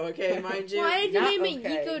while ago, okay, mind you. Why did you Not name it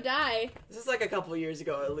okay. Yeet Go Die? This is like a couple years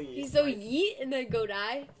ago at least. So Like, yeet and then go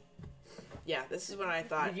die. yeah, this is when I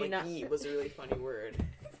thought Did you like not- Yeet was a really funny word.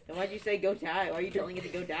 Then why'd you say go die? Why are you telling it to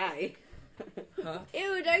go die? Huh?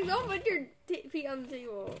 Ew, Jack, don't put your feet on the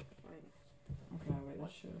table. Okay, wait,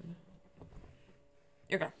 that should.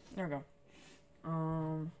 Okay, there we go.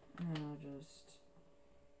 And I'll just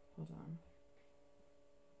hold on.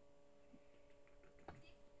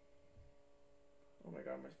 Oh my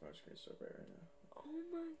god, my phone screen is so bright right now. Oh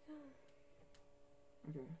my god.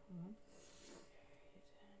 Okay, hold on.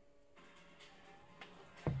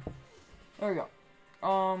 There we go.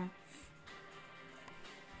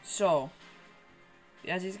 So,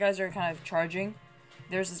 as these guys are kind of charging,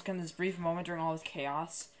 there's this kind of this brief moment during all this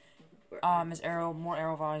chaos. As more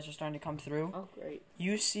arrow volleys are starting to come through. Oh, great.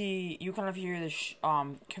 You kind of hear this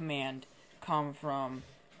command come from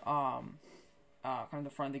kind of the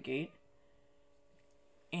front of the gate,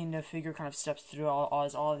 and the figure kind of steps through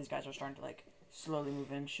as all of these guys are starting to like slowly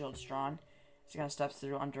move in, shields drawn. he kind of steps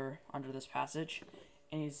through under this passage,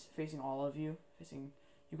 and he's facing all of you, facing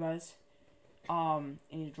you guys. And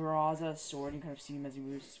he draws a sword, and you kind of see him as he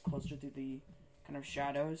moves closer through the kind of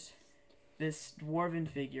shadows. This dwarven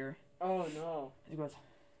figure. Oh no. He goes.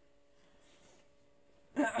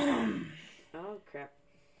 Oh crap.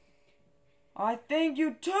 I think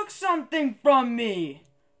you took something from me,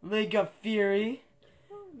 League of Fury.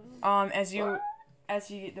 The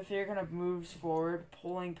figure kind of moves forward,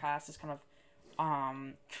 pulling past this kind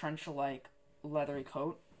of trench-like leathery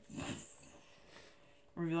coat,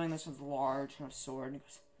 revealing this one's large kind of sword. And he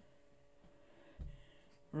goes,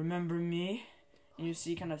 "Remember me?" And you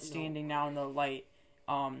see, kind of standing now in the light,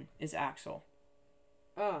 is Axel.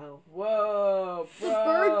 Oh. Whoa, The bro.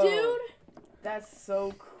 bird dude? That's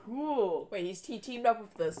so cool. Wait, he teamed up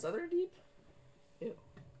with the Southern Deep? Ew.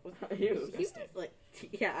 He was like,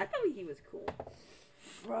 yeah, I thought he was cool.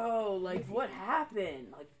 Bro, like, what happened?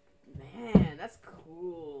 Like, man, that's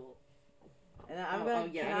cool. And then I'm gonna,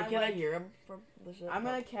 Can I hear him from the show? I'm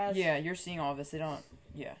gonna cast. Yeah, you're seeing all this. They don't.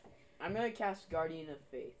 Yeah. I'm gonna cast Guardian of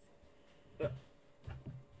Faith.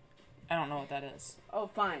 I don't know what that is. Oh,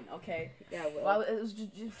 fine. Okay. Yeah, Well, it was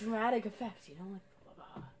just dramatic effect, you know, like blah, blah,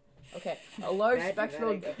 blah. Okay. A large That spectral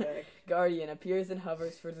dramatic effect. guardian appears and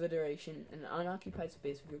hovers for the duration in an unoccupied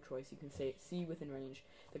space of your choice. You can see within range.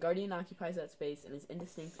 The guardian occupies that space and is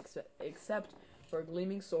indistinct except for a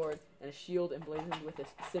gleaming sword and a shield emblazoned with a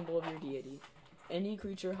symbol of your deity. Any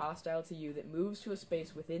creature hostile to you that moves to a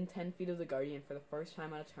space within 10 feet of the guardian for the first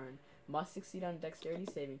time on a turn must succeed on a dexterity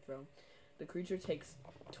saving throw. The creature takes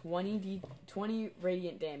 20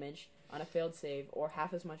 radiant damage on a failed save, or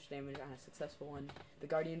half as much damage on a successful one. The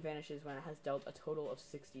guardian vanishes when it has dealt a total of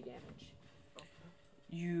 60 damage.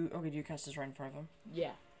 Do you cast this right in front of him?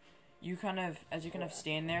 Yeah. You kind of, as you kind of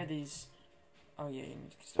stand there, these... Oh yeah, you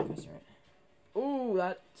need to still cast it right. Ooh,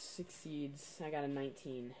 that succeeds. I got a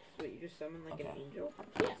 19. Wait, you just summoned like an Okay. angel?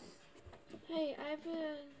 Hey, I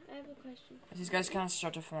have a question. These guys kind of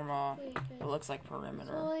start to form a, Wait, what looks like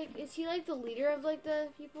perimeter. so like, is he like the leader of like the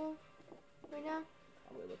people right now?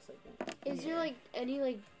 Probably looks like that. Is there like any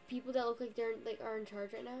like people that look like they're like are in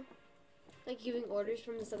charge right now, like giving orders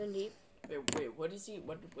from the Southern Deep? Wait, what is he?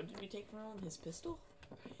 What did we take from him? His pistol?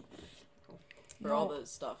 For all the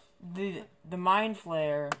stuff. The mind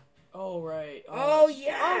flare. Oh right. Oh, shit.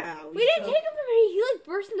 yeah! We didn't take him from here. He like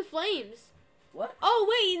burst into flames. What? Oh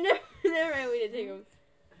wait, never mind. We didn't take him.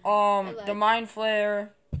 The lied. mind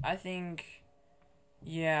flare. I think.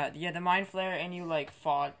 Yeah, the mind flare, and you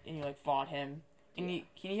fought him, and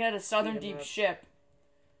he had a Southern Beat him Deep up. ship.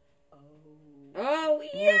 Oh,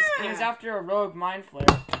 He yeah! was after a rogue mind flare.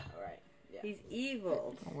 Alright. He's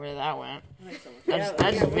evil. Where that went? That makes so much That sense. just,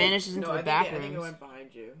 that just yeah, vanishes into No, the I back think it rooms. went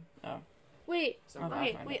behind you. Wait, Somewhere. Okay.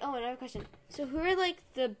 okay, find wait. it. Oh, and I have a question. So who are like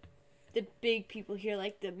the big people here,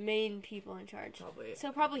 like the main people in charge? Probably.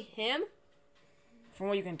 So probably him. From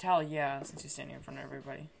what you can tell, yeah, since he's standing in front of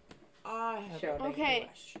everybody. I have Shouting. a Okay.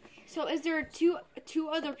 question. So is there two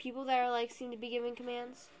other people that are like seem to be giving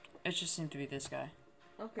commands? It just seemed to be this guy.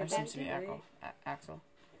 Okay, Or seems to be that's Axel.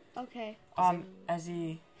 Okay. As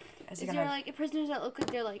he Is kind there of, like prisoners that look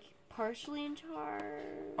like they're like partially in charge?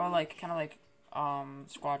 or kind of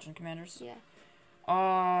squadron commanders.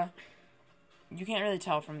 Yeah. You can't really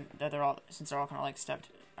tell from that they're all, since they're all kind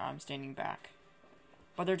of standing back.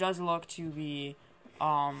 But there does look to be,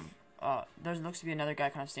 there looks to be another guy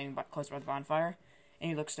kind of standing close by the bonfire, and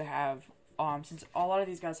he looks to have, since a lot of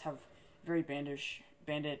these guys have very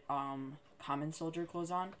bandit, common soldier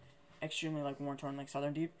clothes on, extremely war torn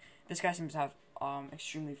Southern Deep. This guy seems to have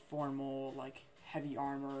extremely formal, heavy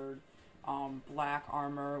armored, black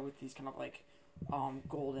armor with these kind of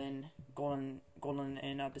golden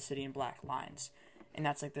and obsidian black lines, and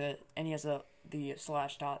that's and he has the /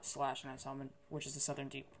 slash on his helmet, which is the Southern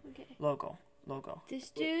Deep Okay. logo. This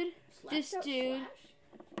dude. This dude.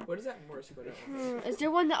 What is that Morse code? Is there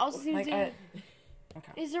one that also seems Like, to?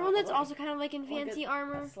 okay. Is there one that's also kind of in fancy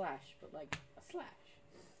armor? A slash, but a slash.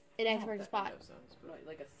 It acts for a spot.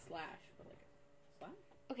 Like a slash, but a slash?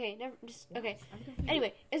 Okay, never. Just okay. I'm confused.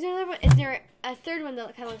 Anyway, is there another one? Is there a third one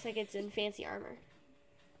that kind of looks like it's in fancy armor?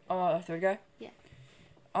 A third guy? Yeah.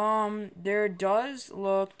 There does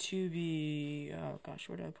look to be. Oh gosh,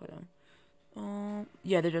 where did I put him?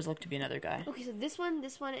 Yeah, there does look to be another guy. Okay, so this one,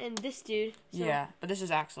 and this dude. So, Yeah, but this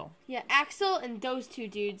is Axel. Yeah, Axel and those two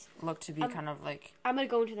dudes. Look to be kind of I'm gonna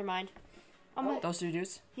go into their mind. those two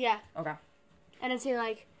dudes. Yeah. Okay. And then say you What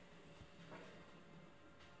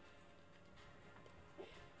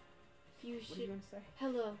are you should. gonna say?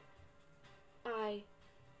 Hello. I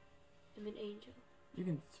am an angel. You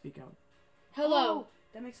can speak out. Hello. Oh,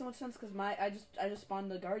 that makes so much sense because I just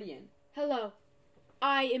spawned the guardian. Hello.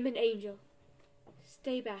 I am an angel.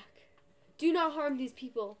 Stay back. Do not harm these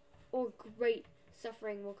people, or great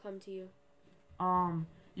suffering will come to you.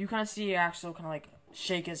 You kind of see Axel kind of like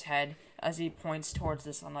shake his head as he points towards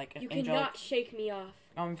this on like an You angelic cannot shake me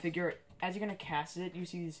off. figure. As you're gonna cast it, you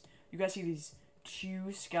guys see these two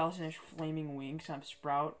skeletonish flaming wings kind of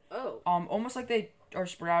sprout. Oh. Almost like they are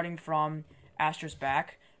sprouting from Astra's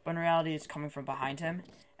back, but in reality it's coming from behind him.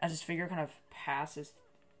 As his figure kind of passes,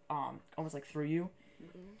 almost like through you,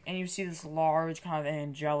 and you see this large kind of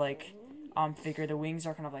angelic, figure. The wings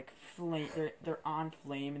are kind of like flame. They're on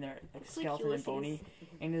flame and they're like It's like skeleton and bony. Ulysses.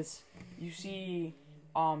 And this, you see,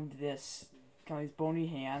 this kind of these bony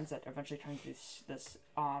hands that eventually turn into this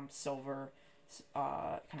silver,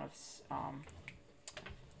 kind of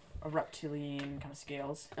a reptilian kind of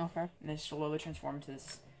scales. Okay. And they slowly transform into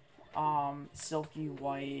this silky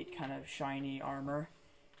white kind of shiny armor,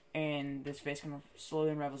 and this face kind of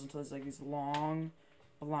slowly unravels until there's like these long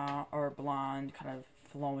blonde kind of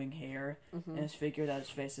flowing hair, and this figure that his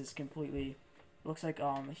face is completely looks like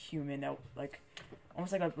a human, that like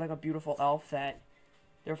almost like a beautiful elf, that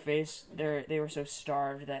their face they were so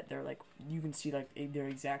starved that they're like you can see like their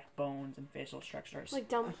exact bones and facial structures. Like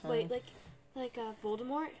dumb, like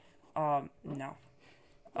Voldemort. No.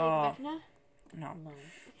 Like Vecna. No.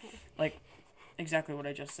 Like exactly what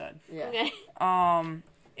I just said. Yeah. Okay.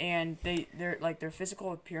 And their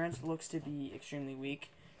physical appearance looks to be extremely weak,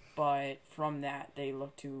 but from that they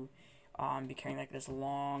look to be carrying like this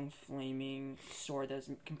long flaming sword that's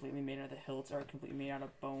completely made out of the hilts are completely made out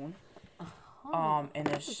of bone. And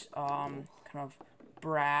this kind of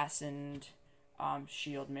brass and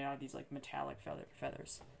shield made out of these like metallic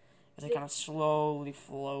feathers. As they kind of slowly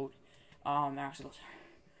float, Axel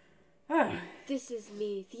goes, This is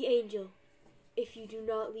me, the angel. If you do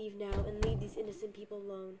not leave now and leave these innocent people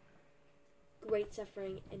alone, great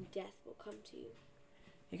suffering and death will come to you.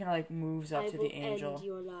 he kind of like moves up I to will the angel end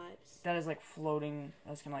your lives. that is like floating.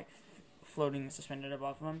 That's kind of like floating suspended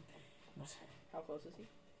above him. He goes, How close is he?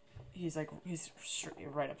 he's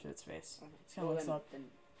right up to its face. Okay. He's kind of looks up. Then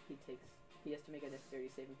he has to make a dexterity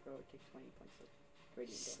saving throw. It takes 20 points of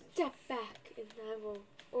radiant damage. Step back, and I will.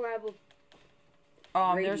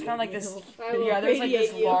 There's kind of like this. I will Yeah, there's like this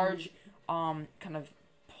radiate you. large, kind of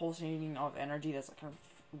pulsating of energy that's like kind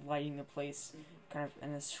of lighting the place, kind of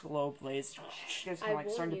in this slow blaze. It's kind of like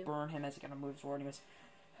warn starting you. to burn him as he kind of moves forward. And he goes,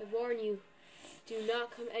 I warn you, do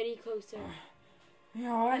not come any closer. "You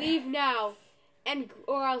know what? Leave now,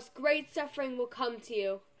 or else great suffering will come to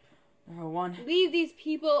you. Number one, Leave these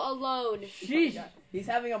people alone. Sheesh. He's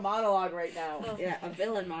having a monologue right now. Oh. Yeah, a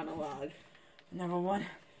villain monologue. number one.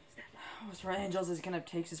 What's for angels is kind of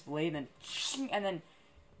takes his blade and then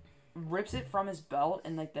rips it from his belt,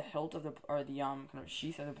 and like the hilt of the kind of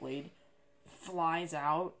sheath of the blade flies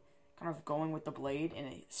out, kind of going with the blade, and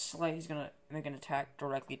he's gonna make an attack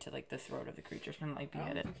directly to like the throat of the creature. It's gonna like I don't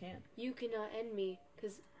behead think it. you can. You cannot end me,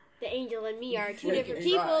 because the angel and me are two Yeah, different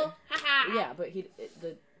you can people. Ha ha. Yeah, but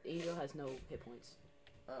the angel has no hit points.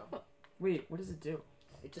 Oh. Wait, what does it do?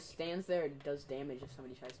 It just stands there and does damage if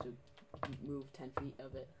somebody tries to move 10 feet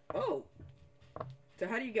of it. Oh. So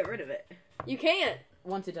how do you get rid of it? You can't.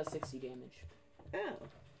 Once it does 60 damage. Oh.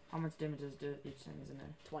 How much damage does it do each time he's in there?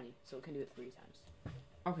 20, so it can do it 3 times.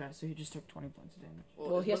 Okay, so he just took 20 points of damage.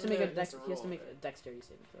 Well, he has to make a that's dexterity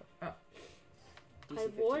saving throw. Oh. DC I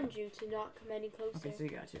 15. warned you to not come any closer. Okay, so you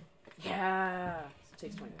got you. Yeah. So it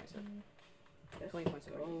takes 20 points of That's 20 points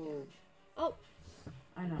of radiant damage.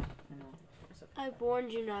 I know. I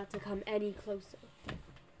warned you not to come any closer.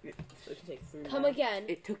 So it can take 3 Come more. again.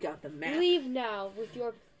 It took out the map. Leave now with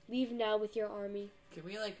your army. Can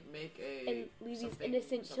we like make a And leave these something-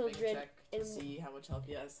 innocent something children check to in- see how much health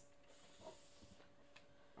he has?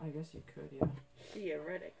 I guess you could, yeah.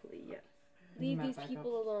 Theoretically, yeah. Leave Map these back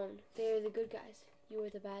people alone. They are the good guys. You are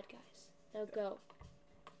the bad guys. Now go.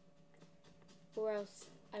 Or else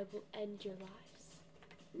I will end your lives.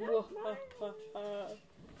 No, I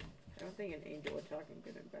don't think an angel would talk in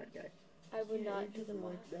good and bad guy. I will not do them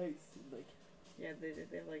all. Nice. Like, Yeah, they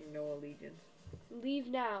have like no allegiance. Leave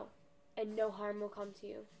now, and no harm will come to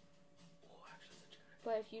you.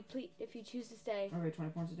 But if you choose to stay, Okay,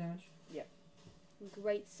 20 points of damage.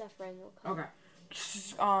 great suffering will come. Okay.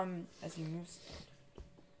 As he moves.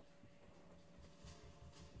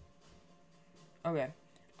 Okay.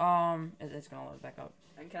 It's gonna load back up.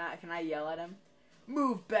 and can I yell at him?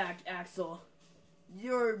 Move back, Axel.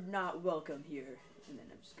 You're not welcome here. And then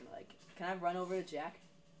I'm just gonna like, can I run over to Jack?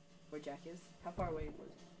 Where Jack is? How far away was?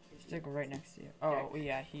 Is He's like right next to you. Oh,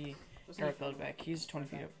 yeah, he What's got he filled back. He's 20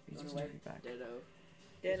 feet Okay. up. He's Run 20 away. feet back. Ditto.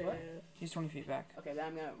 Is what? He's 20 feet back. Okay, then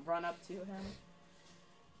I'm gonna run up to him.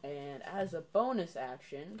 And as a bonus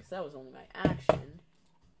action, because that was only my action,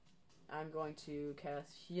 I'm going to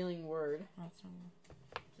cast Healing Word. That's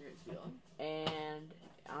not- You're healing. And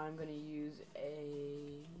I'm going to use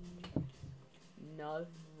another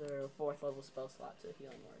 4th level spell slot to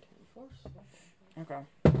Healing Word. Okay.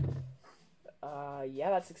 Yeah,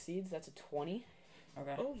 that succeeds. That's a 20.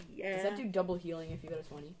 Okay. Oh yeah. Does that do double healing if you got a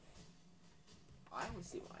 20? I don't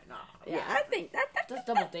see why not. Yeah, I think that That's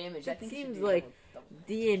double damage. I It think it seems should be like double.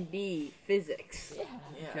 D&D physics. Yeah.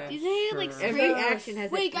 Yeah. Okay. Do you think like Sure. Every scream? action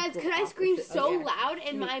has. Wait, an guys, equal could I scream opposite so reaction. loud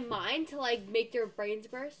in my mind to like make their brains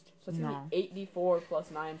burst? So it's No. going to be 8d4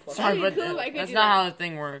 plus 9 plus Sorry, That'd but be cool if I could that's do not that. how the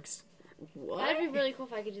thing works. What? That'd be really cool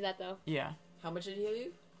if I could do that though. Yeah. How much did he heal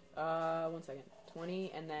you? 1 second.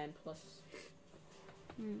 20 and then plus.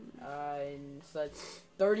 And so that's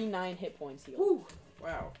 39 hit points healed. Woo!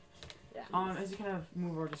 Wow. Yeah. As you kind of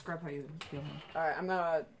move or describe how you heal him. Alright, I'm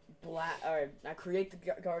gonna I create the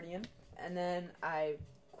guardian, and then I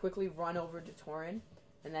quickly run over to Torin,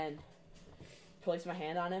 and then place my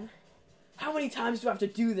hand on him. How many times do I have to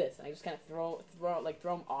do this? And I just kind of throw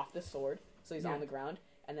him off the sword, so he's Yeah. on the ground,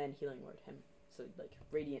 and then healing word him, so like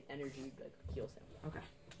radiant energy like heals him.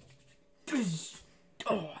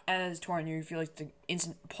 As Torin, you feel like the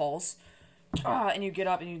instant pulse, and you get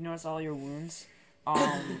up and you notice all your wounds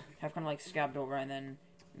have kind of like scabbed over, and then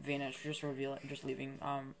vanish, just leaving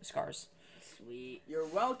scars. Sweet. You're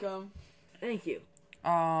welcome. Thank you.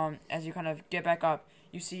 As you kind of get back up,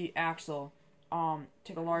 you see Axel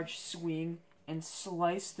take a large swing and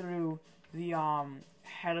slice through the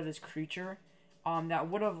head of this creature that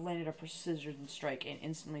would have landed a precision strike and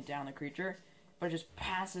instantly down the creature, but it just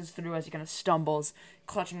passes through as he kind of stumbles,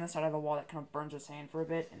 clutching the side of the wall that kind of burns his hand for a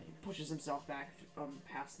bit, and he pushes himself back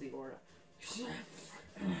past the order.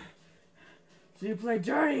 So you play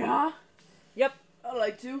dirty, huh? I'd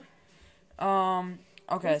like to.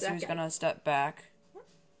 Okay, Who's so that he's guy? gonna step back.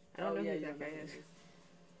 I don't know yeah, who you that guy remember is. this.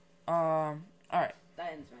 Alright.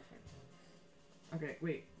 That ends my turn. Okay,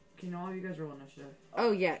 wait. Can all of you guys roll initiative?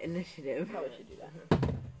 Oh yeah, initiative. Probably should do that.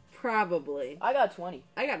 Probably. I got 20.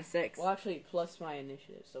 I got a 6. Well, actually, plus my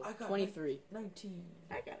initiative, so I got 23. 19.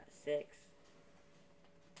 I got a 6.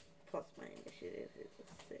 Plus my initiative is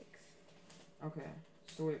a 6. Okay.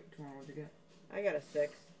 So wait, tomorrow what'd you get? I got a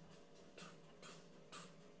 6.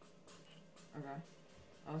 Okay.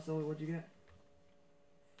 So what'd you get?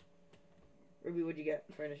 Ruby, what'd you get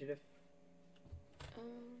for initiative?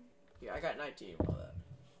 Yeah, I got 19. All that.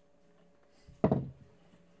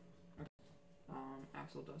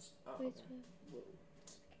 Axel does. Oh, Wait, okay.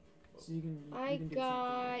 So you can. I you can do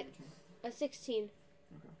got- something. a 16.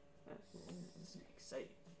 This is exciting.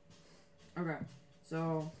 Okay.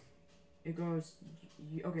 So it goes.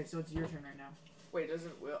 Okay, so it's your turn right now. Wait,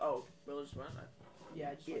 doesn't Will? Oh, Will just went. Yeah,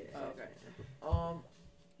 I just Yeah. went. Oh, okay.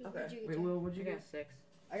 Okay. What'd you get, Wait, Jack? Will, what'd I you got get? a 6.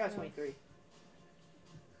 I got 23.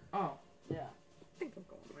 Oh. Yeah. I think I'm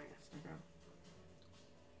going last. Okay.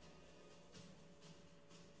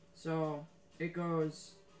 So it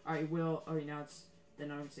goes. I will. Okay, now it's. Then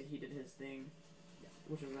I would say he did his thing,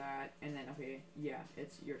 which was that, and then okay, yeah,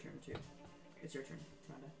 it's your turn too. It's your turn,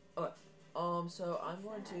 kinda. So I'm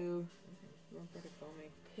going to Don't forget to call me.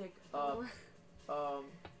 pick up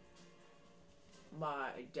my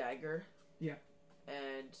dagger. Yeah.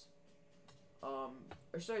 And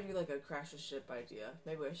or should I do like a crash the ship idea?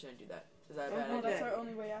 Maybe I shouldn't do that. Is that a Oh, bad no, idea? That's our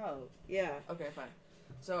only way out. Yeah. Okay, fine.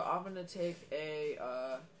 So I'm gonna take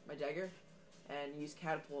my dagger and use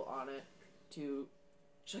catapult on it to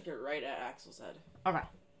chuck it right at Axel's head. Okay.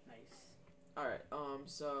 Nice. Alright,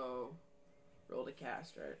 so roll to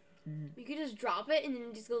cast, right? You could just drop it and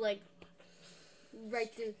then just go like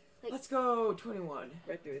right through, like Let's go 21.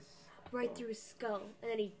 Right through his. right through his skull,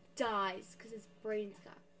 and then he dies because his brain's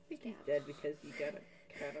got He's stabbed. dead because you got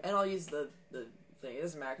a catapult. And I'll use the thing. It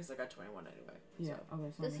doesn't matter because I got 21 anyway. Yeah. So.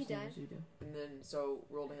 Okay. So Does he I'm gonna die? say you do. And then, so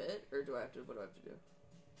roll to hit, or do I have to? What do I have to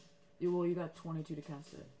do? Well, you got 22 to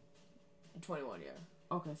cast it. 21, yeah.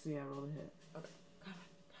 Okay, so yeah, roll the hit. Okay.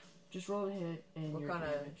 Just roll the hit and What your kind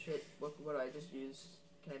of damage. hit? What do I just use?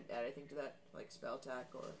 Can I add anything to that, like spell attack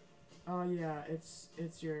or? Oh yeah, it's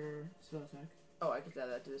your spell attack. Oh, I could add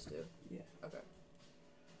that to this too. Yeah. Okay.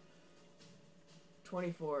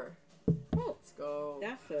 24. Oh, Let's go.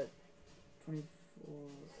 that's a 24.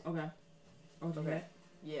 Okay. Oh, it's Okay. okay.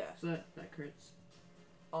 Yeah. So that crits.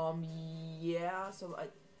 Yeah. So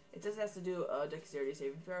it says it has to do a dexterity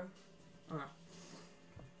saving throw. Okay.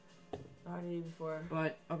 How did he before?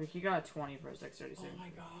 But okay, he got a 20 for his dexterity Oh save. my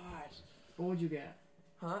gosh. What would you get?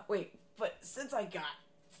 Huh? Wait, but since I got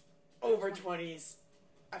over 20s,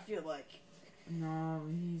 I feel like No,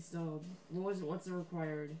 he's still. What's the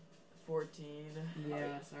required? 14.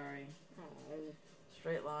 Yeah, sorry.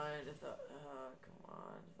 Straight line. If the come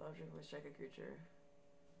on. If the object will strike a creature.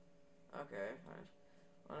 Okay, fine.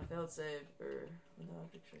 On a failed save, or when the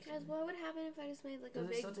object strikes. Guys, what would happen if I just made like a Does it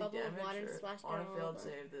big still take bubble of damage, water and or splashed on down a all failed over?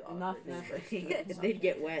 save, the Nothing. object strikes. They'd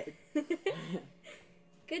get wet.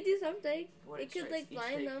 Could do something. When It could strikes, like each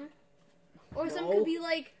blind take- them, or some No. could be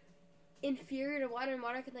like inferior to water, and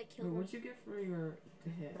water could like kill Wait, them. what'd you get for your to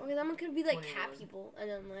hit? Or someone could be like cat 21. people, and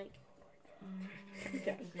then like.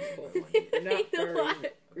 They're not You know furries.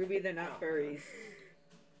 what? Ruby, they're not furries.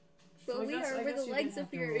 But I we guess- are I with guess the you legs didn't of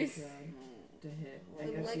have to roll furies. To hit. I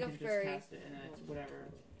The guess leg you of can furry. just cast it and then it's whatever.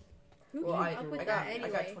 Who Well, came I up with got that I got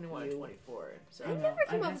anyway? 21 and 24. So I never came I up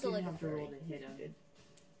guess with the you leg didn't of have to roll furry. to hit him.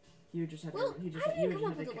 You just had Well, to. He just, I you didn't just come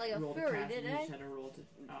had up with to the leg of roll to furry, cast, did and you I? just had to roll to.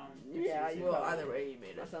 Yeah, succeed. you well, probably either way, you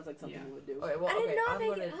made That it. sounds like something Yeah. you would do. Okay, well, I did okay, not I'm make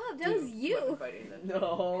gonna it up. That do was you. weapon fighting then. No.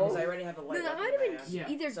 Because I already have a light No, that weapon might have in been my hand. Yeah.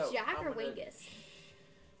 either So, Jack I'm or gonna- Wingus.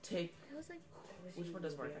 Take I was like, which one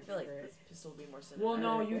does more? I feel like this pistol would be more cinematic. Well,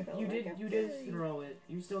 no, you Like did a did furry. throw it.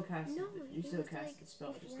 You still cast no, it. You it still was cast like the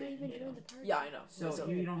spell. Just before I didn't even hit joined him. the party. Yeah, I know. So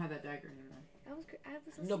you don't have that dagger anymore. I was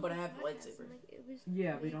No, but I have listening to lightsaber. podcasts and, like, it was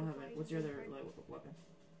Yeah, we way don't have before it. I What's even your other joined the party. weapon?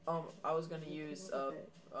 I was gonna use a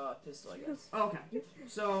pistol, I guess. Oh, okay.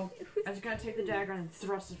 So as you kind of take the dagger and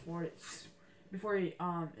thrust it forward, before he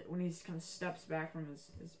when he kind of steps back from his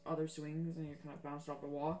other swings and he kind of bounced off the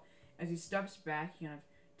wall. As he steps back, he kind of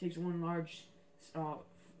takes one large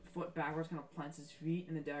foot backwards, kind of plants his feet,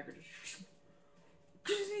 and the dagger just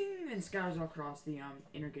and scatters across the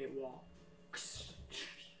inner gate wall.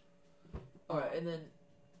 Alright, and then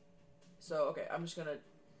so okay, I'm just gonna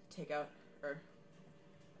take out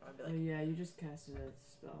I'll be Oh, like yeah, you just casted a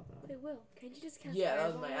spell though. Wait, Will, can't you just cast yeah, that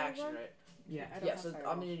was Fireball my on action, one? right? Yeah. I don't Yeah, have so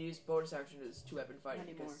fireball. I'm gonna use bonus action is 2-weapon fighting Not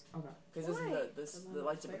anymore. Okay. because Why? the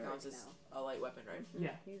lightsaber counts as a light weapon, right? Yeah.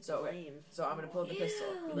 He's So, okay. lame. So I'm gonna pull out the pistol,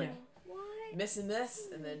 be like Ew, Why? miss and miss,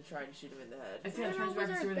 and then try and shoot him in the head. I think it turns Fireball back was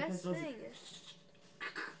to see our where the best pistol is, thing.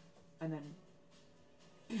 and then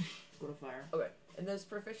go to fire. And does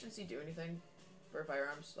proficiency do anything for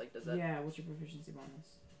firearms? Like, does that Yeah, what's your proficiency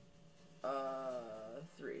bonus?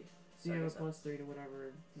 3? So you have a guess that- plus 3 to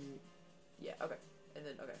whatever you. Yeah, okay. And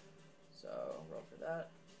then okay. So roll for that.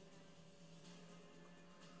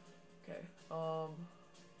 Okay.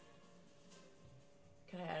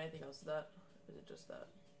 Can I add anything else to that? Or is it just that?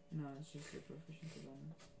 No, it's just your proficiency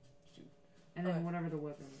bonus. And then Okay. whatever the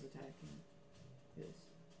weapon is attacking is.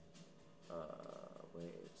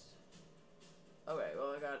 Wait. Okay,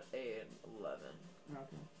 well I got an 11.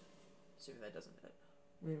 Okay. Assuming that doesn't hit.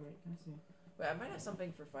 Wait, can I see? Wait, I might have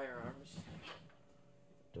something for firearms.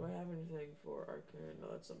 Do I have anything for arcane? No,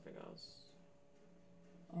 that's something else.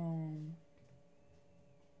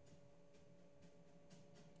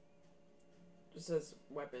 Just says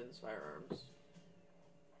weapons, firearms.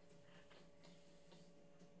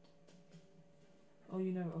 Oh,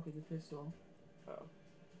 you never. Okay, the pistol. Oh.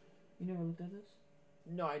 You never looked at this?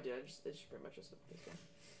 No, I did. It's just pretty much just a pistol.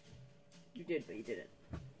 You did, but you didn't.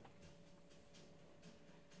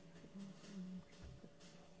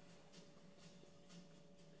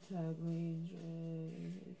 Tag range.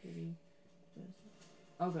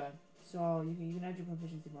 Okay, so you can add your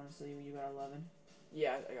proficiency bonus. So you got 11.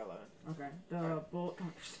 Yeah, I got 11. Okay. The bullet,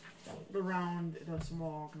 the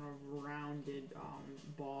small kind of rounded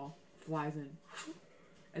ball flies in.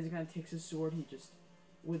 As he kind of takes his sword, he just,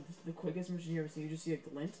 with the quickest motion you ever see, you just see a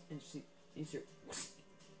glint, and you see, and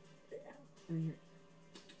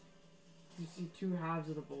you see two halves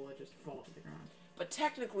of the bullet just fall to the ground. But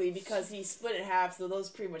technically, because he split it in half, so those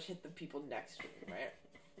pretty much hit the people next to him, right?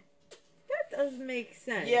 That does make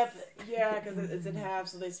sense. Yep. Yeah, because it's in half,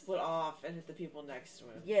 so they split off and hit the people next to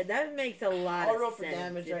him. Yeah, that makes a lot I'll of roll for sense.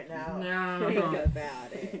 damage if right now. you Think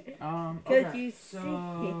about it. Okay. Could you so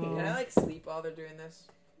Can I like sleep while they're doing this?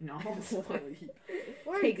 no.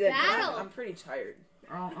 We're in Take that battle. I'm pretty tired.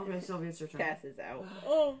 Okay, Sylvia, it's your turn. Passes out.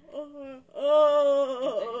 What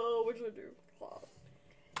do I do?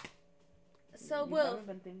 So, You Will, haven't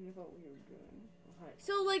been thinking about what you were doing. Hi.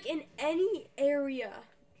 so like in any area,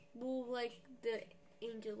 will like the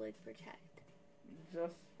angel like protect?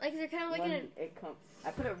 Just Like they're kind of like when in an it comes.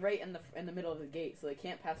 I put it right in the middle of the gate, so they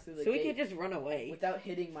can't pass through the So we gate could just run away. without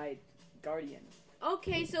hitting my guardian.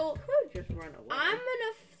 Okay, so Could just run away. I'm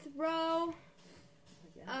gonna throw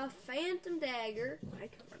Yeah. a phantom dagger I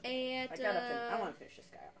can run. at I want to finish this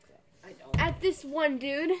guy off. Though. I don't. at this one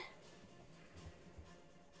dude.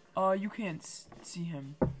 You can't see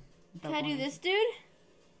him. Can I do this dude?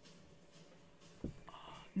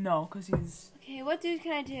 No, because he's. Okay, what dude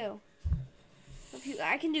can I do?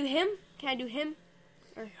 I can do him. Can I do him?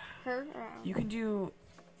 Or her? Or I don't know. You can do.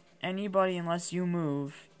 anybody unless you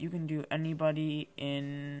move. You can do anybody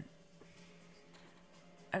in.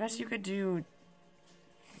 I guess you could do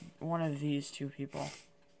one of these two people.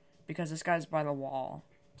 Because this guy's by the wall.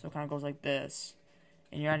 So it kind of goes like this.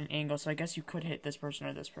 And you're at an angle, so I guess you could hit this person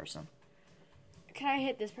or this person. Can I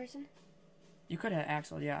hit this person? You could hit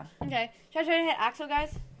Axel, yeah. Okay. Should I try to hit Axel,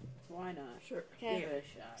 guys? Why not? Sure. Okay. Give it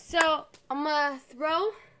a shot. So, I'm gonna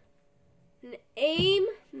throw and aim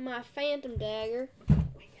my phantom dagger.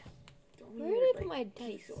 Don't Where did I put my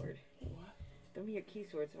dice? sword? What? Throw me your key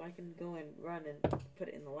sword so I can go and run and put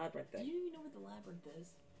it in the labyrinth. Do Then. you even know what the labyrinth is?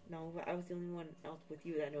 No, but I was the only one else with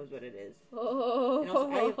you that knows what it is. Oh. And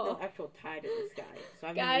also, I have no actual tie to this guy. So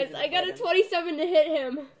I'm Guys, using I got a item. 27 to hit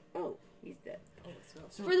him. Oh, he's dead. Oh, let's go.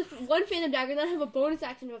 So, For the one phantom dagger, then I have a bonus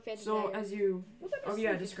action of a phantom so dagger. as you... What type Oh of yeah,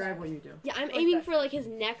 sneak describe attack? what you do. Yeah, I'm Like aiming that. for like his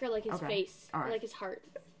neck or like his Okay. face. All Or right. like his heart.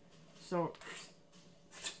 So,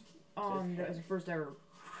 as your first dagger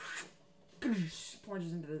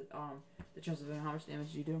plunges into the chest of him, how much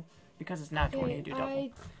damage do you do? Because it's not 20, you do double.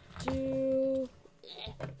 I do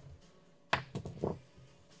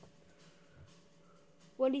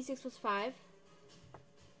 1d6 plus 5.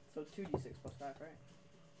 So 2d6 plus 5, right?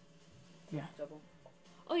 Yeah. Double.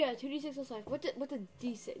 Oh yeah, 2d6 plus 5. What's a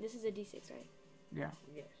d6? This is a d6, right? Yeah.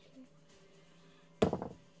 Yes.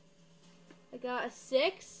 I got a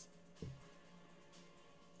 6.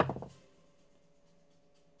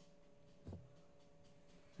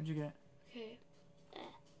 What'd you get? Okay.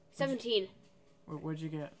 17. What'd you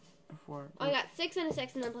get before? Oh, I got 6 and a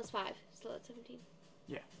 6 and then plus 5. So that's 17.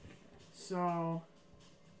 So,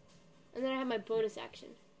 And then I have my bonus action.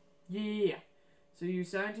 yeah. So you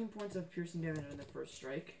use 17 points of piercing damage on the first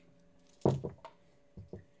strike. Then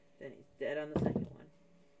he's dead on the second one.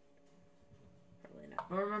 Probably not.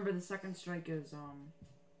 But remember, the second strike is,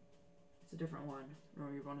 it's a different one.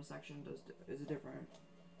 Remember, your bonus action is a different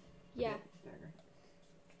Yeah. dagger.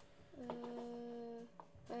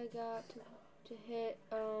 I got to hit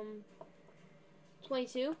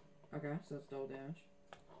 22. Okay, so that's double damage.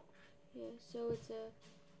 Yeah, so it's a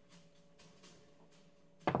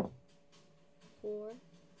 4.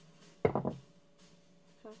 5,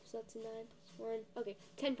 so that's a 9 plus 1. Okay,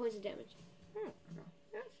 10 points of damage.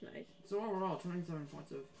 That's nice. So overall, 27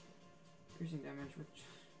 points of piercing damage, which...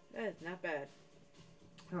 That is not bad.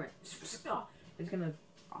 Alright. He's gonna,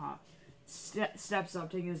 steps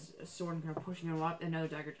up, taking his sword and kind of pushing him up, and another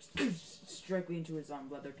dagger just directly into his,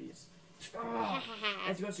 leather piece.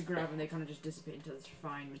 As he goes to grab them, they kind of just dissipate into this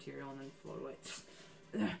fine material and then float away.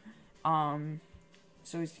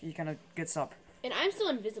 So he kind of gets up. And I'm still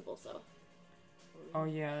invisible, so Oh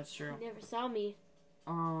yeah, that's true. he never saw me.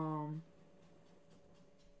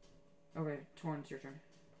 Okay, Torn, it's your turn.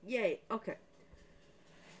 Yay, okay.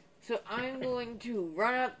 So I'm going to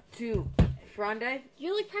run up to Fronde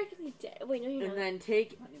You're like practically dead. Wait, no, you're and not. then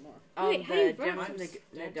take Not anymore. Wait, how do you the run? gem from I'm the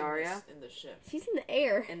standing Nadaria in the ship. She's in the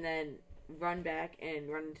air. and then run back and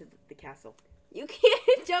run into the castle. You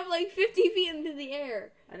can't jump like 50 feet into the air.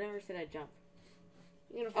 I never said I'd jump.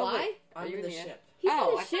 You're gonna Oh, fly? wait. I'm you in in the the air? ship. He's I in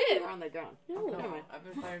thought the you ship. were on the ground. No. No, Never mind. I've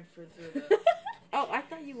been firing through the... Oh, I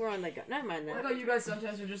thought you were on the ground. Never mind I then. thought you guys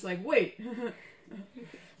sometimes are just like, wait.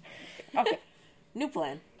 Okay, new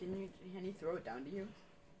plan. Can you throw it down to you?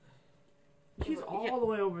 He's all the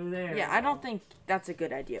way over there. Yeah, I don't think that's a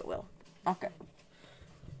good idea, Will. Okay.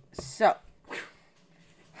 So.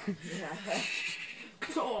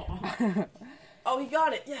 Oh, he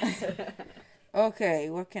got it! Yes! Okay,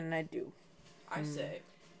 what can I do? I say,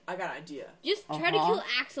 I got an idea. Just try to Uh-huh. kill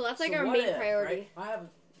Axel. That's like So our what main if, priority. Right?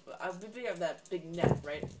 We have that big net,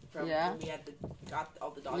 right? From Yeah. when we had got all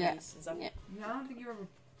the doggies Yeah. and stuff. Yeah. Yeah, I don't think you ever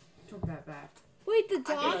took that back. Wait, the I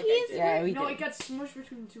feel like I doggies? did. Yeah, we No, did. it got smushed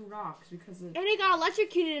between two rocks because of... And it got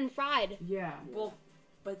electrocuted and fried. Yeah. Well,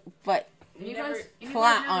 But And we you never. guys, and you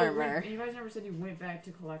Plot guys never armor. Went, and you guys never said you went back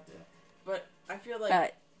to collect it. But I feel like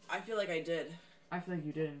but I did I feel like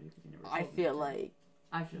you didn't because you never I told me feel to. like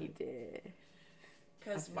I feel he like... did.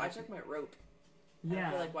 because I I feel took my rope. I Yeah.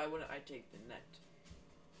 feel like why wouldn't I take the net?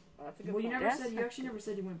 Oh, that's a good Well, you point. never That's said... You actually never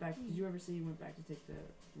said you went back. Did you ever say you went back to take the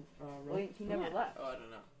rope? Well, he never Yeah. left. Oh, I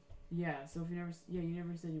don't know. Yeah, so if you never... Yeah, you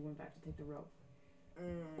never said you went back to take the rope.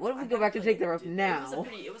 What if we I go back to thought take the it rope did- now?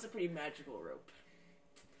 It was a pretty magical rope.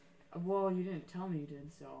 Well, you didn't tell me you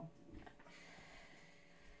did, so...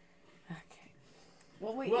 Okay.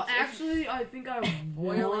 Well, wait. Well, it's- actually, I think I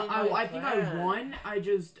Boiling won. my I think I plan. won. I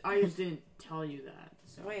just didn't tell you that.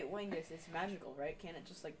 So. Wait, Wingus, it's magical, right? Can't it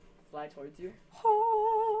just like fly towards you?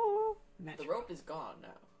 The rope is gone now.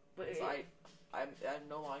 But Because I'm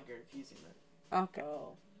no longer infusing it. Okay.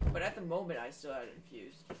 Oh. But at the moment, I still had it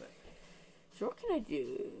infused. But So what can I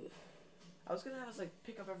do? I was gonna have us like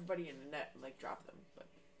pick up everybody in the net and like drop them, but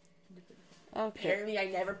Okay. apparently I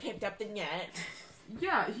never picked up the net.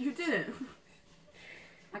 Yeah, you didn't.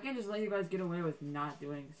 I can't just let you guys get away with not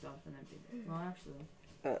doing stuff and then be. Well,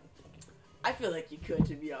 actually. I feel like you could,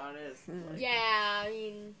 to be honest. Like, Yeah, I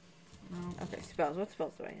mean, No. Okay, spells. What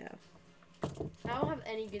spells do I have? I don't have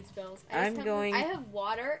any good spells. I I'm just have, going- I have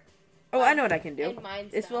water Oh, I know what I can do. and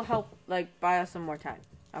mind This stuff. will help, like, buy us some more time.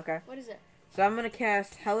 Okay? What is it? So I'm gonna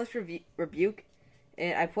cast Hellish Rebuke,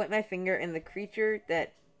 and I point my finger in the creature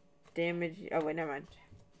that damage. Oh wait, never mind.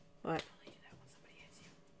 What?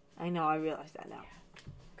 I know. I realize that now.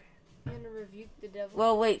 I'm gonna rebuke the devil.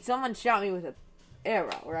 Well, wait. Someone shot me with an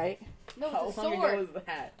arrow, right? no, How it's a long sword. ago was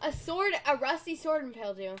that? A sword, a rusty sword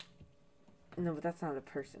impaled you. No, but that's not a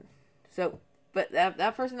person. So, but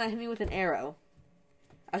that person that hit me with an arrow,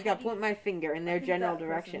 I just gotta point my finger in their I think general that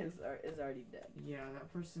person direction. is already dead. Yeah,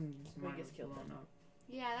 that person's mind gets was killed blown up.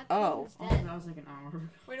 Yeah, that's Oh. Oh, dead. that was like an hour.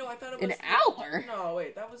 Wait, no, I thought it An was hour? No,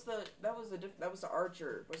 wait, that was the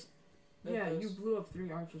archer. Yeah, those- you blew up 3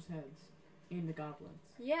 archers' heads. And the goblins.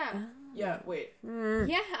 Yeah, Yeah, wait. Mm.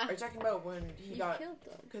 yeah. Are you talking about when he You got? killed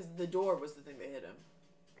them. Because the door was the thing that hit him.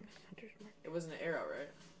 It wasn't an arrow, right?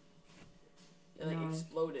 It like No.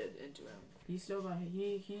 exploded into him. He still got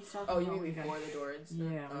hit. He's talking Oh, you about mean we got- before the door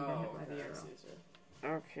incident? Yeah, we got hit Oh, by the okay, I arrow. see, so-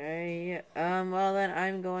 Okay. Well then,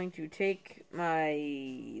 I'm going to take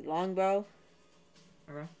my longbow.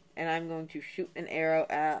 Okay. And I'm going to shoot an arrow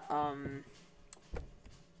at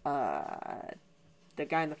the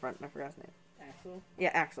guy in the front. I forgot his name. Axel?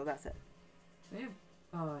 Yeah, Axel. That's it. They have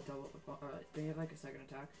they have like a second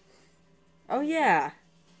attack. Oh yeah.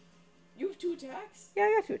 You have 2 attacks? Yeah,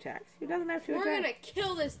 I got 2 attacks. Who doesn't have 2 We're attacks? gonna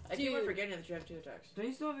kill this I keep on dude. forgetting that you have 2 attacks. Do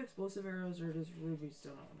you still have explosive arrows, or does Ruby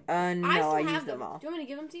still not? No, I still I have used them all. Do you want me to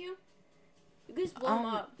give them to you? You can just blow them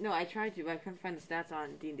up. No, I tried to, but I couldn't find the stats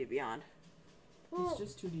on D&D Beyond. Well, It's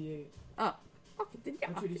just 2d8 Okay, then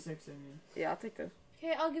or 2d6. I mean. yeah, I'll take those.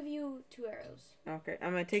 okay, I'll give you 2 arrows. Okay,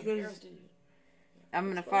 I'm gonna take What those. arrows did you- I'm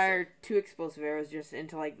gonna Explosive. fire 2 explosive arrows just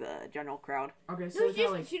into like the general crowd. Okay, No, so you it's just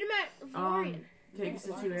not like shoot him at Valorian. takes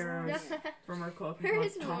the Yeah. 2 arrows from her cloak Where and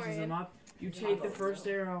is tosses them Lauren? up. You take the first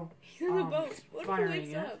arrow. He's in the um, boat. What if he firing wakes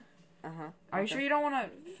it. up? Are you sure you don't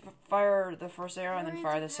want to fire the first arrow and then Valorian's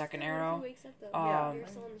fire the attack second him. What if arrow? he wakes up, though? Um, You're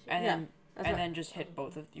still on the ship. And Yeah, then That's and what- then just hit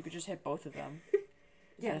both of. You could just hit both of them.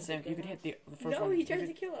 Yeah. And the same, you could hit the first No, one. he you tries could-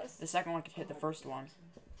 to kill us. The second one could hit the first one.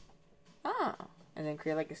 Oh, and then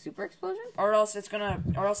create like a super explosion. Or else it's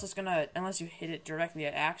gonna, unless you hit it directly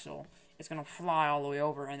at Axel, it's gonna fly all the way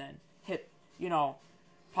over and then hit,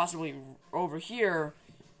 possibly over here,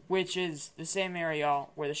 which is the same area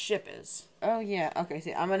where the ship is. Oh yeah. Okay.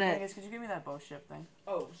 See, I'm gonna. Vegas, could you give me that bow ship thing?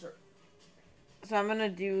 Oh, sure. So I'm gonna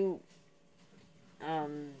do.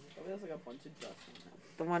 Probably has like a bunch of dust in them.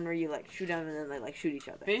 The one where you like shoot them and then they like shoot each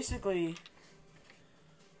other. Basically,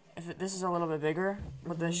 this is a little bit bigger,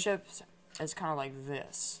 but the Mhm. ship is kind of like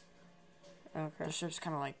this. Okay. The ship's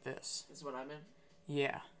kind of like this. This is what I'm in.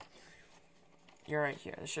 Yeah. You're right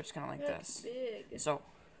here. The ship's kind of like That's this. big. So,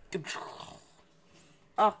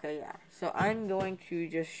 Okay. Yeah. So I'm going to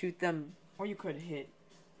just shoot them. or you could hit.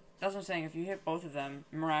 That's what I'm saying. If you hit both of them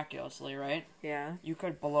miraculously, right? Yeah. You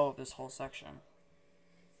could blow up this whole section.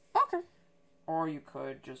 Okay. Or you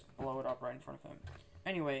could just blow it up right in front of him.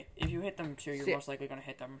 Anyway, if you hit them too, you're See- most likely going to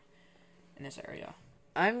hit them in this area.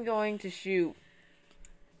 I'm going to shoot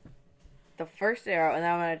the first arrow, and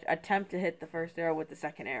then I'm gonna attempt to hit the first arrow with the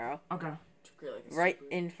second arrow Okay. To create like a right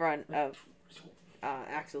super- in front of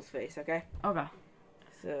Axel's face. Okay. Okay.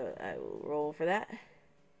 So I will roll for that.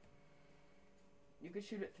 You could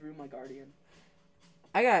shoot it through my guardian.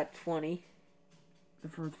 I got a 20.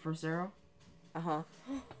 For the first arrow. Uh-huh.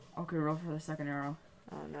 Okay, roll for the second arrow.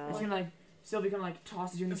 Oh It's no. gonna Sylvie kind of like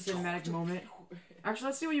tosses you in the cinematic moment. Actually,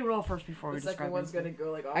 let's see what you roll first before we The second describe one's it. gonna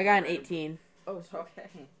go like off I got an the grid. 18. Oh, so Okay.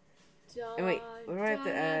 And wait, what do I have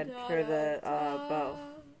to add for the bow?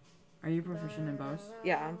 Are you proficient in bows?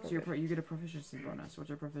 Yeah, I'm So you get a proficiency bonus. What's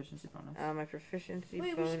your proficiency bonus? my proficiency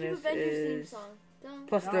Wait, we should do bonus Avengers theme is song. Dun,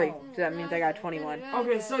 plus No. 3. So that means I got 21.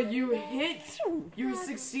 Okay, so you hit, you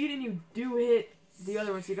succeed, and you do hit the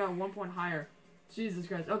other one, so you got 1 point higher. Jesus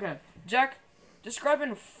Christ. Okay. Jack, describe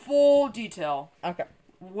in full detail Okay.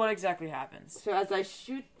 what exactly happens. So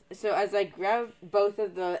as I grab both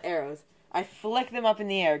of the arrows, I flick them up in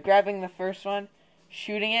the air, grabbing the first one,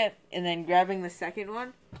 shooting it, and then grabbing the second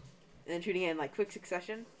one, and then shooting it in like quick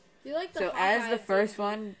succession. You like the So as the Hawkeye first thing.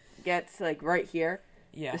 one gets like right here,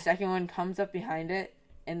 Yeah. the second one comes up behind it,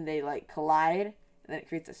 and they like collide, and then it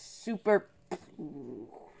creates a super,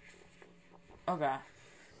 Okay.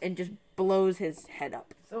 and just blows his head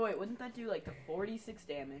up. So wait, wouldn't that do like 46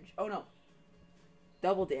 damage? Oh no,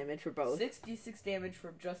 double damage for both. 66 damage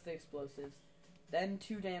for just the explosives. Then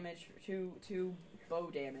 2 damage, 2 bow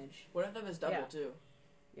damage. One of them is double Yeah. too.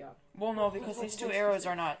 Well, no, because these two arrows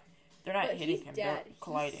are not. They're not But hitting he's him. dead. They're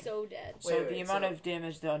colliding. He's so dead. So Wait, the amount so- of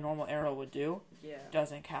damage the normal arrow would do Yeah.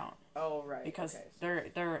 doesn't count Oh right. because okay.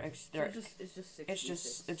 they're It's just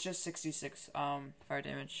 66. it's just 66 fire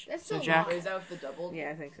damage. That's so so Jack, Wait, is that with the double? Yeah,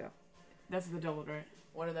 I think so. that's the doubled, right?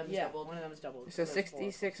 One of them is Yeah, doubled. one of them is doubled. So there's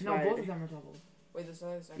 66 No, fire. both of them are doubled. Wait, this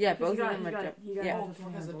other. Yeah, Because both of them are double. Yeah. Oh,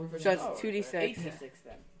 fuck, has the reverse- So it's oh, 2d6. 86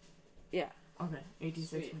 then. Okay, 86.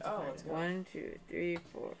 Sweet. with the Oh, fire it's damage. 1, 2, 3,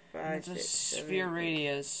 4, And 5, it's a 6, 7, sphere 8.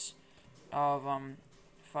 radius of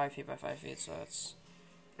 5 feet by 5 feet, so that's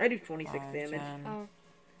I do 26 5, damage. 10, Oh.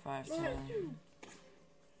 5, 10,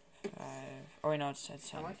 5. Oh wait, no, it's 10.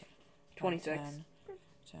 How much? 26. 10,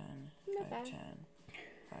 10, Not 5, bad. 10,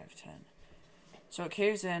 5, 10. So it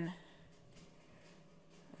caves in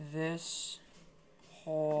this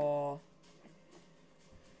whole.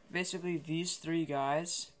 Basically, these 3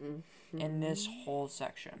 guys in this whole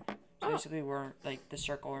section. So basically, where like the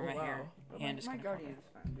circle where Oh, my wow. hair hand is my gonna cover. guardian is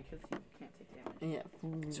fine because he can't take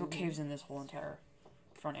damage. Yeah. So it caves in this whole entire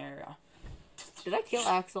front area. Did I kill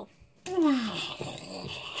Axel?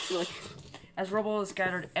 As rubble is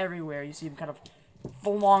scattered everywhere, you see him kind of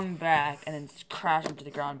flung back and then crash into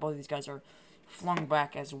the ground. Both of these guys are flung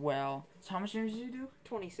back as well. So how much damage did you do?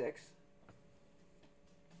 26.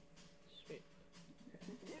 Sweet.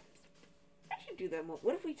 I should do that more.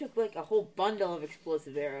 What if we took like a whole bundle of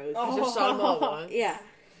explosive arrows? You just shot them all at once. Yeah.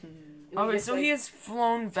 Okay, so he is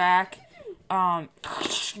flown back.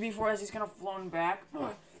 Before as he's kind of flown back,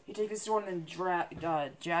 he takes his sword and then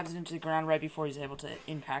jabs it into the ground right before he's able to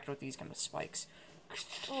impact with these kind of spikes.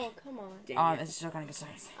 Oh, come on. It's still kind of good.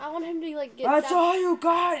 I want him to, like, get That's that. all you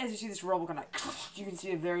got! As you see this rubble kind of, you can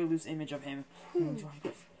see a very loose image of him.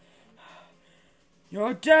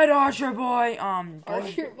 You're dead, Archer boy!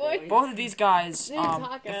 Archer boy. Both of these guys, They didn't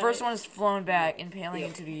talk the about first it. one is flown back, impaling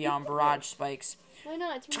into the, barrage spikes. Why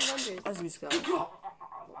not? It's from Avengers. As he's- Do you not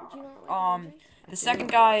like Avengers? The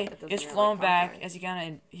second guy That doesn't is have, flown like, back Hawkeye. as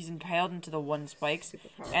he's impaled into the wooden spikes,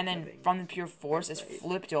 Superpower and then living. from the pure force is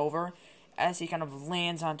flipped over as he kind of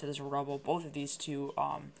lands onto this rubble. Both of these two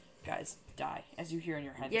guys die, as you hear in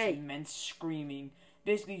your head Yay. this immense screaming.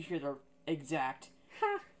 Basically, you hear the exact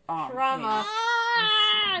Trauma.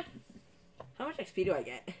 Ah! How much XP do I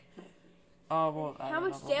get? well, I How don't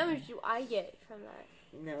much know. damage do I get from that?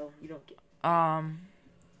 No, you don't get. I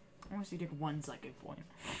want to see you take 1 psychic point.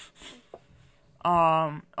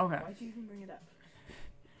 Okay. Why'd you even bring it up?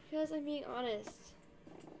 Because I'm being honest.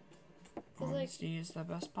 Because, like, Honesty is the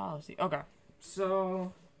best policy. Okay.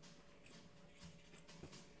 So,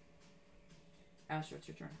 Astro, it's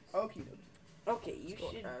your turn. Okay. Okay, you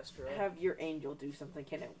Go should Astro. have your angel do something.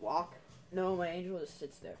 Can it walk? No, my angel just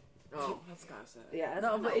sits there. Oh, that's kind of sad. Yeah, that's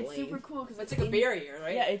No, but kinda it's lame. super cool because It's like a barrier,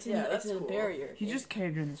 right? Yeah, it's that's a cool. barrier. He just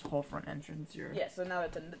caved in this whole front entrance here. Yeah, so now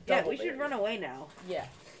it's a Yeah, double we should barrier. run away now. Yeah.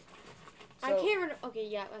 I can't run. Okay,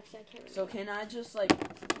 yeah, actually, I can't run. So can I just like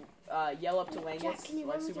yell up to Jack, Langus, can you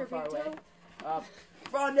like run with super your far big away? toe?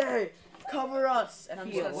 Fronde, cover us! And I'm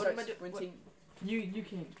Yeah, just what gonna am I start sprinting. You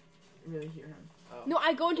can't really hear him. No,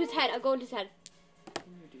 I go into his head. I go into his head. Can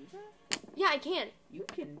you do that? Yeah, I can. You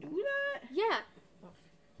can do that? Yeah.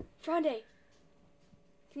 Fronde.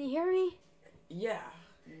 Can you hear me? Yeah.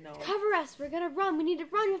 No. Cover us. We're gonna run. We need to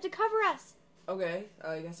run. You have to cover us. Okay,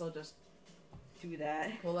 I guess I'll just Do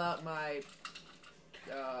that. pull out my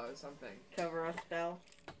something. Cover us spell.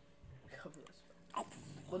 Cover us.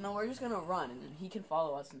 Well, no, we're just gonna run, and then he can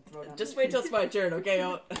follow us and throw down. Just the- wait till it's my turn, okay?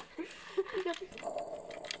 Not.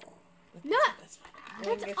 That's fine.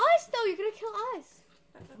 That's us, though. You're gonna kill us.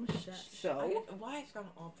 Oh, shit. So, Why is it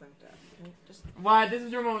all like that? Can we just Why? This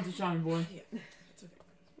is your moment to shine, boy. it's okay.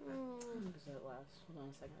 Mm. How long does that last? Hold on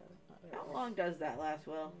a second. how long does that last?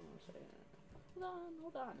 Well,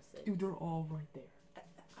 Hold on a second. Dude, they're all right there.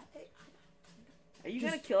 are you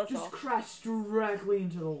gonna kill us Just all? crash directly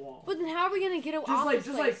into the wall. But then how are we gonna get off this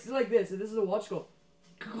place? just like this. If this is a watch go.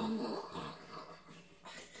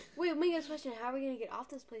 Wait, let me get a question. How are we gonna get off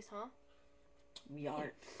this place, huh? We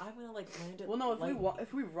aren't. I'm gonna like land it. Well, no, light,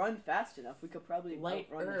 if we run fast enough, we could probably outrun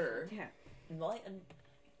this. lighter. Yeah. Light and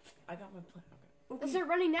I got my plan. Okay. Let's start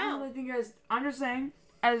running Now, now. I think guys, I'm just saying,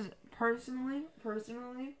 as personally,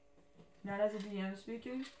 not as a DM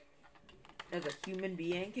speaking, As a human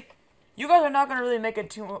being. you guys are not gonna really make it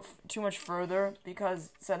too much further because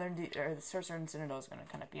the Southern Citadel is gonna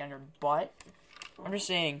kind of be on your butt. I'm just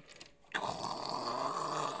saying.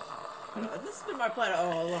 This has been my plan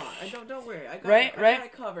all along. Don't worry. I got Right, I right. got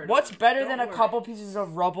it covered. What's better Don't than a worry. couple pieces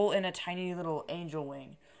of rubble and a tiny little angel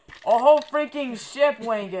wing? A whole freaking ship,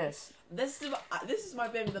 Wangus. This is my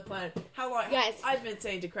bit of the plan. How long? Guys, I've been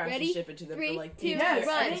saying to crash ready? the ship into them 3, for like 2, Yes,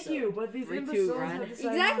 run. thank you. But these 3, 2, imbeciles run. have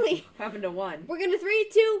decided Exactly. Happened to one. We're gonna 3,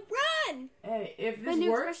 2, run. Hey, if My this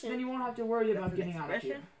new works, expression. then you won't have to worry about That's getting out of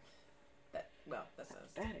here. Expression? That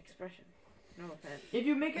sounds. Bad expression. No offense. If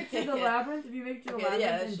you make it to the labyrinth, if you make it to the Okay, labyrinth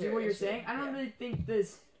yeah, and that's do true, what you're that's true, saying, I don't yeah. really think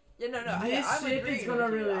this. Yeah, no. This I'm ship is agreeing gonna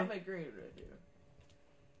with you. really- I'm agreeing with you.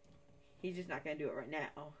 He's just not gonna do it right now.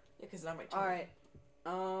 Yeah, because I'm my turn. All right.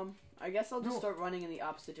 I guess I'll just No. start running in the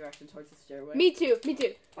opposite direction towards the stairway. Me too. Me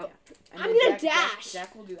too. And I'm then gonna Jack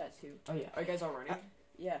dash. will do that too. Oh yeah. Are you guys all running?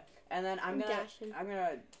 Yeah. And then I'm dashing.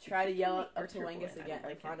 gonna try to yell up to Archer Wangus boy, I again, don't like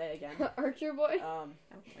like Fonda again. Archer boy. I don't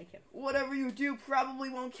like him. Whatever you do probably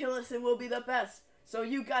won't kill us and will be the best. So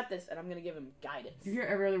you got this, and I'm gonna give him guidance. You hear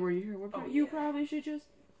every other word you hear. What Oh, you yeah. probably should just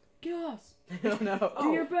kill us. Oh no.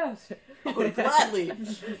 Do your best. Oh, gladly.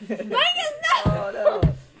 Wangus, no. Oh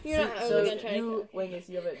no. You're not So really gonna try to you, kill. Wangus,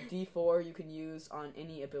 you have a D4 you can use on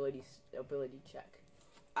any ability check.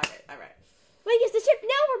 Okay, all right. Wangus, the ship.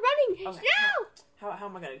 No, we're running. Okay. No. How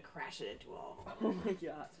am I gonna crash it into all? Oh my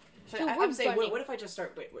god. So So I'm we're saying, running. what if I just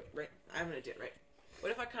start? Wait. I'm gonna do it right.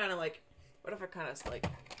 What if I kind of like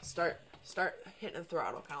start hitting the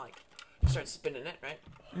throttle, kind of like start spinning it, right?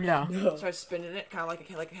 Yeah. Start spinning it, kind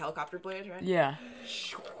of like a helicopter blade, right? Yeah.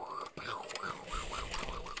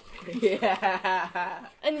 Yeah.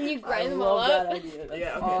 And then you I grind them all love that up. idea. That's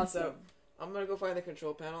Yeah, okay, awesome. so I'm gonna go find the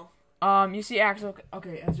control panel. You see Axel.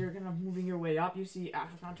 Okay, as you're kind of moving your way up, you see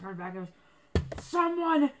Axel kind of turn back and goes,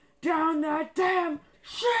 "Someone down that damn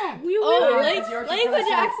ship!" Oh, As you're kind of language,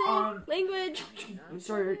 like, Axel. Language.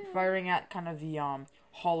 So firing at kind of the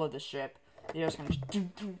hull of the ship. You just kind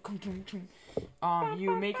of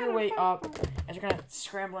you make your way up as you're kind of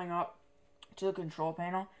scrambling up to the control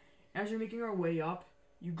panel. As you're making your way up,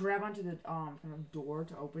 you grab onto the kind of door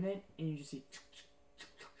to open it, and you just see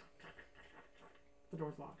the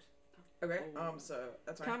door's locked. Okay, so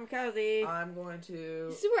that's fine. Kamikaze. I'm going to.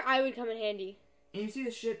 This is where I would come in handy. And you see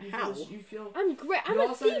the ship. You How? feel. You feel. I'm great. I'm You a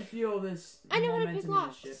all start to thief. feel this I know how to momentum pick in the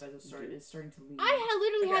locks. ship as it's starting to leave. I had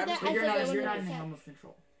literally Okay, had that I'm But as you're like not. a You're not 100%. in the helm of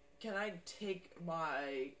control. Can I take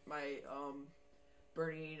my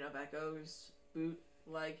Burning of Echoes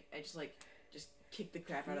bootleg and just kick the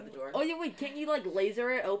crap out of the door? Oh yeah, wait. Can't you like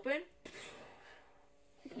laser it open?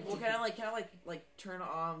 Well, can I turn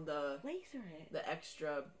on the Laser it.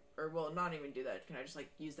 extra, or well, not even do that? Can I just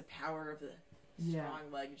use the power of the Yeah.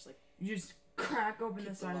 strong leg and just You just crack open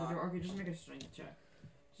the Kick side the of the door. lock. Okay, just make a strength check.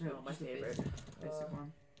 So, Oh, my just a favorite. basic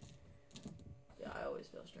one. Yeah, I always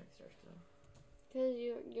fail strength starts though. Because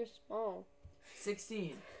you're small.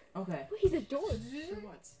 16. Okay. Wait, he's a door. For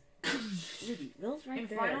what? Those right And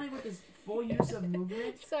there. finally, with this full use of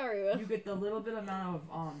movement, Sorry, Will. you get the little bit amount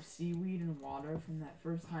of seaweed and water from that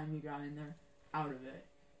first time you got in there out of it.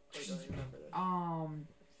 I don't remember this.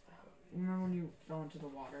 Remember when you fell into the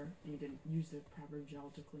water and you didn't use the proper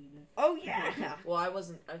gel to clean it? Oh yeah. Well, I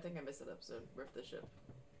think I missed that episode. Riff the ship.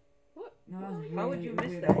 No, that was How would way- you miss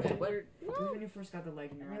way that? back. What? It was when you first got the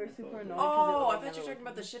leg in your We eye. were that super boat. annoyed. Oh, I Because it thought you were was talking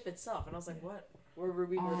about the ship itself, and I was like, what? Where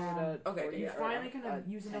Ruby murdered a Okay, 40 You yeah, finally kind of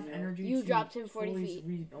use enough 10-year-old. energy You to dropped him 40 fully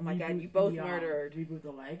feet. Oh my God, reboot you both the, murdered. Reboot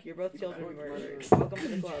the leg. You're both children both murderers. murderers. Welcome to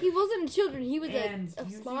the club. He wasn't a children. He was And a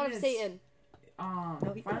using spawn of this- Satan. No,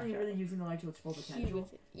 he's not Finally a really child. using the leg to its full He potential.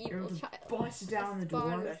 was an You're evil able to child. bust down the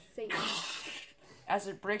Spawn door. of Satan. As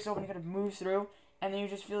it breaks open, it kind of moves through, and then you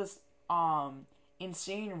just feel this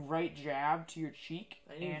insane right jab to your cheek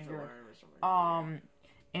I need and to your learn or something.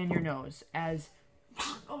 and your nose as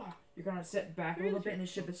you're gonna sit back a little bit, and the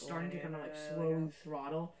ship is starting to kind of like slowly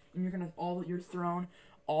throttle, and you're gonna you're thrown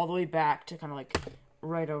all the way back to kind of like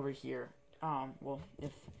right over here. Well,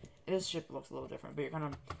 if this ship looks a little different, but you're kind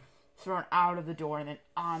of thrown out of the door and then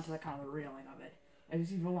onto the kind of railing of it. As you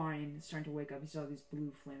see Valarian starting to wake up, you saw these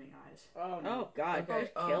blue flaming eyes. Oh, no. Oh God, Okay,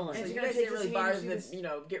 just kill so him. He's you gonna guys take didn't his really hand, bother you see to,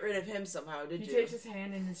 this- get rid of him somehow, did He you? takes his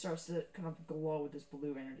hand and it starts to kind of glow with this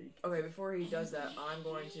blue energy. Okay, before he does that, I'm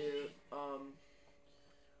going to,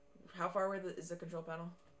 how far away is the control panel?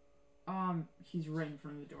 He's right in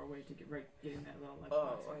front of the doorway to getting that little like.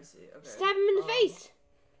 Oh, box. I see, okay. Stab him in the face.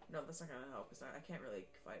 No, that's not gonna help, because I can't really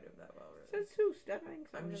fight him that well, really. Says who? Stepping I'm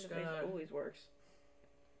someone in just the face gonna- always works.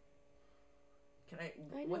 Can I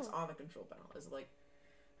I what's know. on the control panel? Is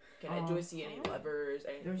it do I see any levers,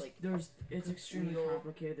 any, It's extremely wheel?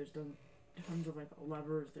 complicated. There's tons of like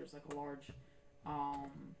levers. There's like a large,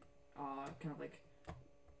 kind of like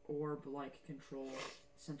orb-like control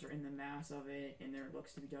center in the mass of it, and there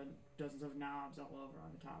looks to be dozens of knobs all over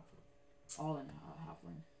on the top, all in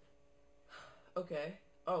Halfling. Okay.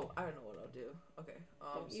 Oh, I don't know what I'll do. Okay.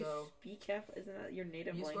 Don't you So speak half? Isn't that your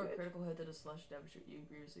native you score a language? critical hit that is slash damage you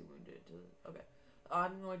grievously wounded to. Okay.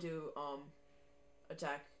 I'm going to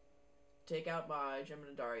attack, take out my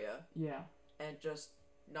Daria, Yeah. and just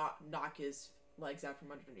not knock his legs out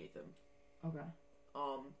from underneath him. Okay.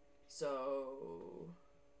 So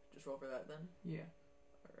just roll for that then. Yeah.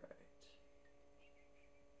 Alright.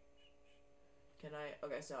 Can I?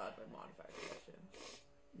 Okay, so I'll add my modifier to that too.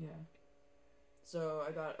 Yeah. So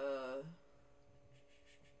I got a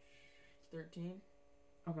 13.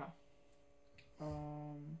 Okay. It's not gonna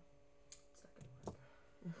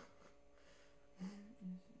work.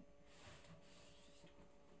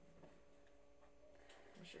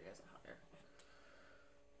 I'm sure he has a higher.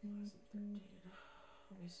 Less than 13.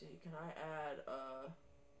 Let me see. Can I add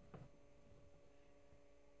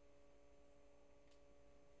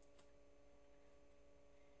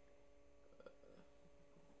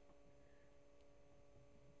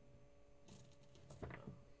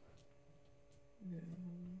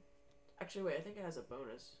Actually, wait. I think it has a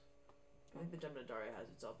bonus. I think the Daria has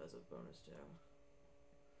itself as a bonus too.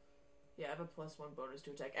 Yeah, I have a +1 bonus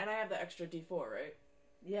to attack, and I have the extra D4, right?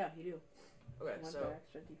 Yeah, you do. Okay, Want so the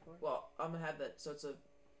extra D4? well, I'm gonna have that. So it's a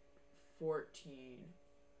 14. Do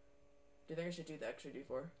you think I should do the extra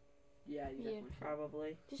D4? Yeah, you Yeah. definitely.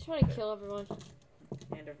 Probably. Just trying to kill everyone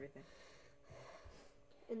And everything.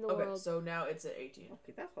 in the Okay, world. so now it's at 18.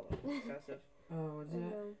 Okay, that's a little excessive. Oh, what's I it?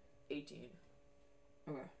 know. 18.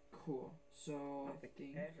 Okay. Cool. So I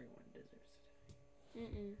think everyone deserves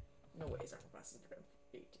Mm-mm. No way, it's not classes for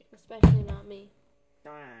 18. Especially not me. it.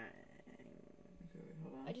 Dang. Okay, wait,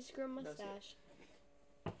 hold on. I just grew a That's it. mustache.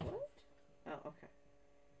 What? Oh, okay.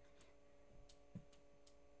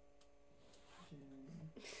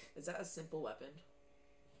 Is that a simple weapon,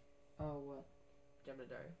 Oh, what?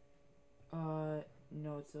 Daria?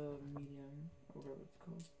 No, it's a medium, or whatever it's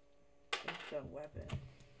called. It's a weapon.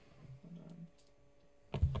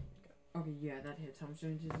 Hold on. Okay, yeah, that hits. How much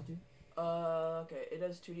damage does it do? Okay, it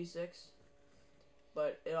does 2d6,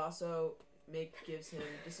 but it also gives him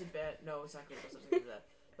disadvantage. No, it's not good. It doesn't do that,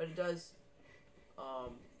 but it does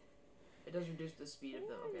reduce the speed of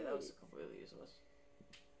them. Okay, that was completely useless.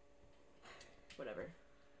 Whatever.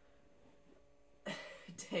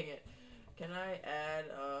 Dang it. Can I add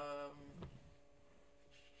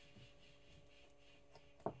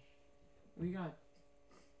We got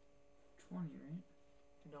 20, right?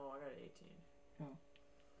 No, I got an 18.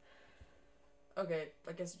 Oh. Okay,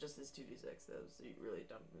 I guess it just is 2d6. That was a really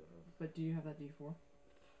dumb move. But do you have that D4?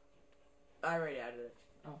 I already added it.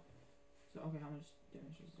 So, okay, how much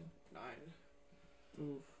damage does it 9. do?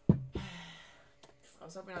 Oof. I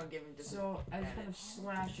was hoping I would give him So, I just kind of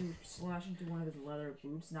disadvantage. slash into one of his leather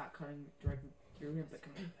boots, not cutting directly through him, but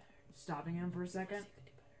kind of stopping him for a second.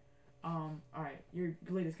 Alright, your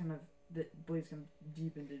blade is kind of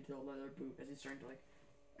deepened into the leather boot as he's starting to, like,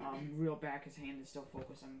 reel back. His hand is still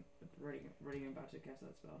focused on ready and about to cast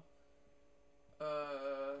that spell.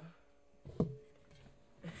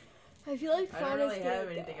 I feel like I don't Fauna's really gonna have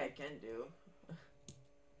anything die. I can do.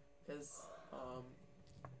 Because,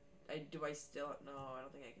 I still, no, I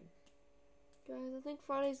don't think I can. Guys, I think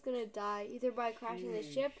Fauna's gonna die either by crashing the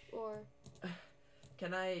ship or.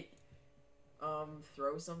 Can I,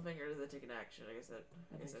 throw something, or does that take an action? I guess that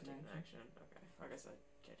takes take an an action. Okay, I guess I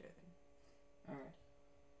can't do anything. Alright.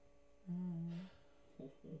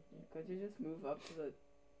 Could you just move up to the?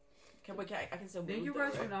 I can still move. Thank you though,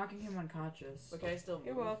 guys for right? knocking him unconscious. But can I still move?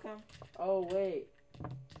 You're welcome. Oh wait.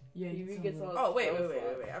 Yeah, He you can gets still all- move. Oh,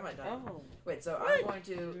 wait, I'm not done. Oh. Wait, so I'm going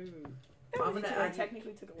to, Ooh. I'm gonna I add,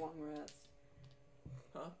 technically took a long rest.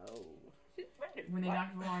 Huh? Oh. When they What?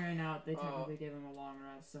 knocked Valerian out, they Oh. technically gave him a long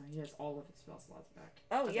rest, so he has all of his spell slots back.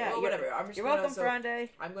 Oh, okay, yeah. well, you're, whatever, I'm just you're gonna, welcome, so, Grande.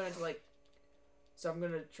 I'm gonna I'm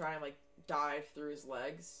gonna try and, like, dive through his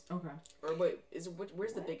legs. Okay. Or wait,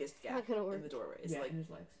 where's the biggest Not gap gonna in work. the doorway? Is Yeah, it like, in his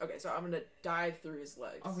legs. okay, so I'm gonna dive through his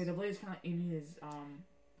legs. Okay, the blade is kind of in his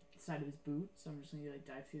side of his boot, so I'm just gonna like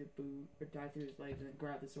dive through the boot or dive through his legs and then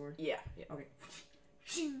grab the sword. Yeah, yeah. Okay.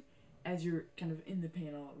 As you're kind of in the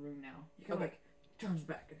panel room now, he kind of Okay. like turns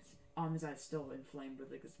back. And his eyes still inflamed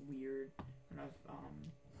with like this weird kind of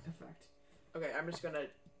effect. Okay, I'm just gonna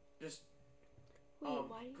Wait,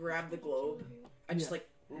 why do you grab the have to globe. kill her? I just Yeah. like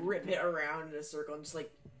rip it around in a circle and just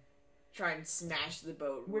like try and smash the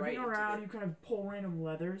boat right Whipping into around, the... you kind of pull random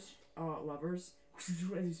levers. As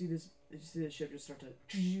you see the ship just start to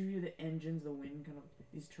the engines, the wind, kind of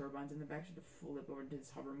these turbines in the back start to flip over into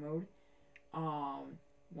this hover mode.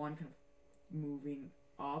 One kind of moving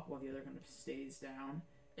up while the other kind of stays down.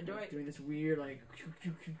 And do I? doing this weird like.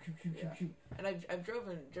 Yeah. And I've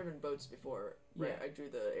driven boats before, right? Yeah. I drew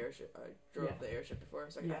the airship. I drove Yeah. the airship before,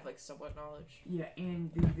 so I Yeah. have like somewhat knowledge. Yeah,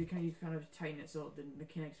 and you kind of tighten it so the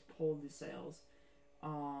mechanics pull the sails,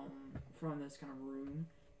 from this kind of room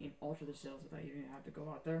and alter the sails without you even have to go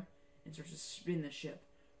out there, and starts to spin the ship.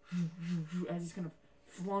 As he's kind of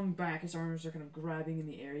flung back, his arms are kind of grabbing in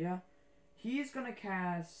the area. He's gonna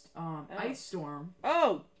cast Ice Storm.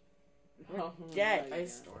 Oh, Oh, dead. my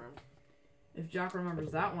Ice God. storm. If Jack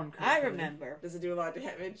remembers that one correctly. I remember. Does it do a lot of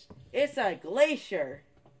damage? It's a glacier.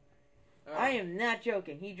 Oh. I am not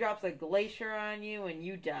joking. He drops a glacier on you and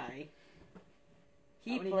you die. How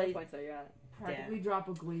He many hit plays points are you at? Practically drop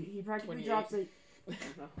a he practically 28. drops a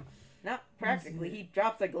not practically. He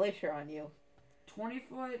drops a glacier on you. 20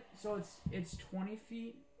 foot, so it's 20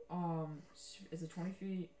 feet. It's a 20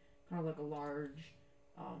 feet, kind of like a large,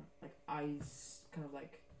 like ice, kind of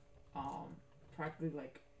like, practically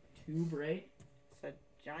like tube, right? It's a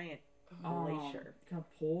giant Oh. glacier. Kind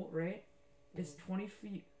of pole, right? It's 20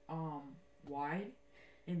 feet wide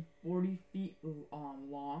and 40 feet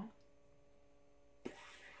long,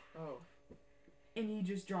 Oh. and he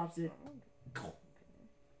just drops it.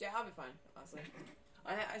 Yeah, I'll be fine. Honestly,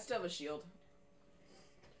 I still have a shield.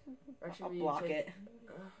 Actually, I'll we block take, it.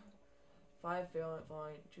 5 fail at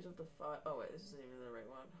fine. Choose up to 5. Oh wait, this isn't even the right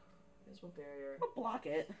one. Visible barrier. I'll block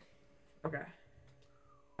it. Okay.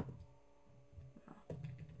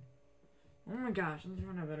 Oh my gosh, I'm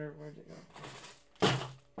trying to better. Where'd it go?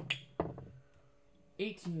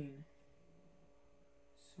 18.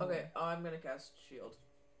 So- Okay, I'm gonna cast shield.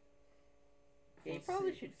 Yeah, you plus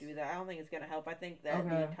probably 6. should do that. I don't think it's gonna help. I think that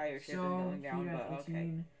the Okay, entire ship so is going down, you got but okay.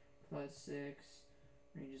 18 plus 6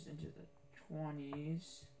 ranges into the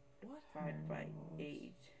 20s. What? Divided by Plus,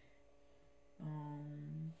 8.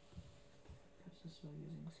 Press this while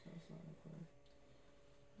using spell slot required.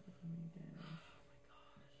 Damage.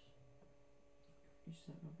 Each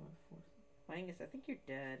set by 4. Wangus, I think you're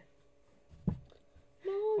dead.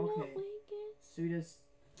 No, not Okay. Lincoln. So he does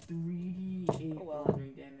 3d8 Oh, well.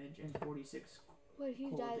 bludgeoning damage and 46. What if he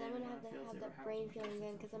Cold dies? I'm damage gonna on have to fails have ever that happens brain with feeling this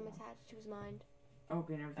again because I'm difficult. attached to his mind.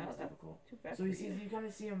 Okay, and everything's Oh, that's difficult. Too bad So for you see, you. you kind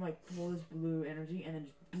of see him like pull this blue energy and then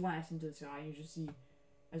just blast into the sky. And you just see,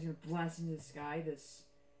 as you're gonna blast into the sky, this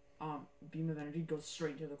beam of energy goes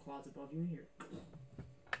straight into the clouds above you. Here,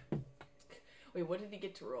 Wait, what did he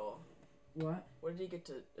get to roll? what? What did he get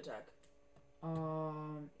to attack?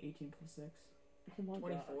 18 plus 6. Oh my God.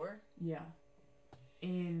 24. Yeah,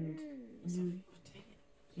 and you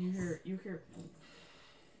you hear,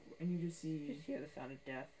 and you just see Just hear the sound of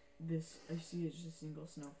death. this. I see it's just a single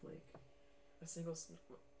snowflake A single. start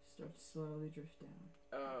to slowly drift down,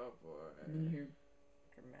 Oh boy. and then you hear.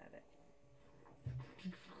 Dramatic.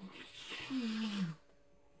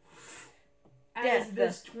 As Death.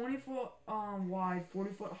 this 20-foot wide,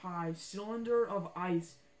 40-foot high cylinder of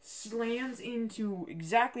ice slams into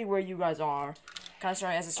exactly where you guys are, kind of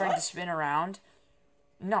starting as it's starting to spin around.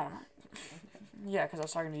 No, not. Yeah, because I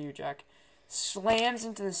was talking to you, Jack. Slams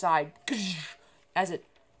into the side as it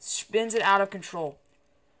spins it out of control.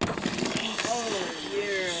 Oh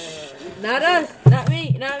yeah. Not us! Not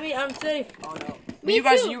me! Not me! I'm safe! Oh no. Me you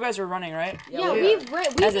too. guys are running, right? Yeah, we As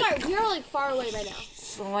it- we're like far away right now.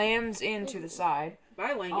 Slams into the side.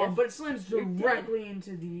 Bye, Wangus. But it slams You're dead. directly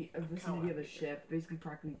into the vicinity of the ship, basically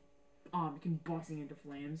practically combusting into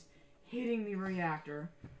flames, hitting the reactor.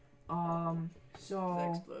 Does that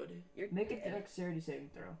So explode? You're make a dead. dexterity saving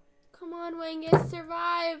throw. Come on, Wangus,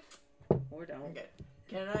 survive. Or don't. Okay.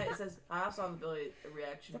 Can I? It says I also have ability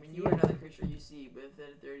reaction. When you Yeah. or another creature you see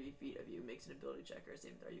within 30 feet of you makes an ability check or a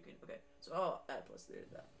saving throw. You can. Okay. So I'll add plus 3 to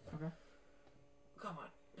that. Okay. Come on,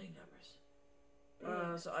 big numbers.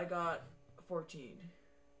 So I got 14.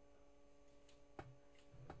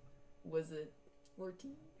 Was it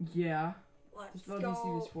 14? Yeah. The Let's spell DC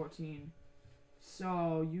go. is 14.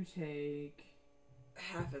 So you take.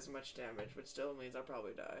 Half as much damage, which still means I'll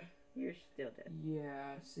probably die. You're still dead.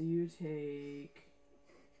 Yeah. So you take.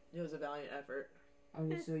 It was a valiant effort.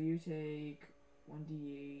 Okay. So you take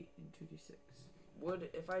 1d8 and 2d6. Would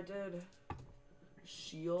if I did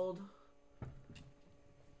shield?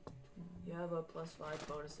 You have a +5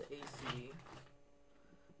 bonus to AC,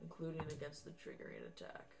 including against the triggering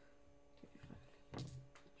attack.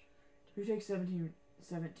 You take 17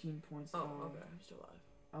 points. Oh, of, okay, I'm still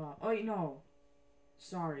alive. Oh wait, no.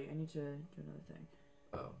 Sorry, I need to do another thing.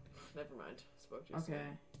 Oh, never mind. Spoke too Okay.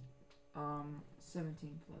 soon.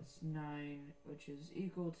 17 plus 9, which is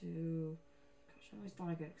equal to. Gosh, I always thought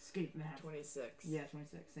I could escape math. 26. Yeah,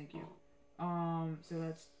 26. Thank you. So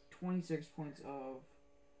that's 26 points of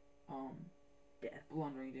death.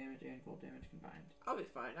 blundering damage and cold damage combined. I'll be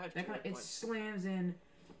fine. I have 2 That kind hit of, it points. slams in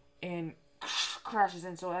and crashes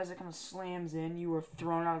in. So as it kind of slams in, you were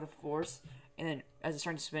thrown out of the force, and then as it's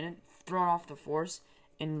starting to spin it, thrown off the force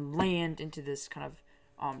and land into this kind of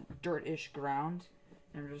dirt-ish ground.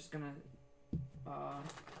 And I'm just gonna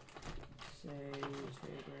say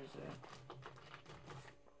where is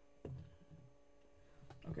it?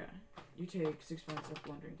 Okay, you take 6 points of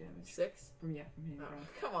blundering damage 6? from hitting the Oh, ground.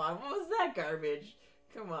 come on, what was that garbage?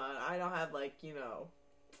 Come on, I don't have my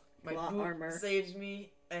Plot boot armor. saves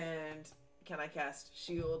me, and can I cast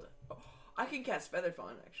shield? Oh, I can cast Feather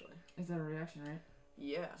Falling actually. Is that a reaction, right?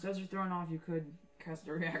 Yeah, So as you're thrown off, you could cast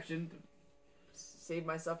a reaction. save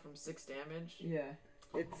myself from 6 damage. Yeah.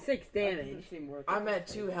 It's 6 That damage. doesn't seem worth I'm it. at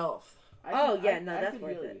 2 health. Oh, yeah, no, that's could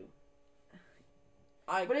worth heal it. you.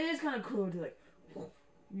 But it is kind of cool to like,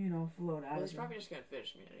 float out Well, of he's it. probably just gonna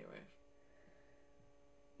finish me anyway.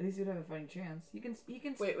 At least you'd have a fighting chance. He can.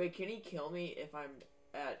 Wait, can he kill me if I'm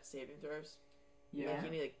at saving throws? Yeah. Like,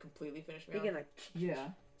 can he completely finish me You off? can, Yeah.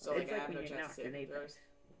 So it's I like have when no you're chance not to saving grenade throws.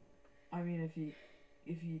 I mean, if he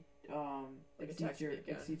attacks me again.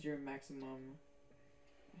 exceeds your maximum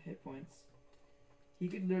hit points, he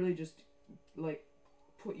could literally just like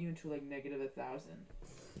put you into like -1,000.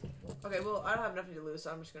 Okay, well I don't have nothing to lose,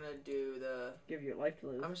 so I'm just gonna do the. give your life to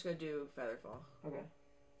lose. I'm just gonna do Featherfall. Okay.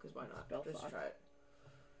 Because why not? Spell Just slot. try it.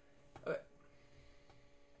 Okay.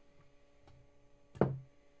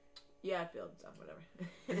 Yeah, I failed, so whatever.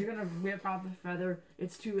 If you're gonna whip out the feather,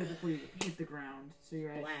 it's too late before you hit the ground. So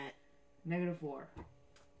you're at Flat. -4.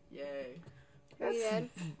 Yay. Are you dead?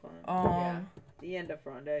 Yeah. The end of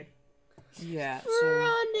Fronde. Yeah.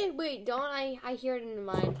 Run! Wait, don't I hear it in the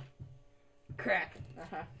mind. Crack.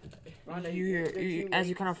 Rhonda, You hear you're too as late.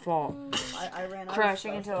 you kind of fall, I ran out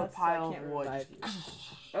crashing of into a stuff, so I pile can't of wood. revive you.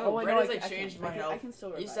 Oh, wait, right no, as I can- changed can- my I health, can still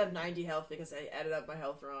I revive used to have 90 health because I added up my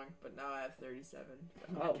health wrong, but now I have 37.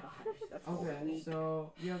 Oh. That's Okay,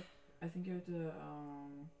 so I think you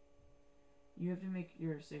have to make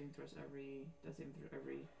your saving throws every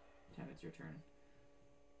time it's your turn.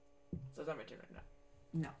 So it's not my turn right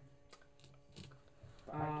now.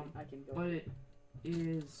 I can go. But it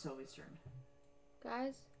is Sylvie's turn.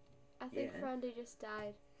 Guys, I think Yeah. Fronde just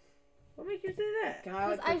died. What made you say that? Can I,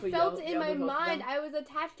 Because like, I quickly felt yell- it in yell my to both of mind. them? I was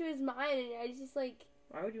attached to his mind, and I just like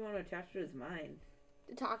Why would you want to attach to his mind?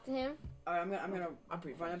 to talk to him. Alright, I'm gonna I'm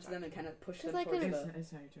pretty run fine up to them and kind of push 'Cause them I towards couldn't- the.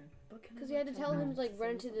 It's not your turn. Because we had to tell him to like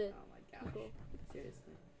run to the Oh my gosh! people.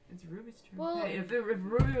 Seriously. It's Ruby's turn. Well- Hey, if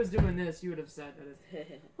Ruby was doing this, you would have said that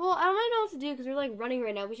it's. Well, I don't really know what to do because we're like running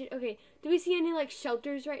right now. We should. Okay, do we see any like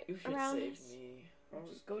shelters right You should around save us? me.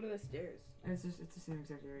 Just go to the stairs. It's the same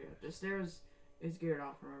exact area. The stairs is geared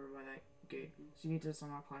off, remember, by that gate. So you need to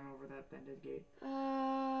somehow climb over that bended gate.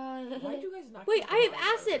 Why do you guys not? Wait, keep I have going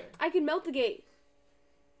that acid. way? I can melt the gate.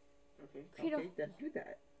 Okay. Credo. Okay, then do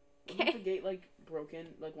that. Wasn't the gate like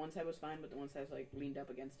broken? Like one side was fine, but the one side was like leaned up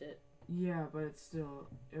against it. Yeah, but it was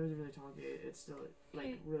a really tall gate. It's still like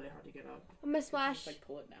Okay. really hard to get up. I'm gonna Just splash. like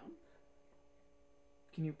pull it down.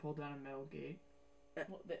 Can you pull down a metal gate?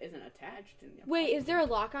 Well, that isn't attached. In the Wait, is there a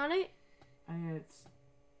lock on it? I mean, it's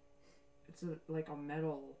like a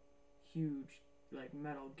metal, huge like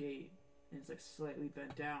metal gate, and it's like slightly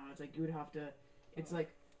bent down. It's like you would have to. It's like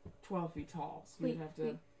 12 feet tall, so Wait, you'd have to.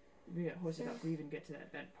 wait. You get hoisted Sir. up to even get to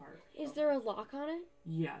that bent part. Is there a lock on it?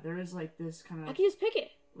 Yeah, there is like this kind I of can just pick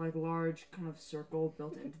it. like large kind of circle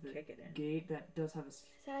built into the Kick it in. gate that does have I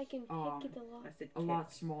said I can pick the lock. I said a kick.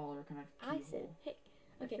 lot smaller kind of I said keyhole. pick.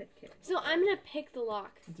 I Okay, said kick. so I'm gonna pick the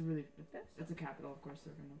lock. It's a really it's a capital, of course.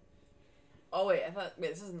 They're gonna. Oh wait, I thought. Wait,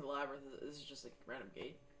 this isn't the labyrinth. This is just like a random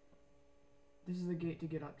gate. This is the gate to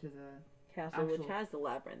get up to the Castle, which Actual- has the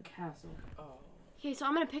labyrinth. castle. Oh. Okay, so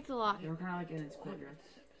I'm gonna pick the lock. You're kind of like in its quadrant.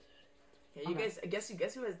 Yeah, you Okay. guys.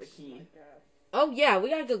 Guess who has the key? Oh yeah, we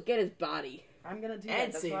gotta go get his body. I'm gonna do And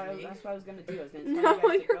that. That's save what, me. that's what I was gonna do. I was gonna tell No, you guys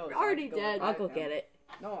to you're go, so I already could go dead. revive I'll go him. get it.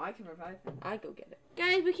 No, I can revive him. I go get it.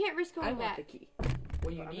 Guys, we can't risk I going want the back. key.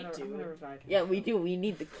 Well, you I'm need gonna, to. I'm gonna revive him. Yeah, we do. We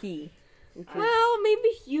need the key. We can- Well, maybe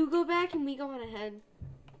you go back and we go on ahead.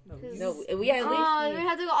 No, Cause- no, we at Oh, least we need,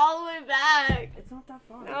 have to go all the way back. it's not that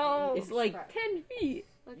far. No. it's like Crap. 10 feet.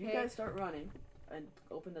 Okay. You guys start running and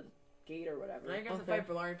open the gate or whatever. Now you're gonna have to Okay. fight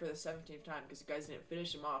for Lauren for the 17th time because you guys didn't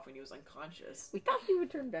finish him off when he was unconscious. We thought he would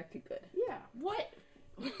turn back to good. Yeah. What?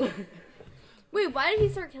 Wait, why did he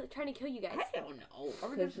start trying to kill you guys? I don't know. Are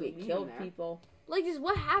we Because just we leaving killed there? people. Like, just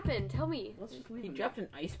what happened? Tell me. Let's just leave He him dropped an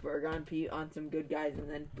iceberg on on some good guys and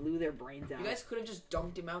then blew their brains out. You guys could have just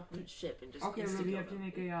dumped him out the ship and just Okay, Ruby, you insta-killed have to him.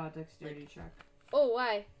 make a dexterity check Oh,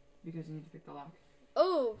 why? because you need to pick the lock.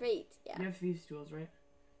 Oh, great. Yeah, You have thieves' tools, right?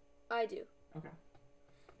 I do. Okay.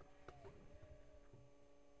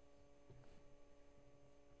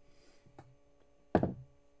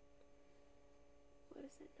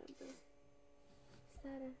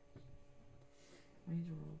 that a? I need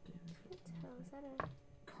to roll damage. How is that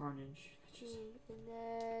a? Carnage. It's just And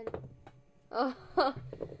then,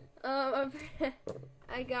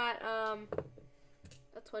 I got a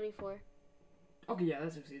 24. okay. Yeah,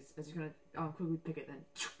 that succeeds. As you kind of quickly pick it, then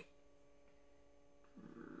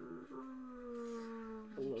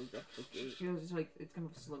Blows up the gate. it's like it's kind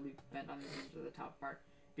of slowly bent on the edge of the top part.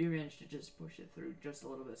 But you managed to just push it through just a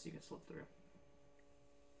little bit, so you can slip through.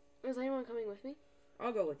 Is anyone coming with me?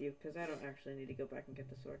 I'll go with you because I don't actually need to go back and get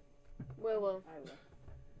the sword. Well. I will.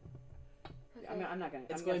 Okay. I'm not gonna.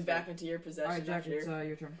 It's I'm going gonna back into your All possession right, Jack. after It's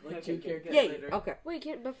your turn. like Okay, 2 characters Yay! later. Okay. Wait,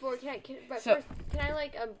 but So- first, can I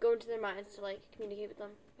like go into their minds to like communicate with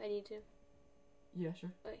them? I need to. Yeah,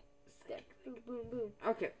 sure. There. Boom, boom, boom.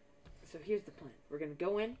 Okay. So here's the plan. We're gonna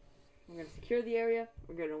go in. We're gonna secure the area.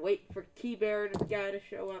 We're gonna wait for key bearer guy to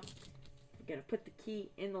show up. We're gonna put the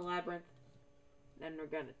key in the labyrinth. Then we're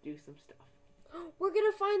gonna do some stuff. We're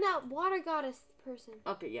gonna find that water goddess person.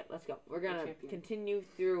 Okay, yeah, let's go. We're gonna champion. continue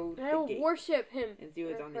through And I the don't gate worship him. and see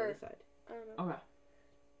what's or on the her. other side. I don't know. Okay.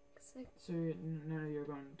 It's like, So none of you are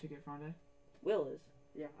going to get Fronde? Will is.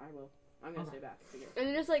 Yeah, I will. I'm gonna Okay. stay back. and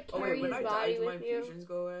you just like Oh carry wait, when his I die, body do my with you. infusions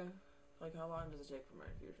go away? Like, how long does it take for my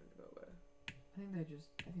infusion to go away?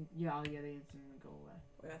 They instantly go away.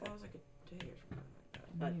 Wait, I thought it was like a day or something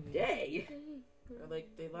like that. A Maybe. day. Or like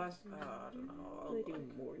they last. I don't know. I'll They do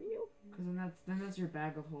look. more to you? Because then that's your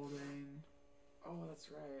bag of holding. Oh,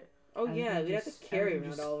 that's right. Oh I yeah, think we have to just- I carry think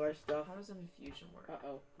around just- all of our stuff. How does an infusion work?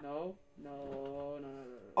 Oh. No.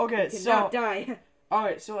 Okay, Cannot die.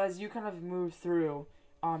 Alright, so as you kind of move through,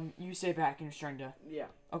 you stay back and you're starting to. Yeah.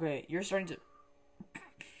 Okay, you're starting to.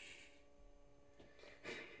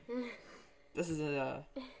 This is a.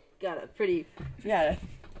 Got a pretty. Yeah.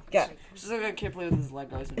 Yeah. Just like a kid play with his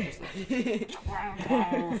Legos and just like.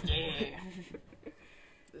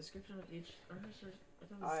 The description of each. It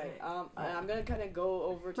doesn't Alright. say. I'm gonna kind of go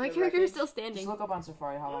over to My the character is wreckage. still Just standing. look up on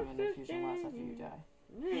Safari how long an infusion lasts after you die.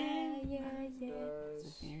 Yeah. So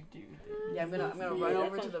if you do. Yeah, I'm gonna Yeah, run that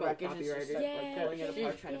over to sounds the quite wreckage and just start copyrighted. like pulling it Yeah.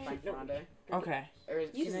 apart, trying to find Yeah. Fronde. Okay. Or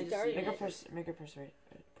You can I just started see? it. Make a perception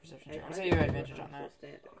check. I I'll say you have advantage on that.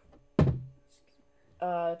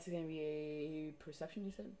 It's gonna be a perception.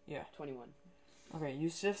 You said? Yeah. 21. Okay, you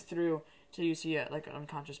sift through till you see like an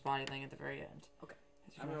unconscious body laying at the very end. Okay.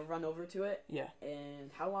 As you I'm kind gonna of- run over to it. Yeah.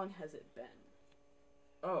 And how long has it been?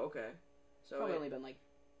 Oh, okay. So Probably it- only been like.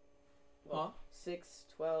 Huh? 6,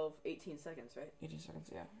 12, 18 seconds, right? 18 seconds,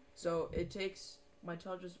 yeah. So it takes my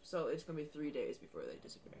charges. So it's gonna be 3 days before they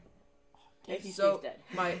disappear. If he So- stays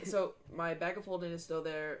dead. My bag of holding is still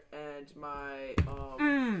there, and my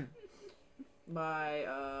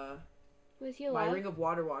Was he my alive? ring of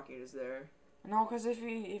water walking is there. No, because if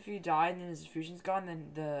he died and his fusion's gone,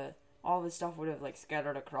 then all this stuff would have like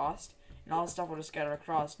scattered across, and all this stuff would have scattered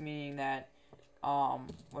across, meaning that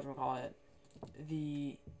whatchamacallit,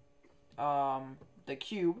 the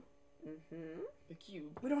cube. Mm-hmm. The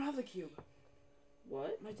cube. We don't have the cube.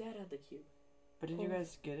 What? My dad had the cube. But did you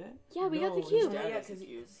guys get it? Yeah, we got No, the his cube. dad- Yeah, has the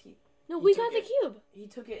because cube. No, He we took got the it. cube. he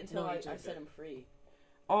took it until No, he I took set it. him free.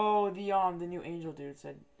 Oh, the new angel dude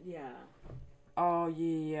said. Yeah. Oh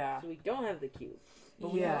yeah. So we don't have the cube.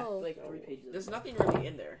 But we Yeah. have Oh. like 3 pages of There's it. nothing really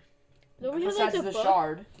in there. No, we have like Besides the the book.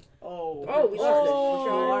 shard, Oh. Oh, we lost the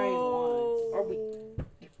shard. Are we Wait,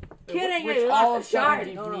 kidding? which We all lost of the shard.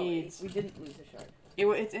 Seven No, needs. we didn't lose the shard.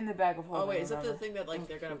 It's in the bag of holding. Oh wait, is that the remember? thing that like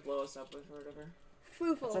they're gonna blow us up with or whatever?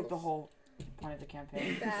 Foofles. It's like the whole point of the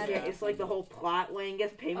campaign. Bad. Yeah, it's like the whole plot, Wayne.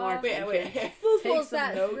 Guess pay more attention. Wait. Foofles, some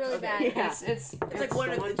that's notes. really Okay. bad. Yeah. It's It's like one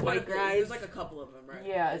of the the, ones it's one like of the, rides. there's like a couple of them, right?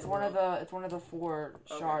 yeah, it's one of the 4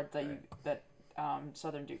 Okay, shards that alright.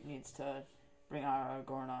 Southern Duke needs to bring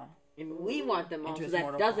Aragorn. And we want them all, Into so his that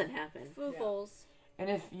mortal doesn't form. happen. Foofles. And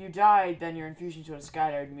if you died, then your infusions would have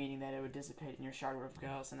scattered, meaning that it would dissipate and your shard would have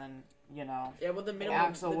goes, and then Yeah, well the minimum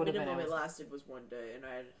Axel would have been it able to- lasted was 1 day, and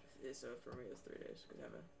I had so for me it was 3 days because I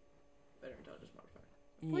have a better intelligence modifier.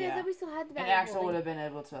 Wait, I yeah. thought we still had the bag. And of Axel would holding. have been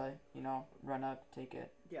able to, run up, take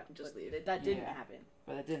it, Yeah. Just but leave. That didn't Yeah. happen.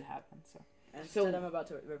 but it didn't happen. So And So- instead, I'm about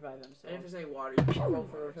to revive him. So. And if there's any water, you can roll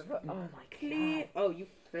for revive. Oh my Clear. god. Oh, you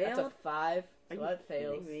That's a failed. 5. Are So you that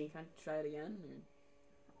fails. kidding me? Can I try it again?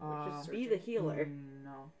 Just be the healer.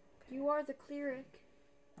 No. You are the cleric.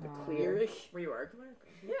 The Uh, cleric? Were you arc cleric?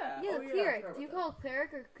 Yeah. Yeah, oh, the yeah, I cleric. forgot Do you about call it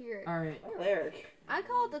cleric or cleric? All right, Cleric. I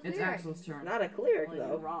call it the It's cleric. Axel's turn. Not a cleric Well, you're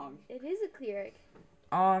though. wrong. It is a cleric.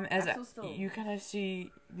 as Axel's still- you kind of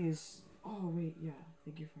see these. Oh wait, yeah.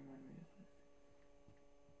 Thank you for reminding me of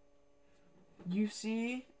that. You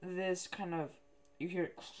see this kind of. You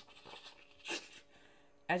hear.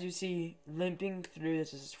 As you see limping through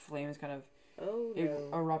this flame is kind of Oh no.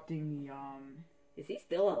 erupting Is he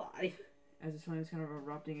still alive? as this flame is kind of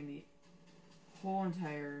erupting in the whole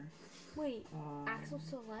entire. Wait, Axel's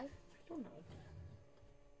still alive? I don't know.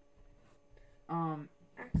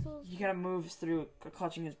 Axel's. He kind of moves through,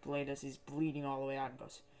 clutching his blade as he's bleeding all the way out, and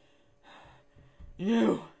goes,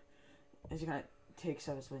 "You!" As he kind of takes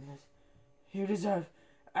out his blade and goes, "You deserve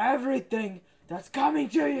everything that's coming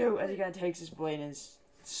to you!" As he kind of takes his blade and is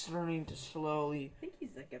starting to slowly. I think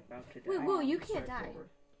he's like about to die. Wait, whoa, you can't die. forward.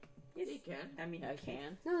 Yes, He can. I mean, I he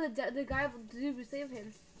can. can. No, the guy will do save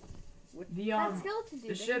him. The That skeleton dude. the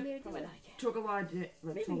that ship- made it do it. took a lot of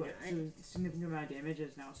Maybe took not. a significant amount of damage.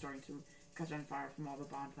 Is now starting to catch on fire from all the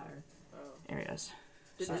bonfire Oh. areas.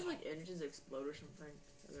 Did So- these like engines explode or something?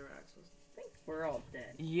 And their axles. I think we're all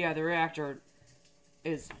dead. Yeah, the reactor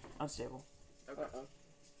is unstable. Okay. Uh-oh.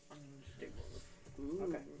 Ooh.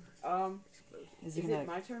 Okay. Is Is he it gonna?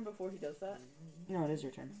 my turn before he does that? No, it is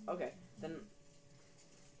your turn. Okay, then.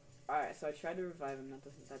 Alright, so I tried to revive him. That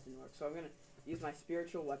didn't work. So I'm gonna use my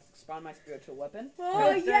spiritual weapon. Spawn my spiritual weapon.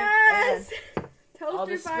 Oh Toaster. yes! I'll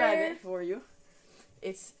Toaster describe fire. it for you.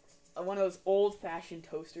 It's one of those old-fashioned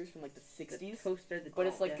toasters from like the The 60s, toaster, but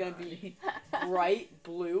it's like gonna be bright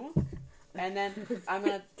blue. And then I'm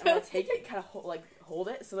gonna take it, kind of hold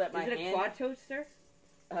it so that my Is it a hand. quad toaster?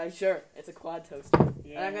 Sure, it's a quad toaster.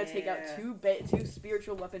 Yeah. And I'm gonna take out two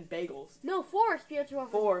spiritual weapon bagels. No, 4 spiritual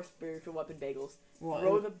weapons. 4 spiritual weapon bagels. Well,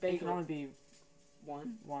 Throw it the can bagel. only be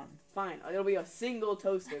One. one. Fine. It'll be a single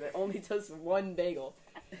toaster that only toasts one bagel.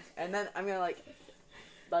 And then I'm gonna like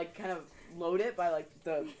kind of load it by like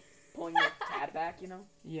pulling the tab back, you know,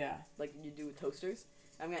 Yeah. like you do with toasters.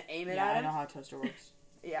 I'm gonna aim it Yeah, at I him. know how a toaster works.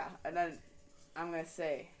 Yeah, and then I'm gonna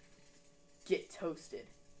say, "Get toasted,"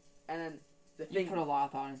 and then the You thing. put a lot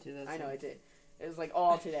of thought into this. I know I did. It was like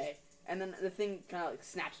all today, and then the thing kind of like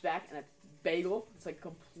snaps back, and a bagel, it's like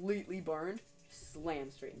completely burned,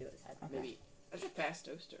 slams straight into his head. Okay. Maybe. That's a fast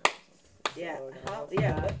toaster. Yeah. So,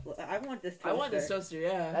 Yeah. I want this toaster. I want this toaster.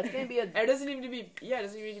 Yeah. That's gonna be a. It doesn't even need to be. Yeah, it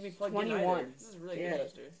doesn't even need to be plugged in. 21. Either. This is a really Yeah. good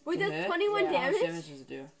toaster. Wait, To that's hit? 21 Yeah, How much damage? damage does it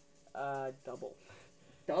do? Double.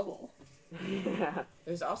 double. Yeah.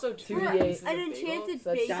 There's also two. 2d8. pieces of An bagel. enchanted So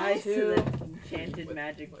that's bagel? Dies to Two. the enchanted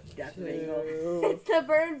magic death bagel. It's the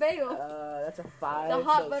burned bagel. That's a 5. The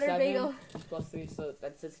hot so butter 7 bagel. plus 3, so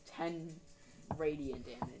that's just 10 radiant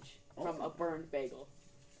damage from a burned bagel.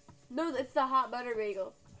 No, it's the hot butter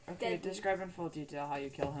bagel. Okay, Dead. describe in full detail how you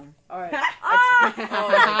kill him. Alright. Ah! Oh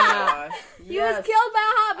my gosh. He was killed by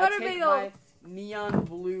a hot butter I take bagel. my neon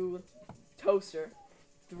blue toaster,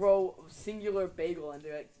 throw a singular bagel into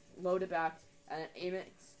it, load it back, and then aim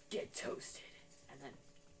it, get toasted. And then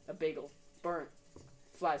a bagel, burnt,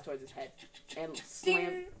 flies towards his head, and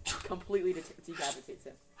slam, completely decapitates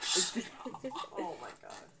him. Oh my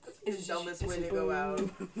god. That's the It's dumbest just- way it's to go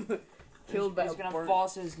out. Killed by He's a gonna burnt fall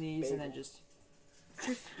to his knees and bagel. then just.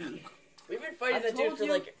 Crispy. We've been fighting I that dude told for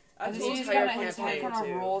you. like I And told his you head I kind can't of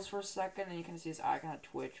too. rolls for a second, and you can see his eye kind of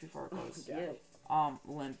twitch before it goes Yeah.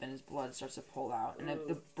 limp, and his blood starts to pull out, and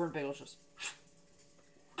the burnt bagel just.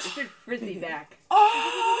 You should frizzy back.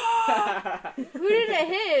 Who did it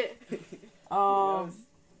hit? Okay.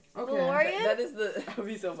 Valorian? that is the. That would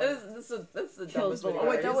be so That funny. is that's the Kills dumbest way to the go Oh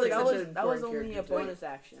wait, out. that He's was like that such was a that was boring only a character. bonus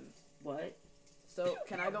action. What? So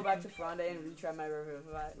can I go back to Fronde and retry my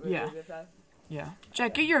revivify? Yeah. Revivify? Yeah.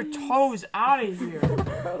 Jack, get your toes out of here.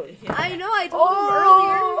 I know, I told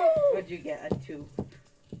him What'd you get? A 2.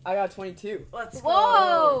 I got 22. Let's earlier.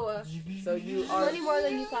 Whoa! So you are, 20 more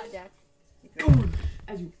than you thought, Jack.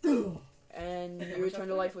 As you. and you return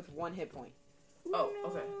to life with 1 hit point. Oh,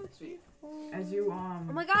 okay, sweet. As you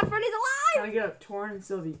Oh my god, Freddy's alive! kind of get up, Torn and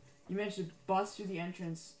Sylvie, you manage to bust through the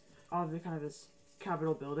entrance of the kind of this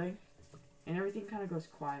Capitol building, and everything kind of goes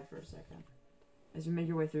quiet for a second. As you make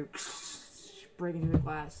your way through, breaking through the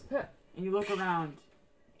glass, and you look around,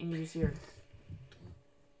 and you just hear,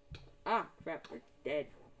 Ah, crap. We're dead.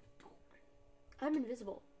 I'm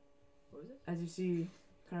invisible. What was it? as you see,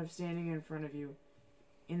 kind of standing in front of you,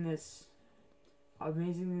 in this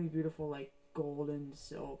amazingly beautiful, like, golden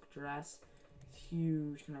silk dress,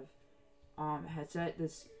 huge kind of, headset,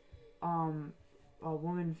 this, a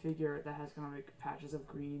woman figure that has kind of like patches of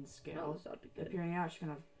green Oh, scales this ought to be good. appearing out. She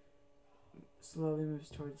kind of slowly moves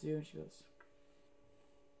towards you, and she goes,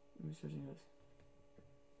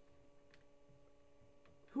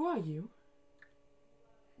 "Who are you?"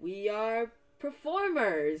 We are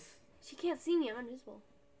performers. She can't see me, I'm invisible.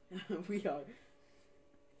 We are.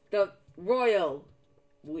 The royal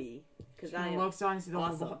we. Because She I kind am of looks on and sees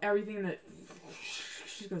awesome. everything that.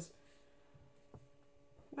 She goes,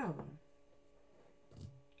 "Well,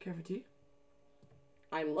 care for tea?"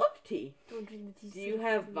 I love tea. Don't drink the tea. Do you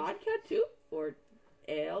have vodka too? Or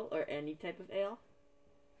ale or any type of ale.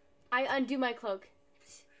 I undo my cloak.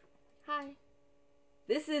 Hi.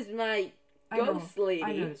 This is my I know. ghost lady.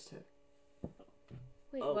 I noticed her.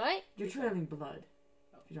 Wait, Oh. what? You're trailing blood.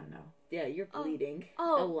 If you don't know. Yeah, you're Oh. bleeding.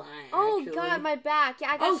 Oh. A line, Oh actually. God, my back.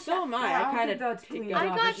 Yeah, I got Oh, shot. so am I. Yeah, I I'll kind get of that cleaned I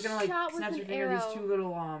up. got You're gonna shot like with snap an your finger. These arrow. two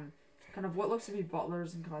little kind of what looks to be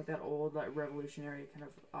butlers and kind of like that old like revolutionary kind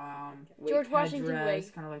of George Washington headdress,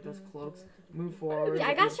 wig. kind of like those cloaks. Move forward. Yeah, I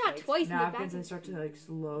with got these shot twice in the back. napkins and start to like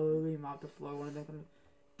slowly mop the floor. One of them kind of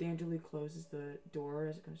daintily closes the door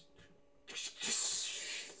as it goes.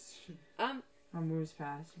 Moves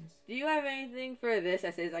past. Do you have anything for this?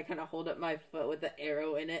 I say as I kind of hold up my foot with the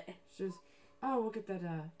arrow in it. She goes, oh, we'll get that.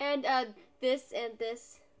 And this and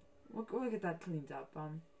this. We'll get that cleaned up.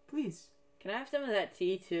 Please. Can I have some of that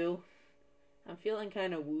tea too? I'm feeling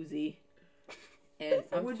kind of woozy. And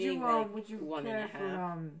I'm would feeling you like would you one care and a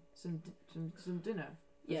half. for some dinner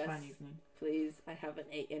this Yes. fine evening? Please, I haven't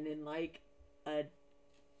eaten in like a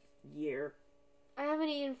year. I haven't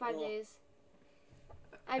eaten in 5 Ugh. days.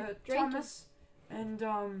 I drank. Thomas and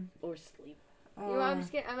Or sleep. You know, I'm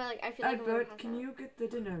just kidding. I feel like I'm gonna Edbert, pass can out. you get the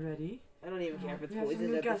dinner ready? I don't even care if it's we have some poisoned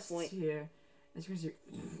new at this guests point. here. And she goes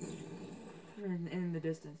in the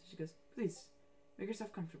distance. She goes, please make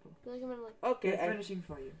yourself comfortable. I feel like I'm gonna like. Okay, We're finishing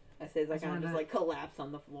for you. I say as I That's kind one of of just the- like collapse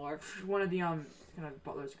on the floor. One of the kind of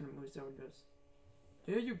butlers kind of moves over and goes,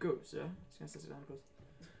 here you go, sir. She kind of sits down and goes,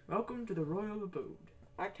 welcome to the royal abode.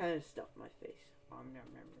 I kind of stuffed my face.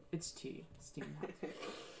 It's tea. It's steaming hot.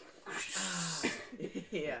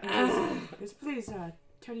 Yeah. Yes, please,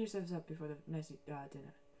 tidy yourselves up before the nice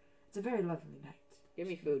dinner. It's a very lovely night. Give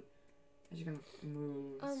me food. As you kind of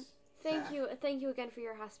moves. Thank you again for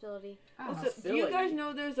your hospitality. Also, do you guys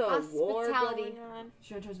know there's a war Hospitality. going on?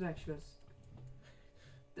 She turns back. She goes,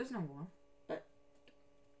 there's no war.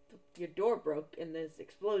 Your door broke and there's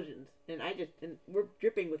explosions, and we're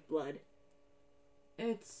dripping with blood.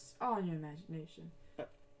 It's all in your imagination.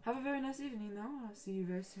 Have a very nice evening, though. I'll see you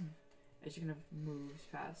very soon. As she kind of moves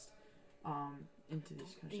past, into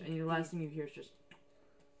these kind of and the last thing you hear is just.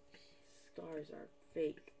 Scars are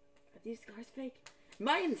fake. Are these scars fake? Am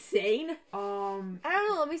I insane? I don't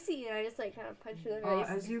know. Let me see. And I just like kind of punch her in the face.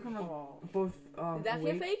 As you kind of both Did that feel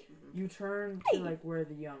awake, fake? you turn to like where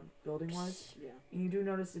the building was, Yeah. and you do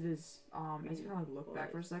notice it is as you kind of like look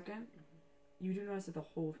back for a second, you do notice that the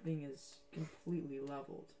whole thing is completely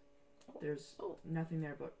leveled. There's nothing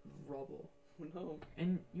there but rubble. No.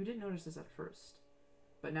 And you didn't notice this at first,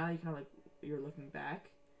 but now you kind of like you're looking back,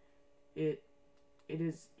 it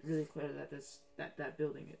is really clear that that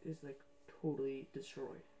building is like totally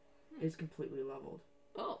destroyed. It's completely leveled.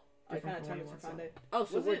 Oh. I kind of Different from turned when to you found went it. Oh,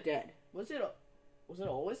 so Was we're it- dead. Was it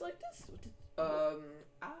always like this?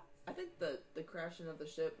 I think the crashing of the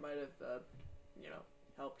ship might have,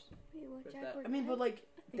 helped. Wait, what, With Jack? that. We're I mean, dead? but like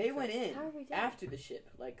they so. went in How are we dead? after the ship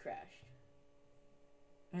like crashed.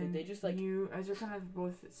 And they just, like- you as you're kind of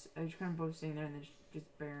both sitting there and then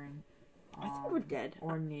just bearing. I think we're dead.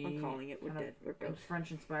 Ornate, I'm calling it. We're kind of dead. We're ghosts.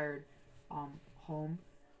 French inspired home.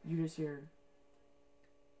 You just hear.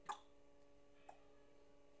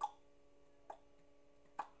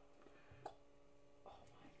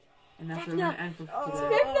 And that's where we're gonna end for today.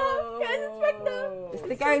 Vecna! Guys, it's Vecna! It's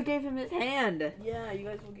the guy who gave him his hand. Yeah, you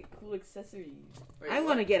guys will get cool accessories. Wait, I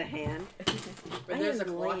want to get a hand. But I there's a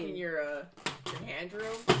am clock lame. in your hand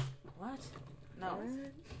room. What? No.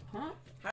 Huh?